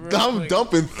 that shit real I'm quick.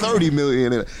 dumping 30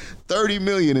 million in it. 30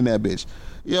 million in that bitch.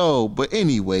 Yo, but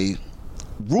anyway,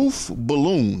 Ruth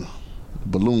Balloon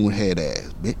head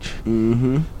ass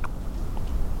bitch.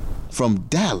 From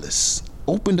Dallas,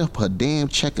 opened up her damn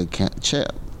checking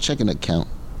account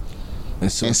and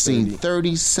seen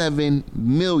 37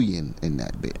 million in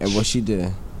that bitch. And what she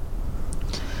did?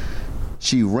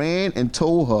 She ran and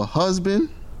told her husband,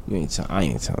 I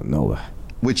ain't telling nobody.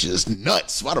 which is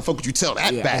nuts. Why the fuck would you tell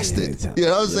that Yeah, bastard? yeah, You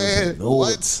know what I'm saying? no.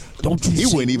 What? Don't you He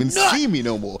say wouldn't even nut. see me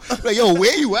no more. Like, yo,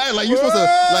 where you at? Like, you supposed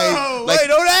to, like,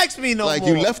 don't ask me no like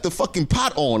more. you left the fucking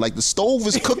pot on. Like, the stove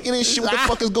is cooking and shit. What the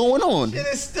fuck is going on? Shit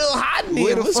is still hot in here.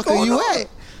 Where the What's fuck going are you on? at?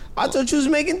 I thought you was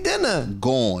making dinner.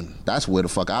 Gone. That's where the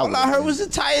fuck I All was. I heard was the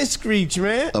tire screech,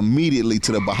 man. Immediately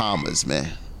to the Bahamas, man.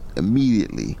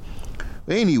 Immediately.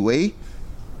 But anyway,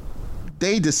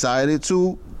 they decided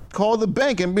to call the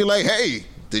bank and be like, hey,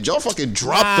 did y'all fucking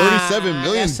drop $37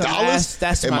 million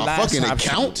that's in my last fucking option.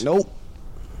 account? Nope.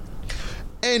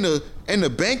 And the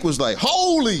bank was like,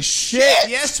 holy shit.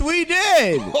 Yes, we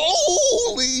did.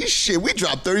 Holy shit. We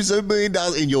dropped $37 million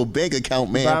in your bank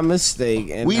account, man. By mistake.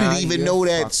 And We now didn't even you're know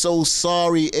that. fucked. So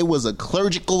sorry. It was a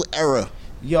clerical error.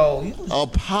 Yo, you was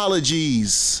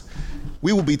Apologies.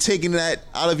 We will be taking that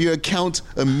out of your account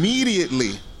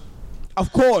immediately.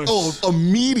 Of course. Oh,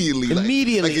 immediately.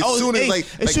 Immediately.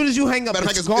 As soon as you hang up, matter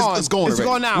of it's fact, gone. It's gone. It's already.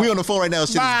 gone now. We on the phone right now.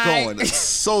 Shit Bye. is gone.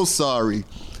 So sorry.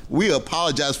 We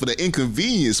apologize for the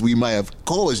inconvenience we might have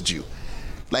caused you.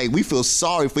 Like, we feel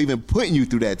sorry for even putting you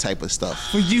through that type of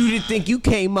stuff. For you to think you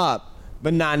came up,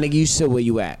 but nah, nigga, you still where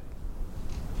you at.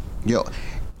 Yo,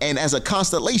 and as a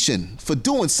constellation for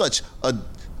doing such a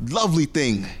lovely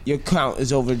thing, Your account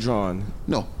is overdrawn.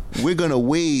 no, we're gonna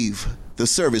waive the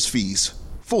service fees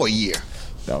for a year.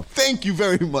 No. Thank you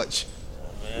very much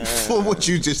for what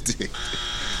you just did.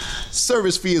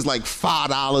 Service fee is like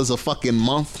 $5 a fucking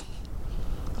month,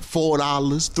 $4,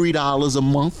 $3 a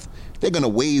month. They're gonna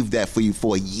waive that for you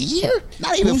for a year,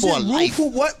 not even Who's for a it? life.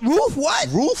 What? Ruth what?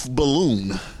 Ruth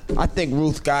Balloon. I think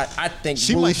Ruth got.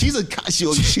 She's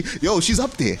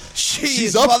up there. She She's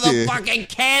is up there. motherfucking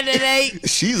candidate.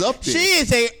 She's up there. She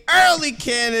is a early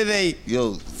candidate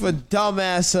Yo, for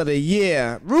dumbass of the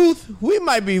year. Ruth, we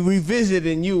might be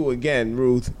revisiting you again,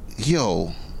 Ruth.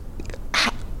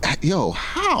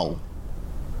 how?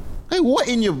 Like, what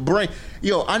in your brain?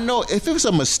 Yo, I know if it was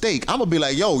a mistake, I'm gonna be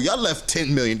like, yo, y'all left $10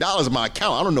 million in my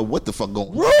account. I don't know what the fuck going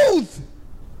on. Ruth!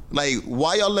 Like,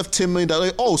 why y'all left $10 million?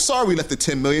 Like, oh, sorry we left the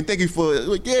 $10 million. Thank you for,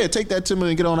 like, yeah, take that $10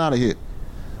 million, get on out of here.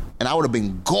 And I would have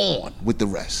been gone with the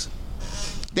rest.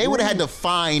 They would have had to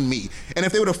find me. And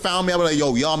if they would have found me, I would be like,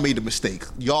 yo, y'all made the mistake.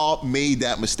 Y'all made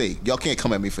that mistake. Y'all can't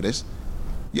come at me for this.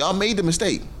 Y'all made the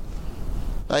mistake.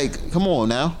 Like, come on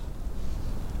now.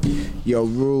 Yo,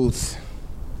 Ruth.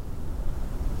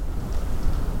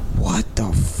 What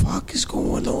the fuck is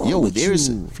going on?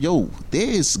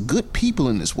 There's good people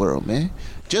in this world, man.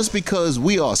 Just because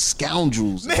we are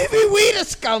scoundrels. Maybe we the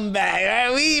scumbag.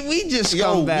 Right? We just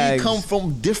scumbags. We come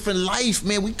from different life,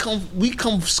 man. We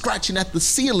come scratching at the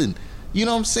ceiling. You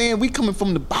know what I'm saying? We coming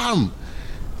from the bottom.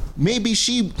 Maybe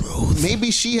she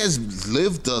has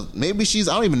lived maybe she's,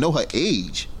 I don't even know her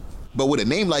age. But with a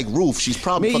name like Ruth, she's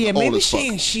probably fucking old as fuck.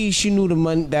 Maybe she knew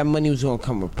that money was gonna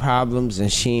come with problems, and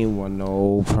she ain't want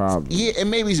no problems. Yeah, and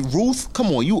maybe Ruth. Come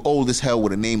on, you old as hell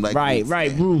with a name like Ruth.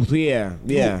 Right, Ruth. Yeah.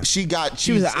 She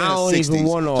was like, I don't even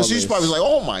want all this. So she's probably like,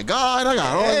 oh my God, I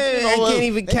got all. I can't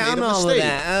even count all of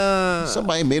that.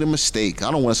 Somebody made a mistake. I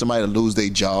don't want somebody to lose their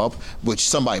job, which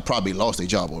somebody probably lost their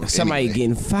job already. Somebody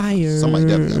getting fired. Somebody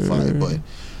definitely got fired, but.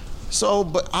 So,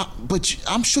 but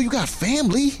I'm sure you got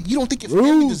family. You don't think your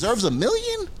family deserves $1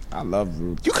 million? I love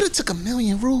Ruth. You could have took $1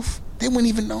 million, Ruth. They wouldn't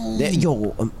even know. They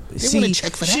wouldn't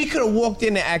check for that. She could have walked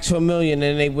in and asked for $1 million,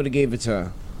 and they would have gave it to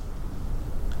her.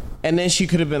 And then she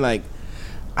could have been like,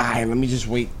 "All right, let me just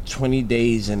wait 20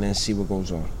 days and then see what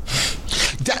goes on."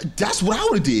 That's what I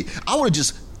would have did. I would have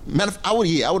just. I would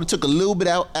have took a little bit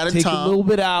out at a time. Take a little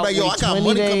bit out. Like, yo, I got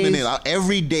money coming in.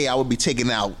 Every day I would be taking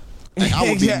out. Like, I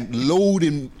would be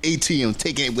loading ATM,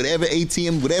 taking whatever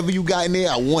ATM, whatever you got in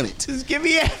there, I want it. Just give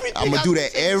me everything. I'm gonna do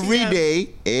that every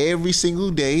day, every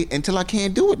single day, until I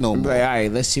can't do it no more. Right, all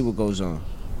right, let's see what goes on.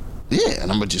 Yeah,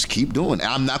 and I'm gonna just keep doing it.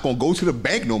 I'm not gonna go to the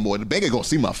bank no more. The bank ain't gonna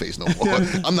see my face no more.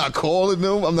 I'm not calling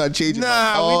them. I'm not changing my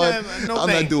card. I'm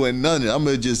not doing nothing. I'm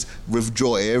gonna just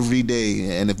withdraw every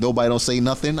day, and if nobody don't say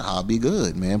nothing, I'll be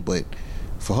good, man. But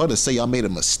for her to say I made a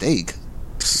mistake.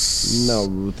 No,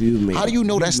 Ruth, you made. How do you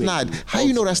know that's not? How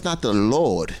you know that's not the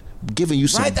Lord giving you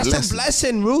some blessing? Right, that's a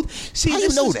blessing, Ruth. See, how you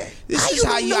know that? This is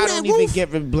how y'all don't even get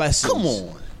blessings. Come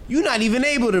on, you're not even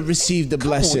able to receive the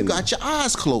blessing. You got your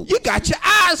eyes closed. You got your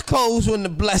eyes closed when the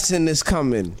blessing is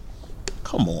coming.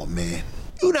 Come on, man.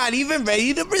 You're not even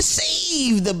ready to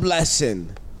receive the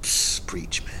blessing.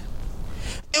 Preach, man.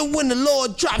 And when the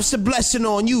Lord drops the blessing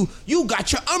on you, you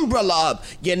got your umbrella up.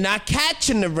 You're not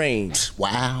catching the rain.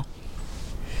 Wow.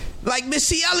 Like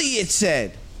Missy Elliott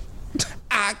said,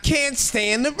 I can't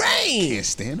stand the rain. Can't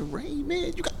stand the rain,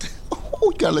 man. You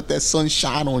gotta let that sun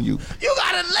shine on you. You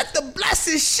gotta let the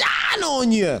blessing shine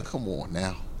on you. Come on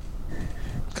now.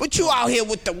 But you out here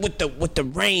with the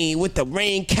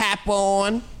rain cap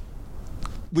on.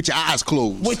 With your eyes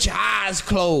closed. With your eyes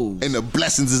closed. And the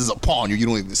blessings is upon you. You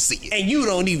don't even see it. And you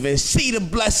don't even see the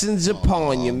blessings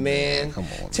upon you, man. Come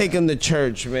on. Take them to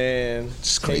church, man.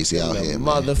 It's crazy out here,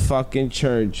 man. Motherfucking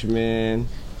church, man.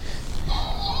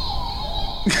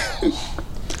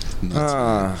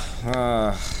 All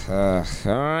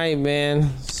right,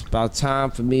 man. It's about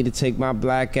time for me to take my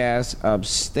black ass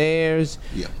upstairs.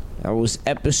 Yeah. That was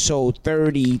episode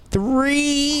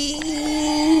 33.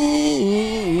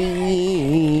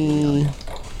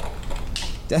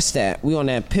 That's that. We on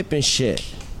that Pippin shit.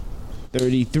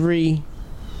 33.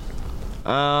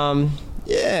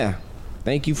 Yeah.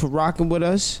 Thank you for rocking with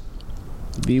us.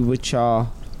 Be with y'all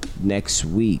next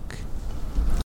week.